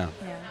of it. Yeah.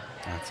 Yeah.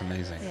 That's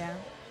amazing. Yeah.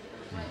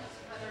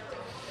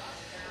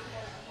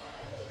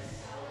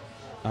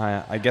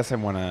 I guess I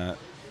want to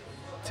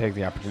take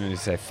the opportunity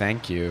to say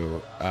thank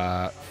you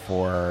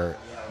for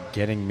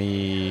getting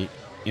me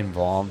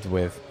involved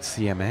with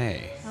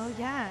CMA. Oh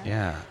yeah.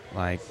 Yeah,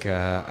 like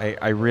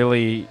I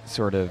really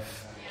sort of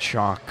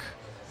chalk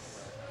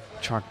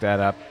that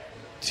up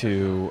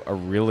to a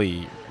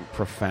really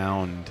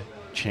profound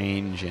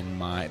change in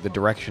the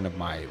direction of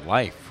my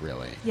life,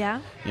 really.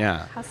 Yeah.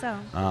 Yeah. How so?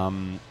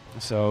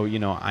 So,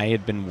 I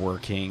had been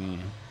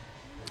working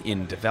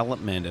in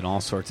development in all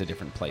sorts of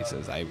different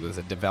places. I was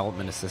a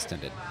development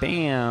assistant at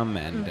BAM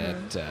and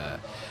at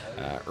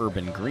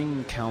Urban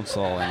Green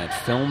Council and at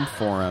Film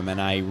Forum, and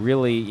I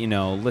really,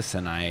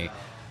 listen, I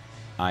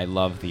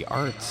love the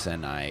arts,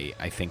 and I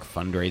think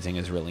fundraising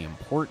is really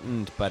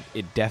important, but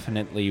it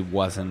definitely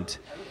wasn't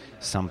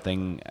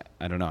something,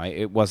 I don't know,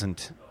 it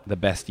wasn't the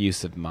best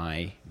use of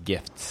my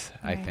gifts,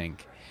 Right. I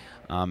think.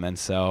 And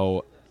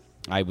so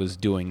I was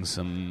doing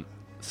some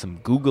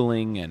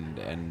Googling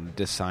and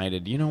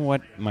decided,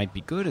 what might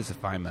be good is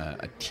if I'm a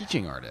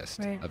teaching artist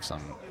Right. of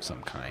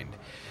some kind.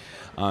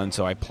 And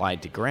so I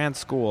applied to grad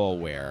school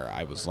where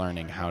I was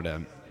learning how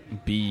to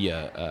be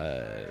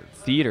a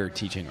theater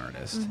teaching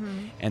artist.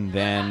 And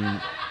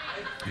then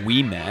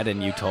we met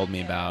and you told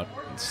me about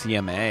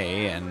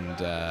CMA and,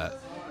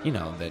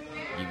 that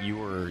you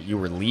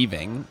were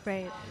leaving.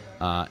 Right.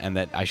 And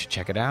that I should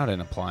check it out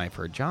and apply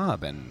for a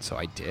job, and so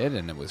I did,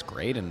 and it was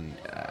great, and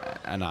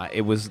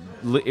it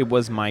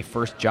was my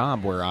first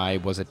job where I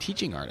was a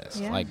teaching artist,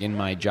 Yeah. like in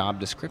my job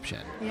description,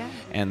 Yeah.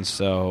 and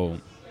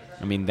so,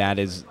 I mean, it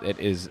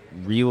is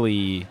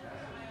really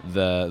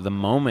the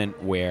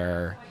moment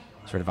where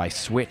sort of I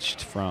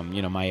switched from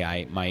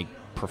my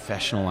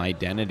professional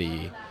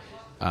identity.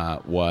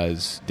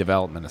 Was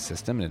development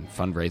assistant and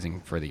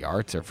fundraising for the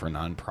arts or for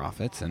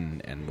nonprofits,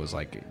 and was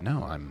like,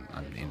 no, I'm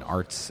in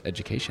arts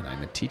education.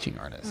 I'm a teaching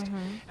artist,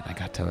 and I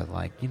got to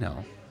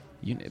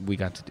we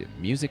got to do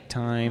music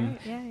time, Right,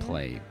 yeah, yeah.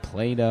 play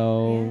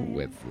Play-Doh Yeah.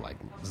 with like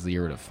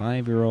 0 to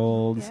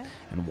 5-year-olds, Yeah.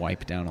 and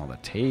wipe down all the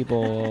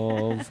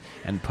tables,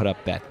 and put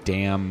up that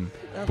damn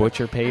Oh, the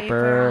butcher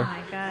paper. Oh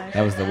my gosh.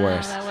 That was the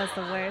worst. That was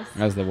the worst.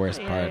 That was the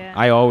worst Yeah, part. yeah.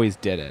 I always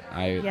did it.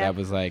 Yeah. That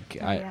was like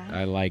Yeah.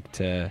 I like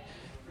to.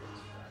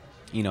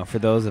 For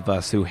those of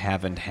us who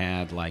haven't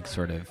had like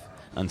sort of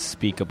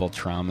unspeakable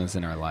traumas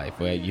in our life,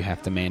 where you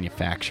have to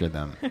manufacture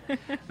them,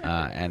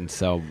 and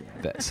so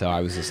I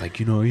was just like,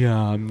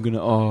 I'm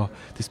gonna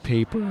this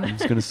paper, I'm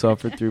just gonna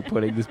suffer through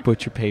putting this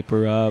butcher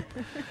paper up.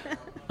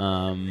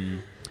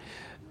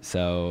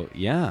 So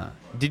yeah,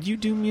 did you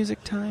do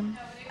music time?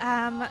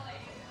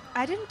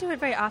 I didn't do it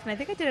very often. I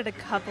think I did it a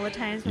couple of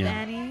times with Yeah.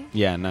 Annie.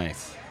 Yeah,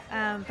 nice.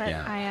 But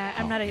Yeah.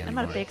 I'm not a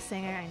Annie big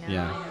singer. I know.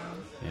 Yeah. I know.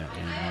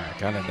 Yeah,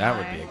 got it. That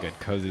would be a good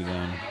cozy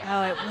zone.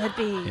 Oh, it would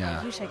be.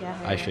 Yeah. You should get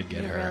her. I should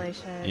get you her. really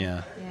should.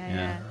 Yeah, Yeah.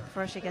 yeah.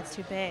 Before she gets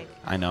too big,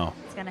 I know.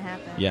 it's gonna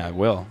happen. Yeah, I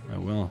will.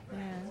 Yeah.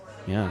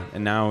 Yeah,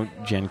 and now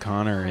Jen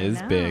Connor I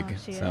is know, big,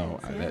 she so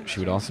is, yeah. that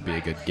she would also be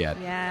a good get.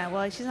 Yeah.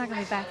 Well, she's not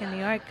gonna be back in New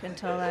York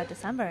until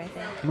December, I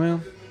think.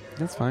 Well,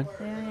 that's fine.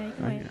 Yeah. You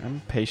can wait.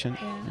 I'm patient.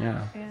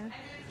 Yeah.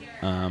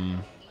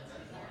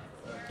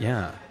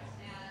 Yeah.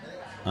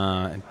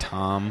 And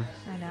Tom,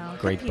 I know.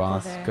 great Good people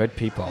boss, there. good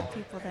people.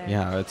 Good people there.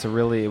 Yeah,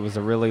 it was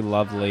a really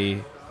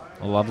lovely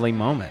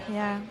moment.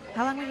 Yeah.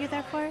 How long were you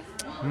there for?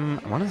 I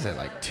want to say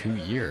like 2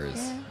 years,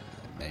 Yeah.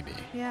 maybe.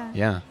 Yeah.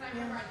 Yeah,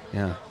 Yeah.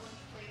 yeah.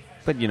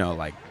 But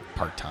like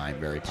part-time,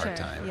 very Sure,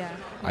 part-time. yeah,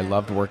 I yeah.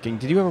 loved working.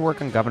 Did you ever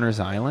work on Governor's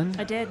Island?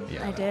 I did.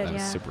 Yeah, I did. that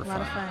was yeah. super a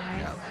lot of fun. fun,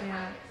 right?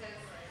 Yeah.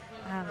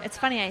 Yeah. It's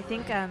funny. I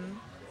think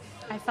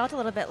I felt a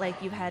little bit like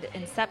you had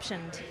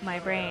inceptioned my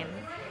brain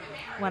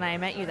when I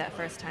met you that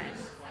first time.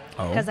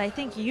 Oh. Because I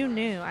think you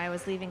knew I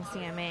was leaving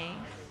CMA,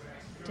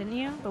 didn't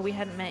you? But we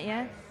hadn't met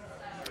yet.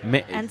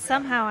 And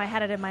somehow I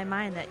had it in my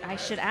mind that I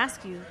should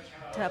ask you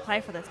to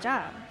apply for this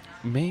job.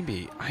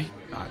 Maybe I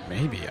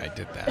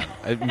did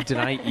that. Did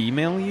I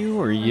email you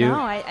or you? No,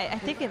 I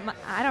think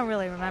I don't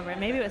really remember.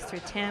 Maybe it was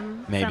through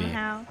Tim Maybe.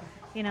 somehow.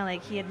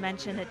 Like he had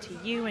mentioned it to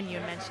you, and you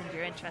had mentioned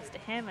your interest to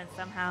him, and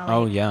somehow.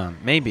 Oh yeah,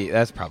 maybe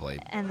that's probably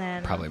And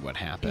then what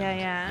happened.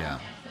 Yeah.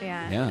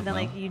 Yeah, And then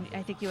well.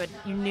 I think you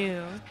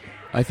knew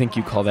I think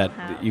you call that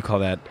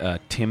Somehow.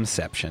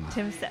 Timception.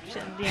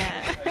 Timception.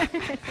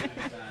 Yeah.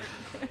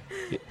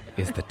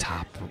 Is the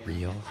top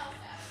real?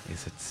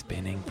 Is it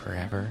spinning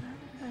forever?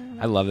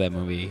 I love that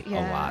movie a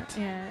lot.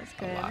 Yeah, it's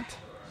good. A lot. Have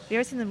you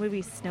ever seen the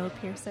movie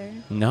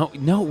Snowpiercer?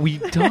 No, we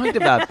talked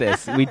about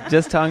this. We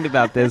just talked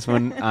about this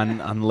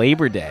on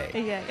Labor Day.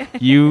 Yeah.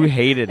 You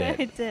hated it.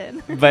 I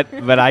did.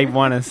 But I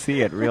want to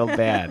see it real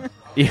bad.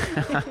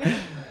 Yeah.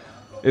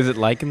 Is it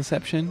like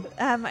Inception?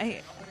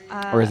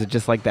 Or is it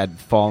just like that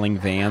falling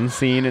van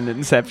scene in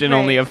Inception, Right.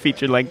 only a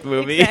feature-length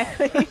movie?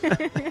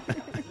 Exactly.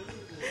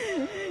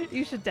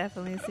 You should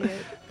definitely see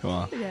it.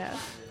 Cool. Yeah.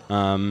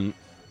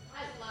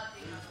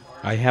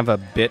 I have a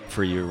bit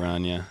for you,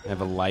 Rania. I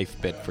have a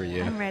life bit for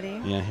you. I'm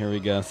ready. Yeah, here we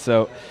go.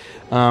 So,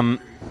 I'm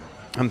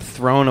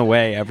throwing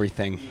away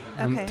everything.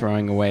 I'm Okay.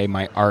 throwing away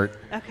my art.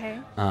 Okay.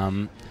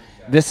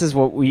 This is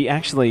what we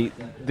actually.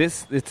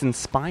 It's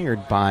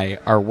inspired by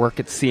our work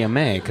at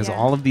CMA because Yeah.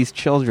 all of these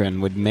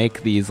children would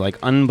make these like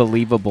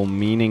unbelievable,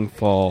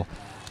 meaningful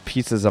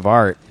pieces of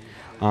art.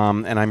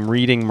 And I'm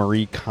reading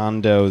Marie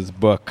Kondo's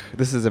book.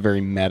 This is a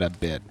very meta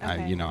bit.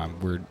 Okay.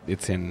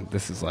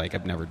 This is like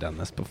I've never done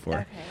this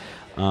before.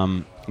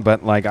 Okay.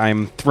 But like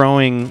I'm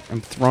throwing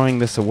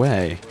this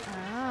away.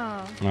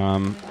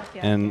 Oh.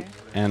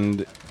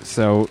 And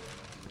so,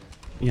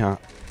 yeah.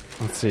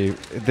 Let's see.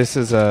 This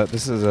is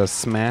a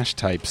Smash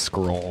type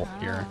scroll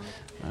here.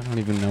 I don't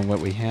even know what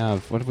we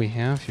have. What do we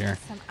have here?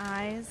 Some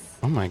eyes.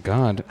 Oh my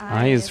God!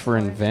 I is for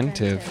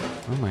inventive.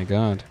 Oh my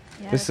God!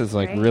 Yeah, This that's is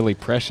like great. really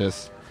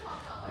precious.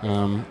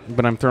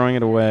 But I'm throwing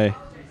it away.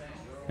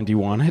 And do you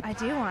want it? I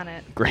do want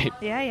it. Great.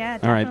 Yeah, yeah.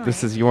 All right, this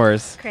definitely. is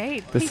yours.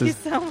 Great. This Thank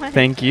is you so much.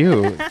 Thank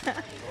you.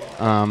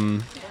 All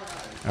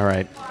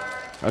right.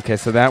 Okay,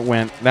 so that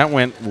went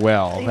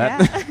well.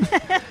 Yeah.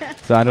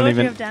 So I don't What would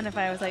even. you have done if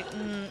I was like,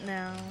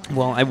 no?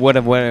 Well, what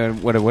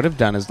I would have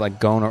done is like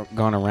gone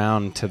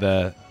around to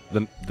the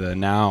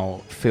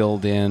now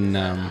filled in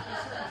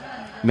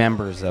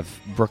members of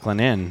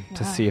BrooklynInn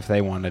to Wow. see if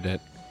they wanted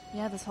it.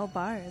 Yeah, this whole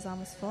bar is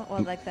almost full.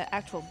 Well, like the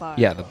actual bar.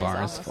 Yeah, the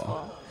bar is almost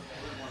full.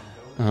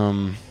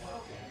 No,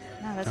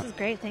 this is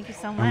great. Thank you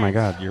so much. Oh my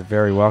God, you're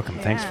very welcome.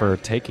 Thanks Yeah. for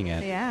taking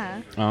it.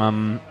 Yeah.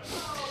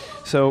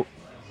 So,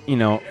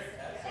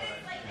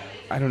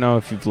 I don't know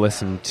if you've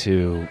listened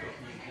to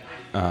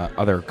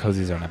other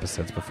Cozy Zone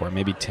episodes before.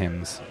 Maybe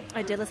Tim's.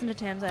 I did listen to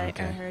Tim's. I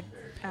Okay. heard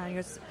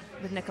yours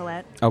with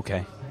Nicolette.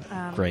 Okay,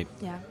 great.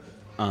 Yeah.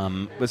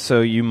 But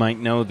so you might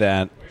know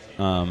that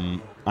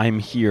I'm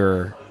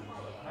here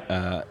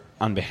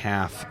on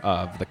behalf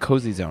of the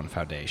Cozy Zone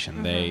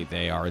Foundation. Mm-hmm.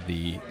 They are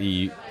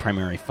the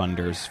primary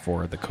funders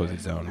for the Cozy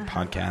Zone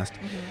podcast.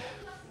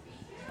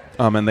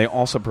 Mm-hmm. And they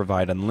also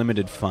provide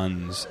unlimited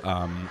funds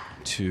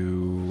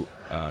to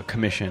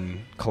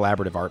commission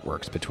collaborative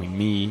artworks between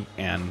me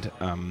and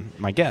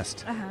my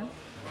guest. Uh-huh.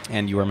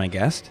 And you are my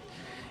guest.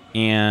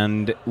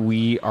 And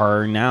we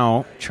are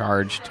now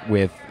charged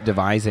with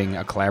devising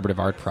a collaborative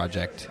art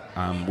project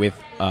with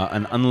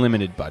an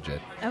unlimited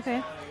budget.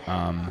 Okay.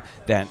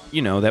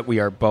 That we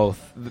are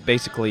both,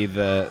 basically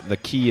the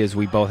key is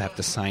we both have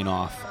to sign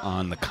off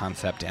on the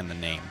concept and the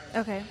name.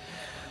 Okay.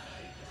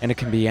 And it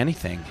can be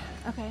anything.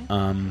 Okay.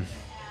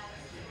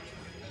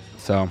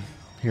 So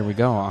here we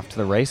go, off to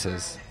the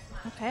races.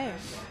 Okay.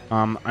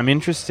 I'm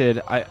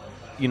interested. I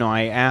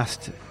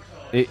asked.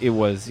 It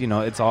was,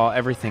 it's all,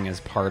 everything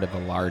is part of a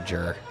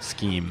larger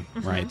scheme,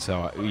 right?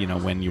 So,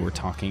 when you were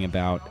talking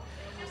about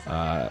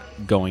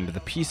going to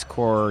the Peace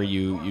Corps,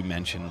 you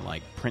mentioned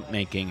like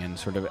printmaking and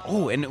sort of,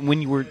 and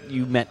when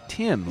you met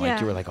Tim, like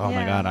you were like, oh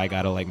my God, I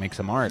gotta like make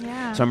some art.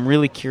 Yeah. So I'm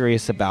really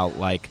curious about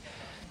like,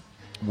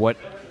 what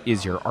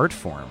is your art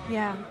form?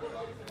 Yeah.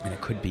 And it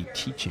could be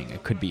teaching,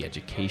 it could be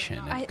education.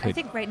 I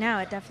think right now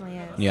it definitely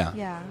is. Yeah.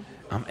 Yeah.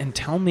 And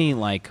tell me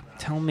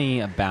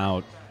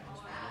about,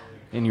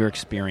 in your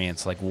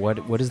experience, like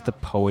what is the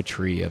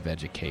poetry of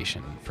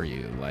education for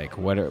you? Like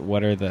what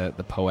are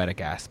the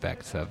poetic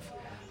aspects of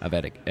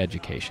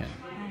education?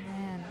 Oh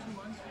man,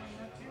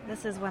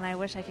 this is when I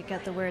wish I could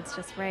get the words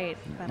just right,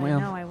 but Well,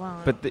 I know I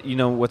won't. But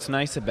what's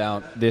nice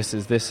about this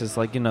is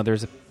like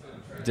there's a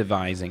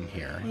devising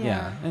here,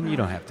 Yeah. and you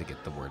don't have to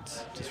get the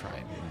words just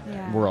right.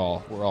 Yeah. We're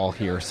all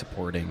here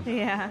supporting.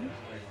 Yeah.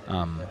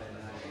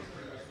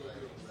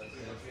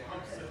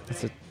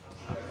 It's a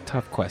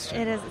tough question.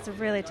 It is. It's a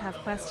really tough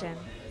question.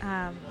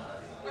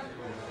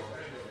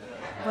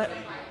 What?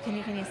 Can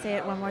you say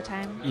it one more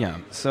time? Yeah.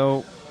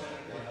 So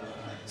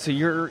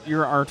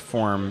your art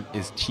form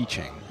is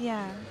teaching.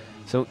 Yeah.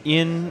 So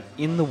in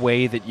the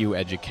way that you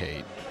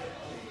educate,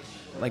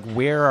 like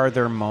where are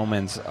there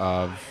moments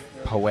of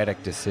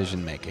poetic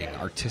decision making,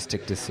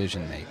 artistic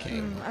decision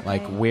making? Okay.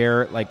 Like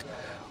where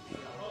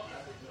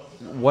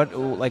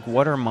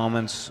what are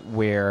moments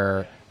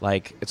where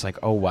like it's like,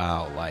 oh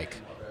wow, like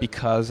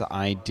because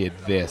I did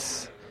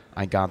this,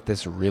 I got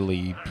this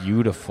really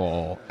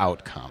beautiful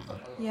outcome.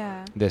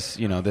 Yeah. This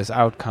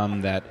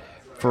outcome that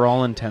for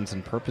all intents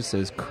and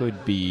purposes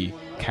could be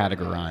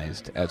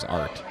categorized as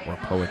art or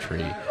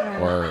poetry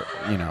or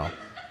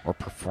or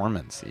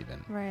performance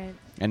even. Right.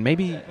 And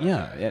maybe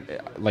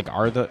like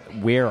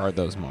where are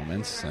those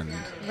moments and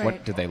what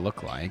Right. do they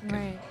look like?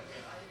 Right.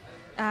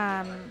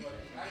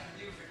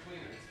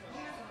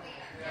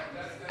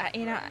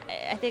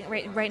 I think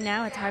right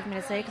now it's hard for me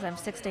to say because I'm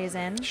 6 days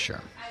in.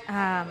 Sure.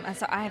 And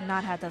so I have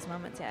not had those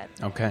moments yet.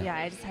 Okay. Yeah,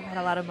 I just have had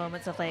a lot of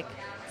moments of like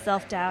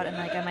self-doubt and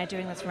like, am I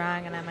doing this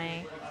wrong? And am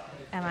I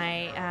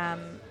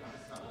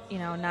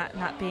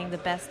not being the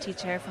best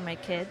teacher for my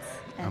kids?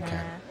 And,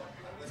 Okay.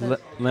 so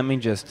Let me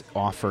just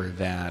offer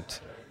that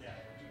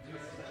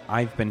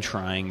I've been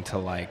trying to,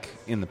 like,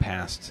 in the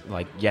past,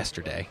 like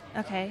yesterday,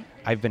 okay.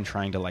 I've been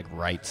trying to, like,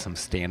 write some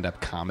stand-up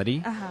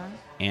comedy, Uh-huh.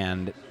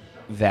 and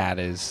that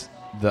is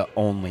the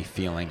only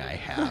feeling I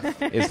have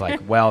is like,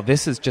 well,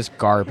 this is just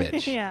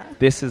garbage. Yeah.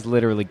 This is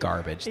literally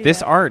garbage.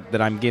 This Yeah. art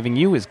that I'm giving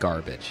you is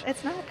garbage.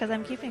 It's not because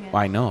I'm keeping it.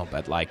 Well, I know,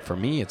 but, like, for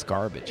me, it's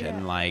garbage. Yeah.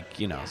 And, like,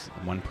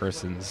 one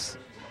person's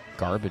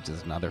garbage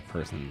is another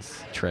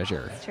person's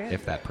treasure, It's true.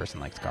 if that person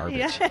likes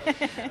garbage.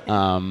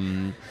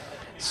 Yeah.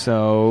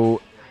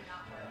 So,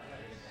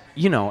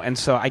 and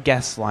so I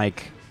guess,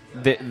 like,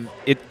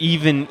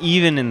 even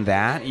in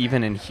that,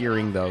 even in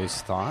hearing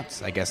those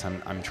thoughts, I guess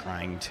I'm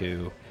trying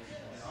to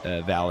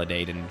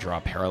validate and draw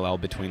a parallel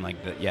between, like,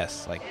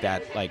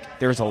 that, like,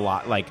 there's a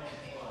lot, like,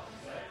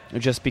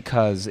 just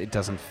because it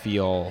doesn't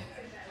feel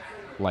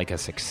like a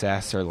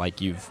success or like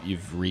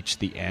you've reached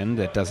the end,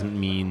 that doesn't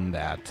mean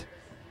that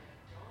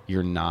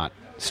you're not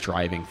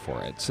striving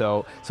for it.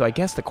 So I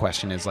guess the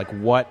question is, like,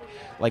 what,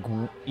 like,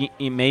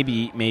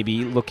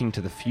 maybe looking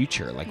to the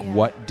future, like, Yeah.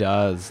 what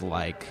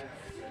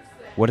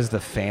is the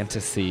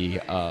fantasy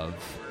of,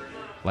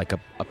 like, a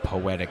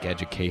poetic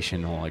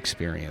educational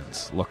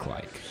experience look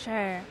like?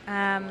 Sure.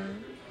 I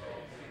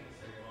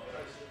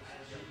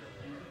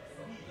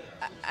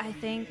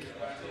think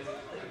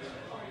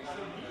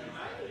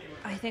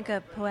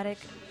a poetic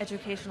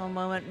educational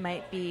moment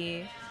might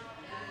be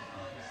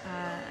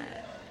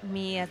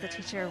me as a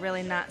teacher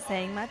really not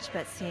saying much,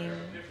 but seeing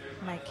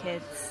my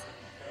kids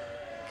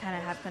kind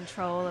of have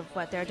control of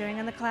what they're doing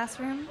in the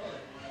classroom.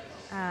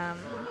 And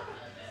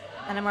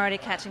I'm already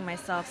catching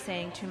myself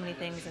saying too many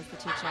things as the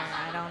teacher.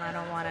 I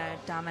don't want to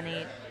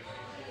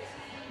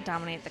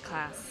dominate the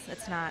class.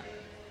 It's not.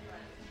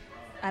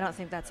 I don't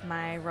think that's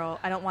my role.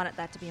 I don't want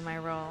that to be my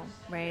role,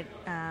 right?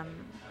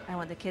 I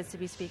want the kids to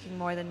be speaking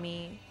more than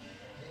me.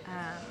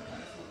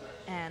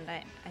 And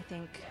I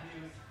think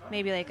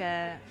maybe like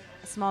a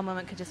small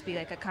moment could just be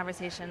like a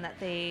conversation that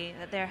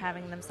they're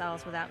having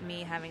themselves without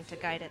me having to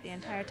guide it the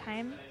entire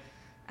time.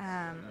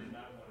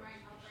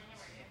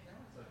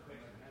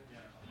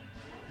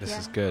 This Yeah.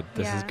 is good.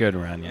 This is Yeah. good,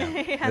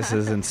 Rania. Yeah. This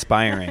is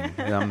inspiring.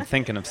 I'm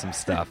thinking of some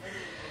stuff.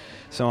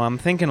 So I'm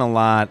thinking a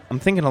lot.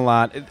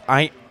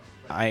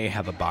 I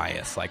have a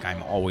bias. Like,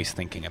 I'm always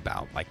thinking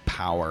about, like,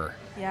 power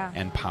Yeah.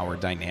 and power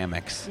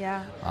dynamics.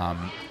 Yeah.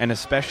 And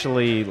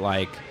especially,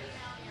 like,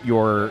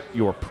 your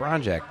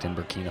project in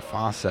Burkina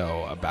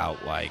Faso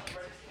about, like,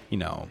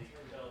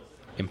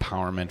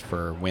 empowerment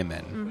for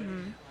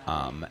women.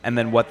 And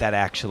then what that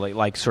actually,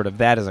 like, sort of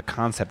that as a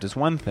concept is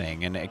one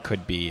thing, and it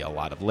could be a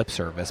lot of lip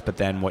service, but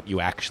then what you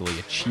actually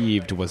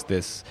achieved was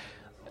this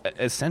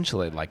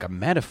essentially like a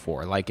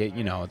metaphor. Like,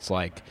 it's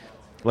like,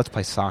 let's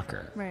play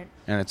soccer. Right.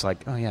 And it's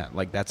like, oh yeah,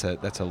 like that's a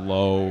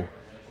low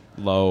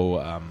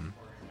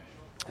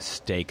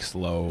stakes,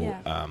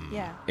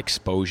 Yeah.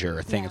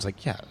 exposure thing. Yeah. It's like,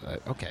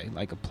 okay,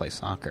 like, play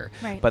soccer.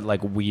 Right. But,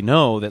 like, we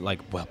know that, like,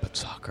 well, but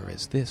soccer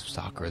is this.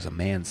 Soccer is a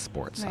man's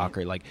sport. Right.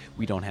 Soccer, like,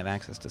 we don't have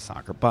access to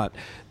soccer. But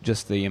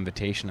just the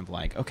invitation of,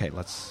 like, okay,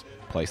 let's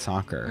play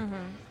soccer.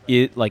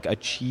 It, like,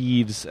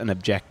 achieves an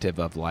objective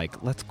of,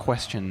 like, let's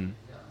question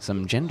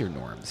some gender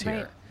norms here.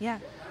 Right. Yeah.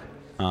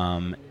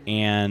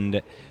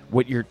 And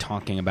what you're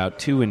talking about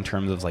too, in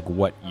terms of, like,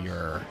 what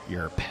your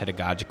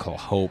pedagogical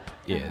hope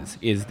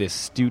is this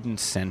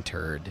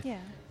student-centered Yeah.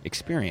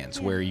 experience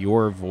Yeah. where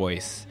your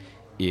voice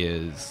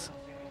is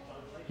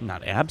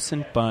not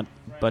absent but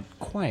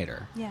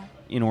quieter, Yeah.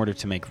 in order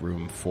to make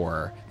room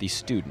for these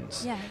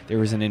students. Yeah.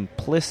 There is an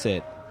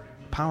implicit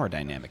power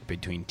dynamic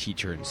between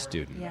teacher and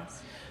student.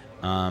 Yes.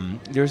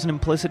 There's an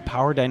implicit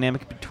power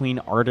dynamic between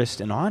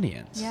artist and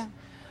audience. Yeah.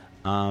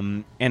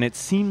 And it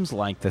seems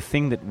like the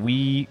thing that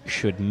we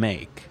should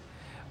make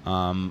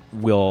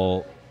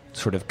will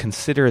sort of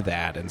consider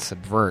that and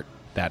subvert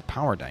that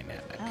power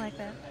dynamic. I like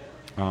that.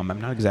 I'm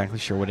not exactly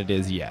sure what it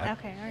is yet.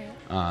 Okay.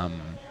 All right.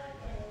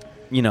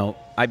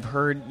 I've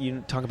heard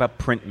you talk about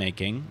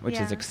printmaking, which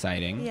is Yeah.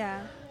 exciting. Yeah.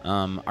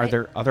 Are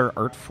there other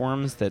art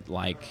forms that,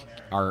 like,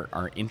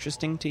 are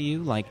interesting to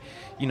you? Like,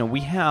 we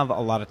have a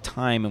lot of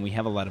time and we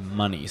have a lot of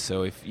money.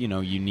 So if, you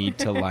need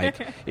to,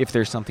 like, if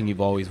there's something you've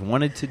always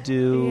wanted to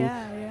do,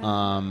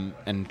 Yeah.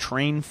 and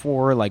train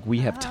for, like,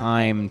 we have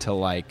time to,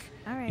 like,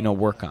 All right.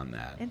 work on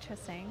that.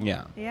 Interesting.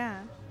 Yeah.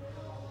 Yeah.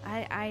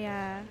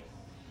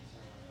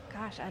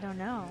 Gosh, I don't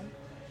know.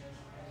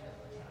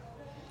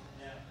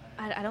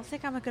 I don't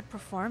think I'm a good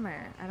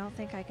performer. I don't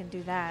think I can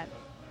do that.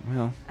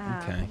 Well,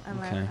 okay. I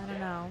don't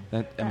know.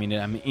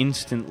 I'm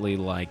instantly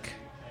like,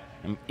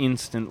 no,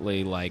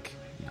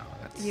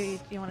 that's... You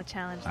want to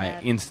challenge I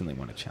that? instantly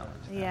want to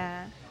challenge that.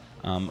 Yeah.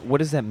 What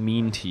does that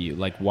mean to you?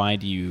 Like, why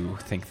do you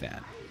think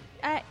that?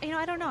 I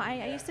don't know.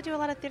 I used to do a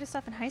lot of theater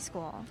stuff in high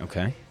school.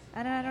 Okay.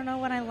 I don't know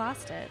when I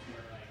lost it.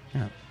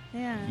 Yeah.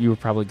 Yeah. You were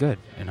probably good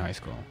in high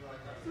school.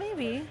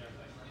 Maybe.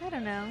 I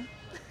don't know.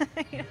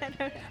 I don't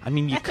know. I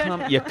mean, you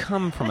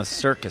come from a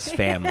circus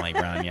family,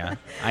 Rania.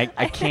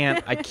 I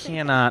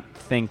cannot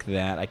think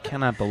that. I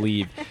cannot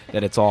believe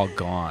that it's all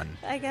gone.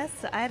 I guess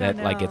I don't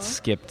know. That like it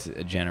skipped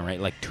a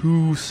generation. Like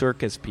 2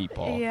 circus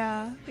people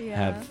Yeah.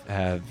 have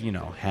had you,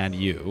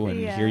 and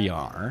here you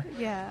are.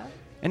 Yeah.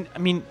 And I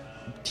mean,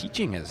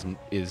 teaching is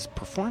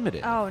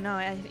performative. Oh no,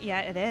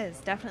 yeah, it is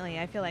definitely.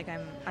 I feel like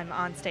I'm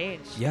on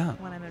stage. Yeah.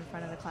 When I'm in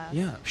front of the class.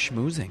 Yeah,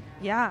 schmoozing.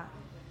 Yeah,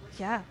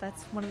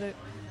 that's one of the.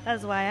 That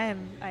is why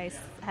I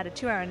had a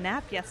 2-hour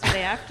nap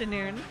yesterday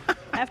afternoon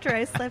after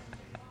I slept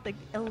like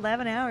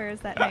 11 hours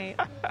that night.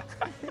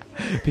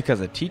 Because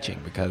of teaching,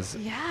 because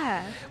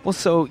Yeah. well,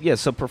 so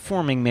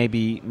performing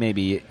maybe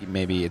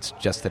it's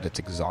just that it's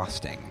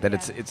exhausting, that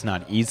it's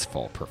not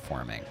easeful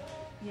performing.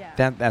 Yeah.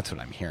 That's what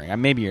I'm hearing.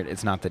 Maybe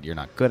it's not that you're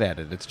not good at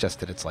it. It's just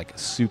that it's like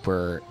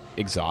super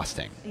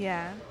exhausting.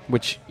 Yeah.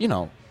 Which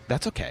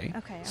that's okay.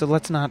 Okay. So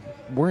let's not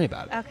worry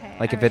about it. Okay,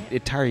 Like if all right.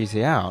 it tires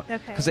you out,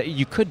 Okay. because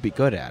you could be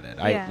good at it.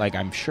 Yeah.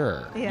 I'm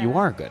sure Yeah. you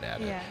are good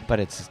at it, Yeah. but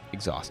it's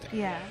exhausting.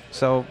 Yeah.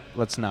 So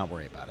let's not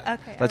worry about it.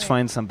 Okay, Let's all right.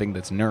 find something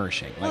that's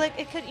nourishing. Well, like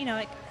it could,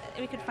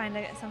 we could find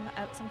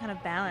some kind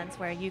of balance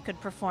where you could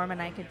perform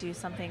and I could do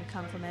something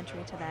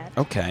complementary to that.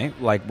 Okay,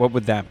 like what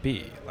would that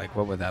be? Like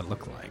what would that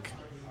look like?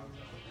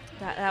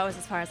 That was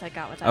as far as I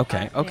got with that.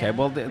 Okay. part. Okay. Yeah.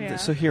 Well, Yeah.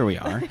 so here we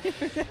are.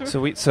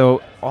 so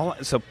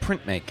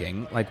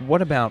printmaking. Like,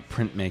 what about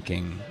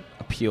printmaking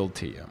appealed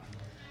to you?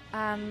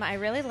 I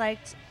really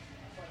liked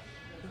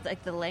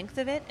like the length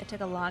of it. It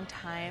took a long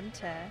time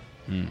to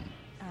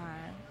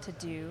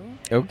do.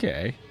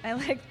 Okay. I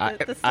like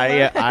the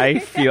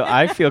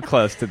I feel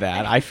close to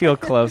that. I feel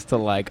close to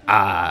like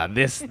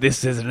this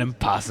is an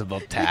impossible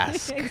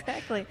task.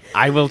 Exactly.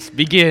 I will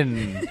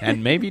begin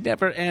and maybe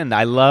never end.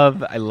 I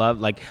love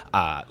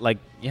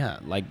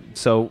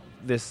so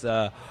this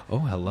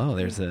hello,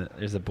 there's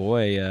a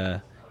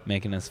boy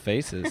making us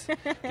faces,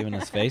 giving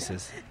us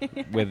faces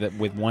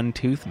with one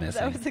tooth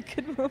missing. That was a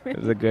good moment. It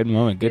was a good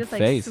moment. He Good just,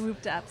 face. Like,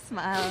 swooped up,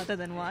 smiled,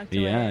 and then walked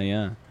Yeah, away.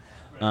 yeah.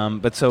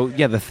 But so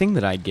the thing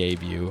that I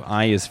gave you,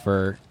 I is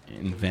for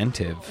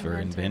inventive,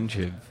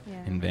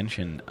 Yeah.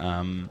 invention,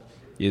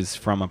 is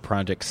from a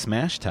project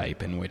Smash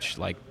Type, in which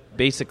like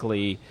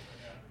basically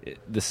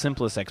the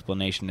simplest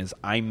explanation is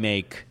I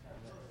make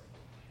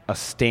a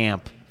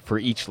stamp for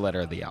each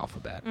letter of the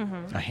alphabet,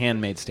 a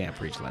handmade stamp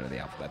for each letter of the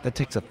alphabet. That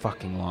takes a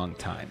fucking long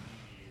time.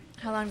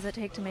 How long does it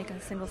take to make a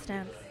single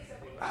stamp?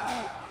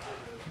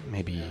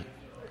 Maybe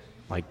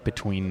like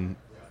between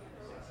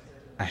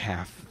a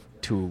half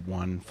to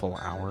 1 full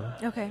hour.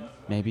 Okay.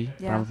 Maybe,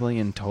 Yeah. probably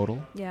in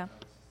total. Yeah.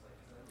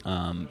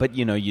 But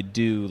you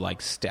do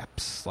like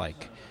steps,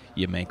 like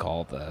you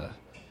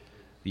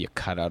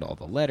cut out all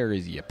the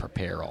letters, you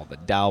prepare all the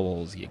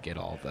dowels, you get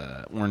all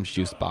the orange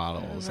juice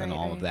bottles, and Right,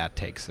 all of right. that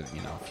takes a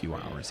few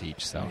hours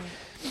each. So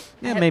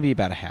Right. maybe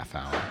about a half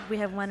hour. We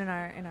have one in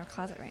our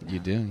closet right now. You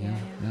do, yeah.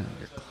 Yeah.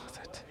 Your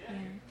closet. Yeah.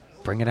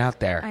 Bring it out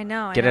there. I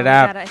know. Get I know. it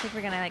out. I think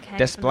we're gonna like hang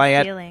Display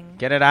from it. the ceiling.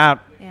 Get it out.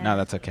 Yeah. No,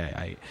 that's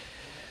okay.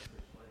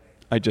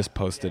 I just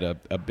posted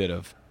a bit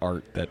of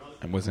art that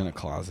was in a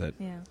closet.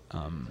 Yeah.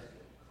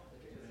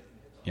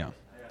 Yeah.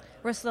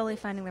 We're slowly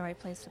finding the right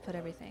place to put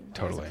everything.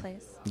 Totally. There's a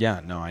place.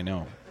 Yeah, no, I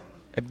know.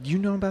 Do you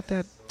know about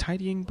that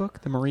tidying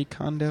book, the Marie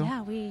Kondo?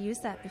 Yeah, we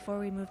used that before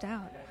we moved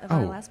out of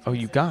our last place.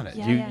 You got it.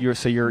 Yeah, you,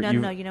 yeah. You're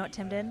No, you know what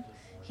Tim did?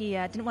 He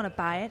didn't want to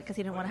buy it because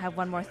he didn't want to have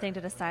one more thing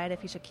to decide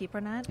if he should keep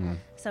or not.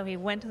 So he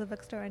went to the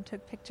bookstore and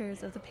took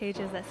pictures of the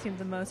pages that seemed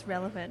the most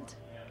relevant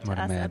to What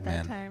a us at that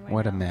madman. time.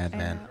 What a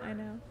madman. I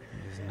know.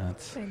 He's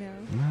nuts. I know.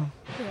 Well,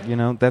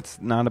 Yeah.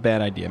 that's not a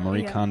bad idea.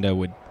 Marie Yeah. Kondo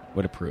would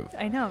approve.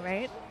 I know,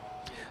 right?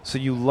 So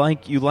you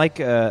like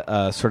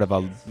a sort of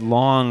a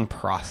long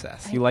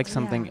process. You like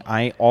something. Yeah.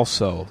 I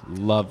also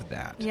love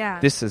that. Yeah.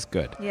 This is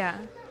good. Yeah.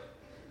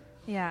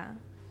 Yeah.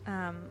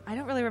 I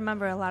don't really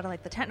remember a lot of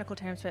like the technical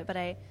terms for it, but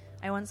I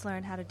once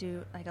learned how to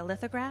do like a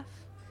lithograph,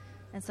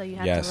 and so you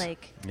have Yes. to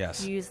like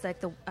Yes. use like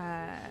the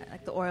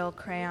oil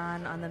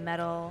crayon on the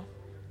metal,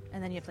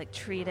 and then you have to like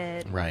treat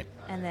it, Right.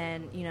 and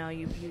then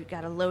you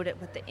got to load it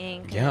with the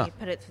ink, and Yeah. then you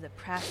put it through the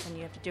press, and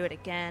you have to do it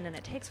again, and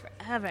it takes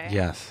forever.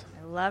 Yes.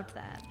 I loved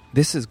that.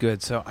 This is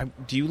good. So,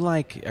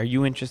 are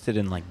you interested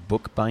in like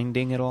book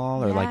binding at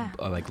all, or Yeah.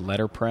 like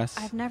letterpress?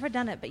 I've never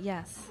done it, but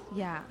yes,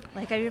 yeah.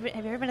 Like, have you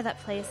ever been to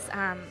that place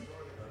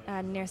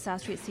near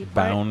South Street Seaport?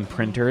 Bound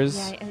Printers?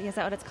 Yeah, is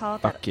that what it's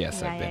called? Fuck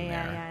yes, yeah, I've been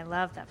yeah, there. Yeah, I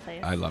love that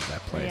place. I love that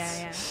place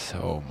Yeah.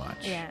 so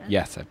much. Yeah.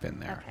 Yes, I've been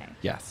there. Okay.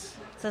 Yes.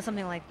 So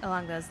something like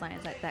along those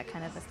lines, like that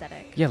kind of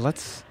aesthetic. Yeah,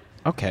 let's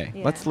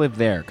Yeah. live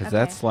there, because Okay.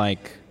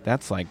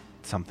 that's like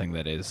something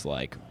that is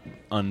like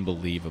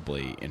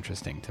unbelievably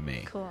interesting to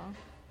me. Cool.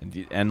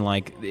 And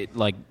like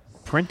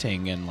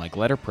printing and like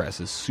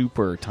letterpress is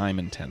super time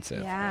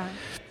intensive. Yeah.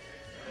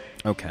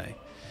 Okay,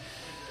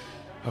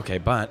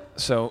 but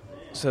so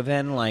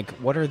then like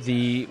what are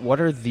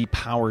the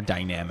power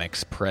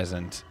dynamics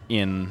present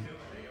in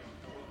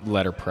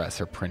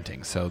letterpress or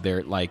printing. So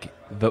they're like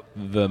the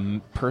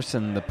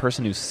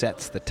person who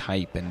sets the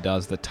type and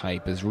does the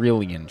type is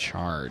really in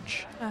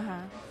charge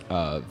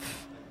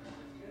of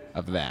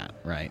that,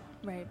 right?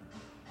 Right.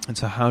 And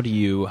so how do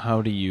you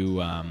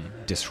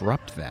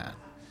disrupt that?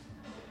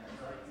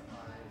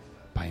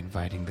 By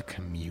inviting the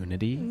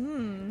community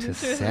to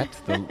set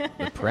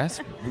the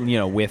press,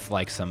 with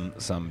like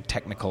some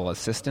technical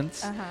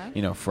assistance,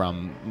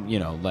 from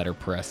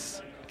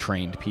letterpress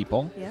trained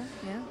people. Yeah.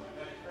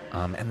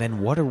 And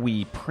then what are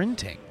we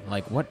printing?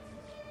 Like what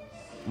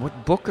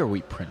book are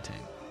we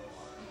printing?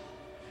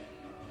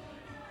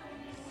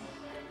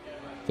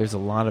 There's a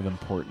lot of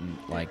important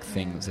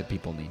things that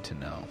people need to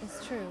know.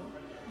 It's true.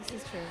 This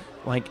is true.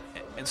 Like,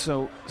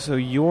 so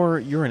you're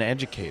an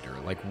educator.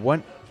 Like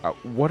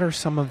what are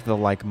some of the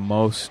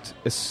most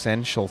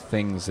essential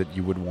things that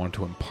you would want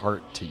to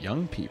impart to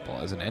young people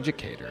as an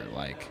educator?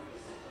 Like,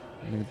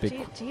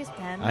 Geez,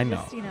 Ben. I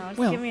know. Just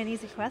well, give me an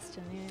easy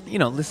question.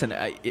 Listen,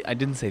 I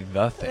didn't say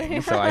the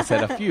thing, so I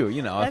said a few.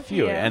 A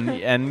few,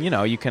 and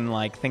you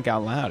can think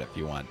out loud if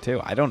you want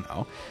to. I don't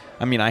know.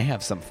 I mean, I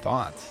have some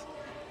thoughts.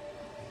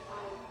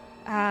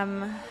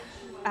 I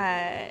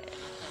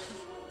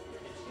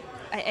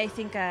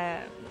think.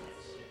 Gosh,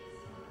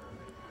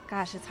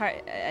 it's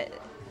hard.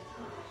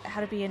 How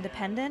to be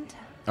independent.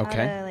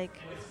 Okay.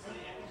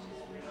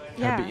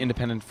 How to be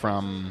independent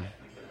from.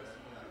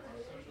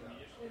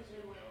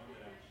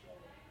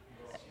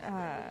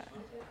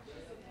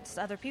 Just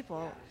other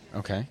people.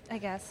 Okay. I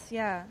guess.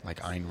 Yeah. Like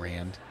Ayn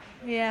Rand.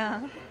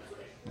 Yeah.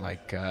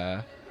 Like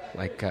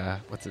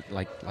what's it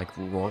like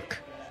Rourke?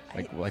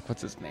 Like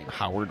what's his name?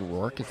 Howard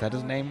Rourke, is that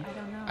his name?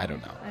 I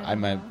don't know.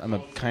 I'm a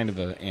kind of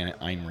an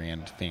Ayn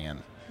Rand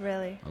fan.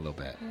 Really? A little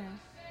bit. Yeah.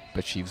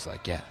 But she was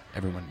like, yeah,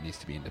 everyone needs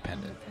to be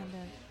independent.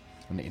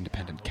 I'm an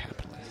independent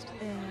capitalist.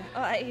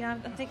 Yeah.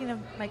 I'm thinking of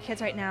my kids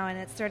right now, and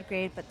it's third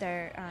grade, but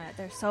they're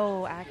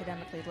so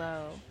academically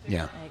low.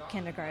 Yeah. Like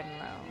kindergarten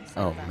low.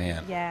 Oh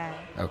man. Yeah.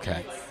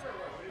 Okay.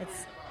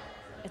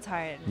 It's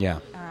hard. Yeah.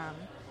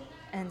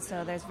 And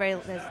so there's very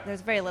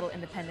little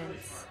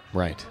independence.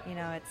 Right.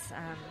 It's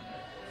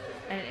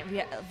and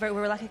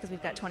we're lucky because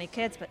we've got 20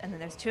 kids, and then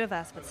there's 2 of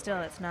us, but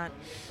still, it's not.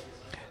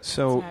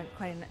 So. It's not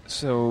quite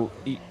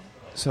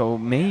So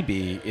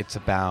maybe it's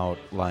about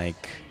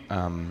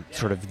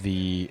sort of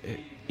the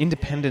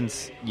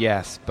independence,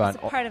 yes, but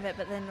it's part of it.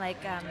 But then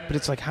but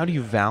it's how do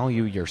you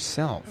value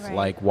yourself?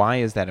 Right. Why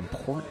is that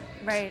important?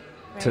 Right.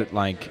 To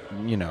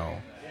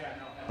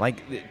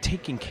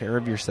taking care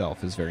of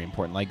yourself is very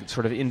important.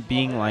 Sort of in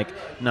being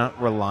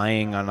not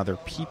relying on other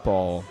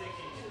people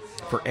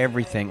for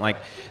everything.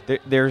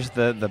 There's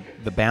the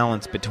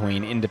balance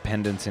between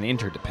independence and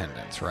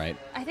interdependence, right?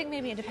 I think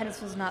maybe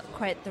independence was not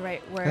quite the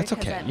right word. That's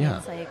okay. That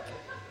yeah.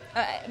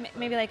 means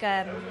maybe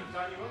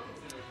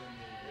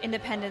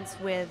independence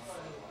with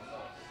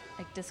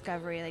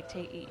discovery.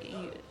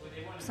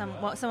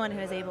 Someone who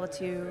is able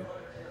to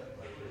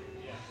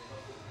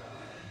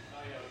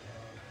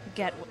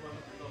get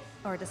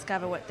or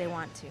discover what they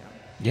want to.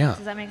 Yeah.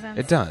 Does that make sense?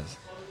 It does.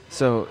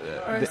 So.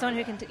 Or someone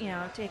who can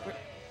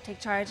take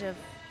charge of.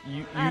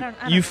 You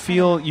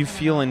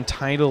feel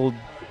entitled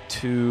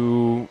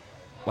to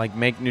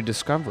make new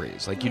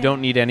discoveries. You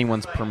don't need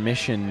anyone's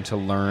permission to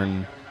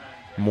learn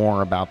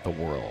more about the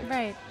world.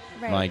 Right.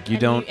 You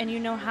don't, and you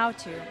know how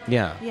to.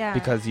 Yeah. Yeah.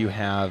 Because you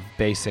have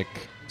basic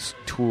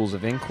tools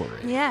of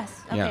inquiry.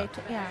 Yes. Okay. Yeah.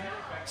 Yeah.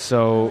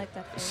 So I like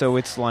that phrase. So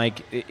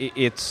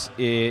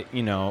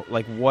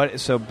what?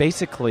 So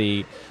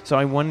basically, so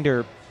I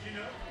wonder.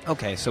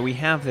 Okay, so we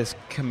have this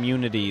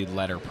community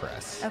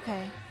letterpress.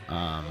 Okay.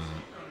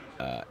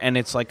 And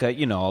it's a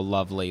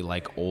lovely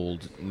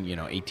old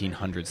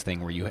 1800s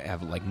thing where you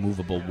have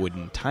movable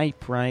wooden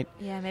type, right?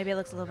 Yeah, maybe it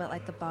looks a little bit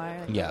like the bar.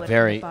 Yeah, the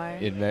very. Bar.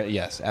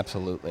 Yes,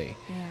 absolutely.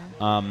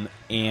 Yeah.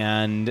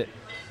 And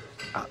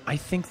I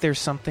think there's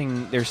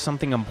something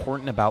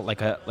important about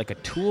a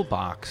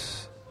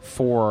toolbox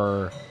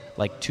for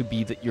to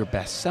be your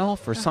best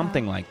self or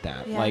something like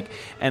that. Yeah.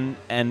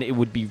 And it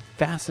would be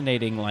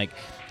fascinating.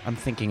 I'm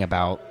thinking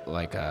about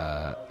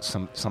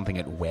something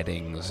at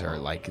weddings or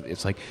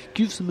it's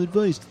give some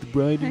advice to the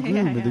bride and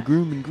groom or the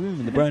groom and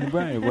the bride and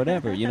bride or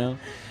whatever,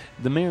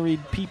 the married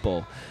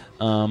people.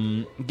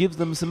 Gives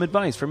them some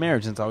advice for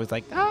marriage, and it's always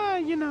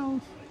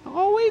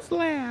always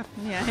laugh.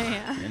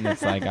 Yeah. And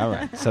it's all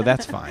right, so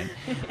that's fine.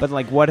 But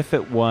what if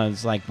it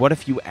was what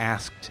if you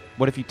tasked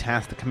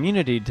the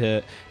community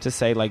to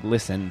say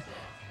listen,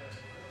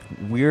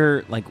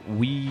 we're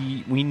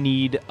we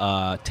need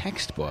a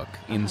textbook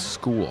in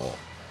school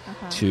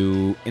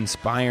to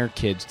inspire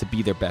kids to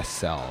be their best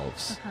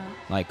selves.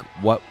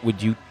 What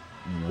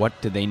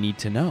do they need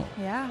to know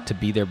to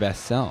be their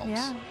best selves?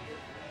 Yeah.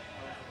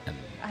 And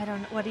I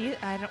don't. What do you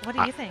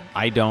think?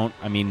 I don't.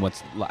 I mean,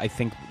 I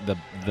think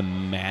the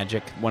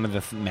magic. One of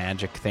the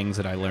magic things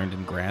that I learned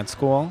in grad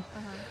school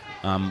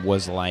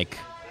was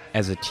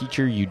as a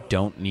teacher, you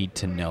don't need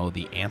to know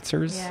the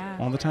answers Yeah.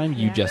 all the time.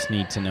 You Yeah. just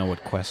need to know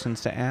what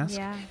questions to ask.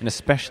 Yeah. And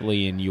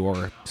especially in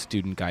your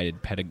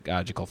student-guided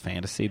pedagogical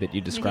fantasy that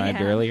you described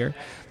Yeah. earlier,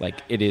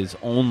 like, it is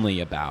only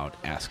about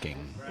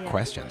asking Yeah.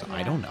 questions. I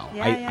Yeah. don't know.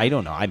 Yeah, I yeah.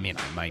 don't know. I mean,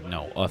 I might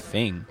know a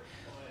thing.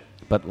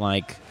 But,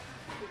 like,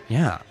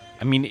 yeah.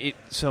 I mean,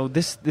 so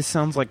this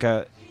sounds like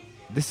a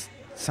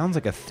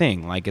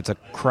thing. Like, it's a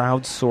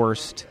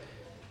crowdsourced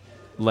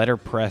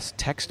letterpress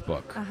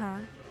textbook Uh-huh.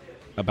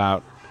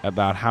 about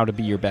how to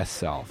be your best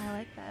self. I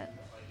like that.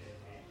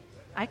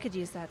 I could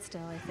use that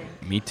still, I think.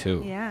 Me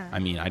too. Yeah. I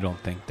mean, I don't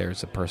think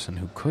there's a person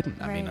who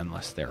couldn't. I mean, Right.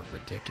 unless they're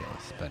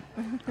ridiculous. But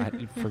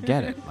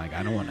forget it. Like,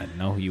 I don't want to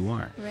know who you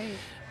are. Right.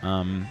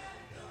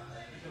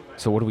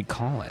 So what do we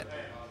call it?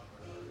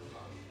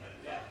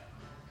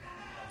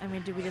 I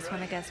mean, do we just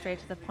want to get straight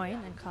to the point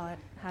and call it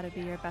How to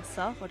Be Your Best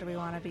Self, or do we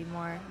want to be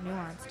more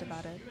nuanced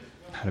about it?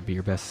 How to be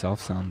your best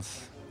self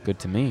sounds good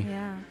to me.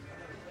 Yeah.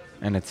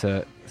 And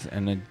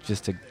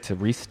just to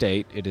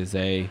restate, it is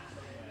a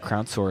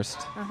crowdsourced,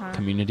 Uh-huh.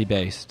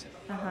 community-based,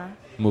 Uh-huh.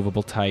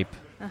 movable type,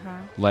 Uh-huh.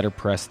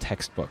 letterpress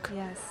textbook.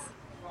 Yes.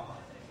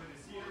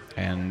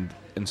 And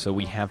so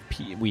we have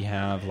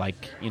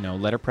like,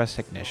 letterpress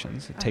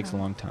technicians. It takes a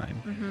Uh-huh. long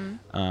time.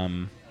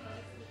 Mm-hmm.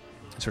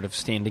 Sort of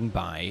standing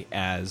by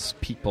as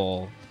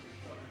people.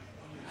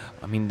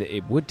 I mean,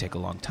 it would take a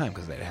long time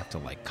because they'd have to,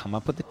 like, come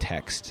up with the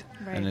text.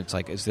 Right. And it's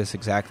like, is this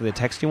exactly the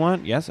text you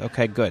want? Yes?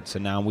 Okay, good. So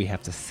now we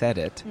have to set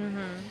it. Mm-hmm.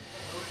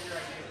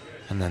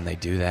 And then they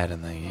do that,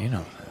 and they,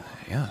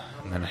 yeah.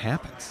 And then it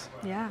happens.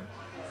 Yeah.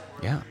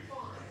 Yeah.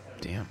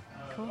 Damn.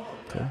 Cool.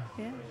 Cool.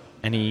 Yeah.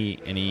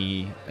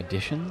 Any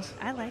additions?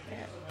 I like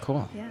it.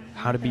 Cool. Yeah. I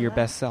How to like Be it a Your lot.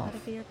 Best Self How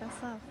to Be Your Best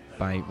Self.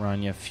 by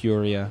Rania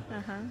Furia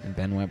Uh-huh. and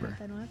Ben Weber.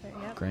 Ben Weber,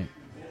 yep. Great.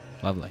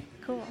 Lovely.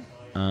 Cool.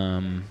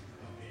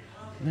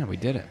 Yeah, we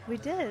did it. We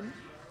did.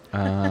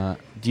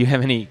 Do you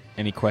have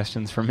any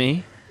questions for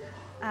me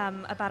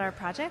About our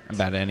project?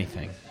 about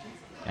anything?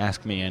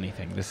 Ask me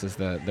anything. This is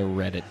the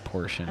Reddit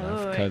portion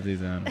of Cozy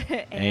Zone.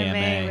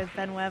 AMA with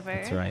Ben Weber.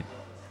 That's right.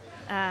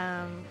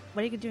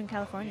 What are you going to do in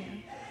California?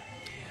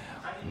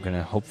 I'm going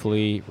to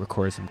hopefully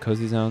record some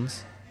Cozy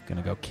Zones. Going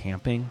to go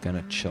camping. Going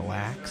to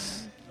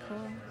chillax.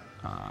 Cool.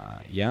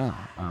 Yeah.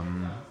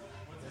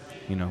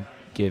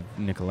 Give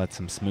Nicolette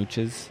some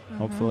smooches,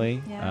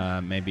 hopefully. Yeah.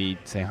 Maybe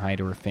say hi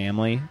to her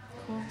family.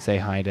 Cool. Say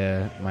hi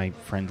to my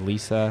friend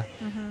Lisa,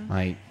 Mm-hmm.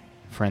 my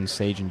friends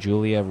Sage and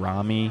Julia,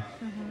 Rami.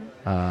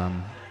 Mm-hmm.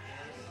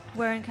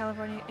 Where in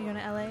California? Are you going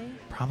to LA?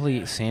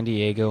 Probably San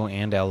Diego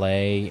and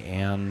LA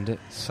and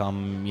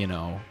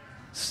some,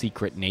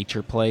 secret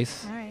nature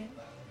place. All right.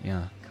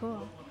 Yeah.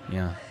 Cool.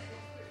 Yeah.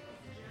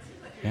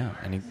 Yeah.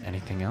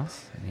 Anything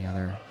else? Any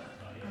other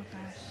Oh,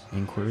 gosh.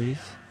 inquiries?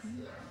 I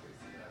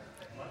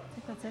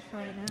think that's it for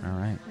right now. All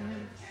right.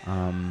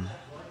 Yeah.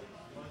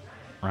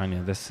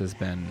 Rania, this has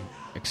been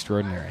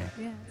extraordinary.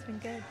 Yeah, it's been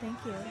good. Thank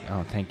you.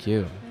 Oh, thank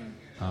you.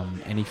 Yeah.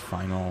 Any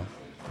final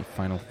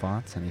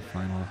thoughts? Any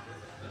final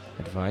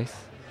advice?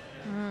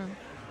 I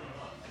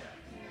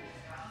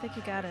think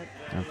you got it.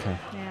 Okay,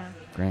 Yeah.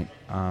 great.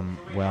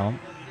 Well,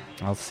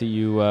 I'll see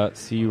you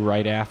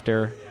right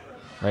after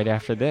this. Right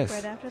after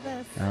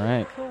this. All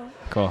right.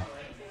 Cool.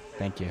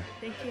 Thank you.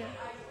 Thank you.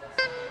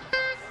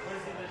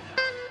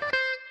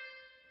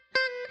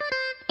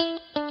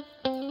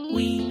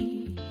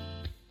 We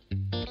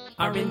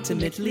are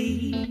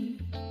intimately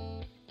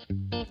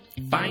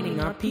finding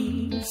our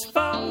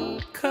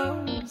peaceful,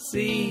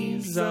 cozy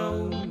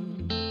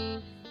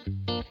zone.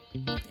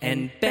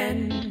 And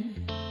Ben,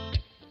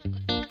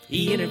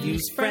 he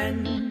interviews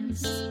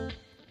friends.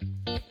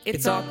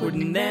 It's awkward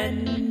and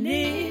then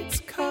it's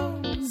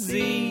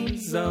cozy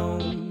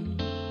zone.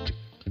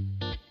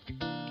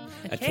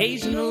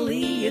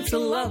 Occasionally it's a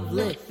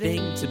lovely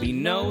thing to be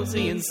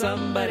nosy in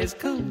somebody's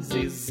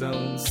cozy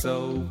zone.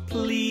 So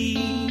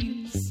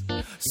please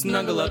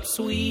snuggle up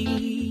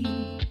sweet.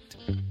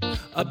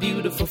 A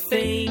beautiful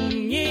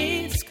thing,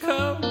 it's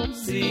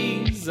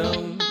cozy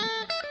zone.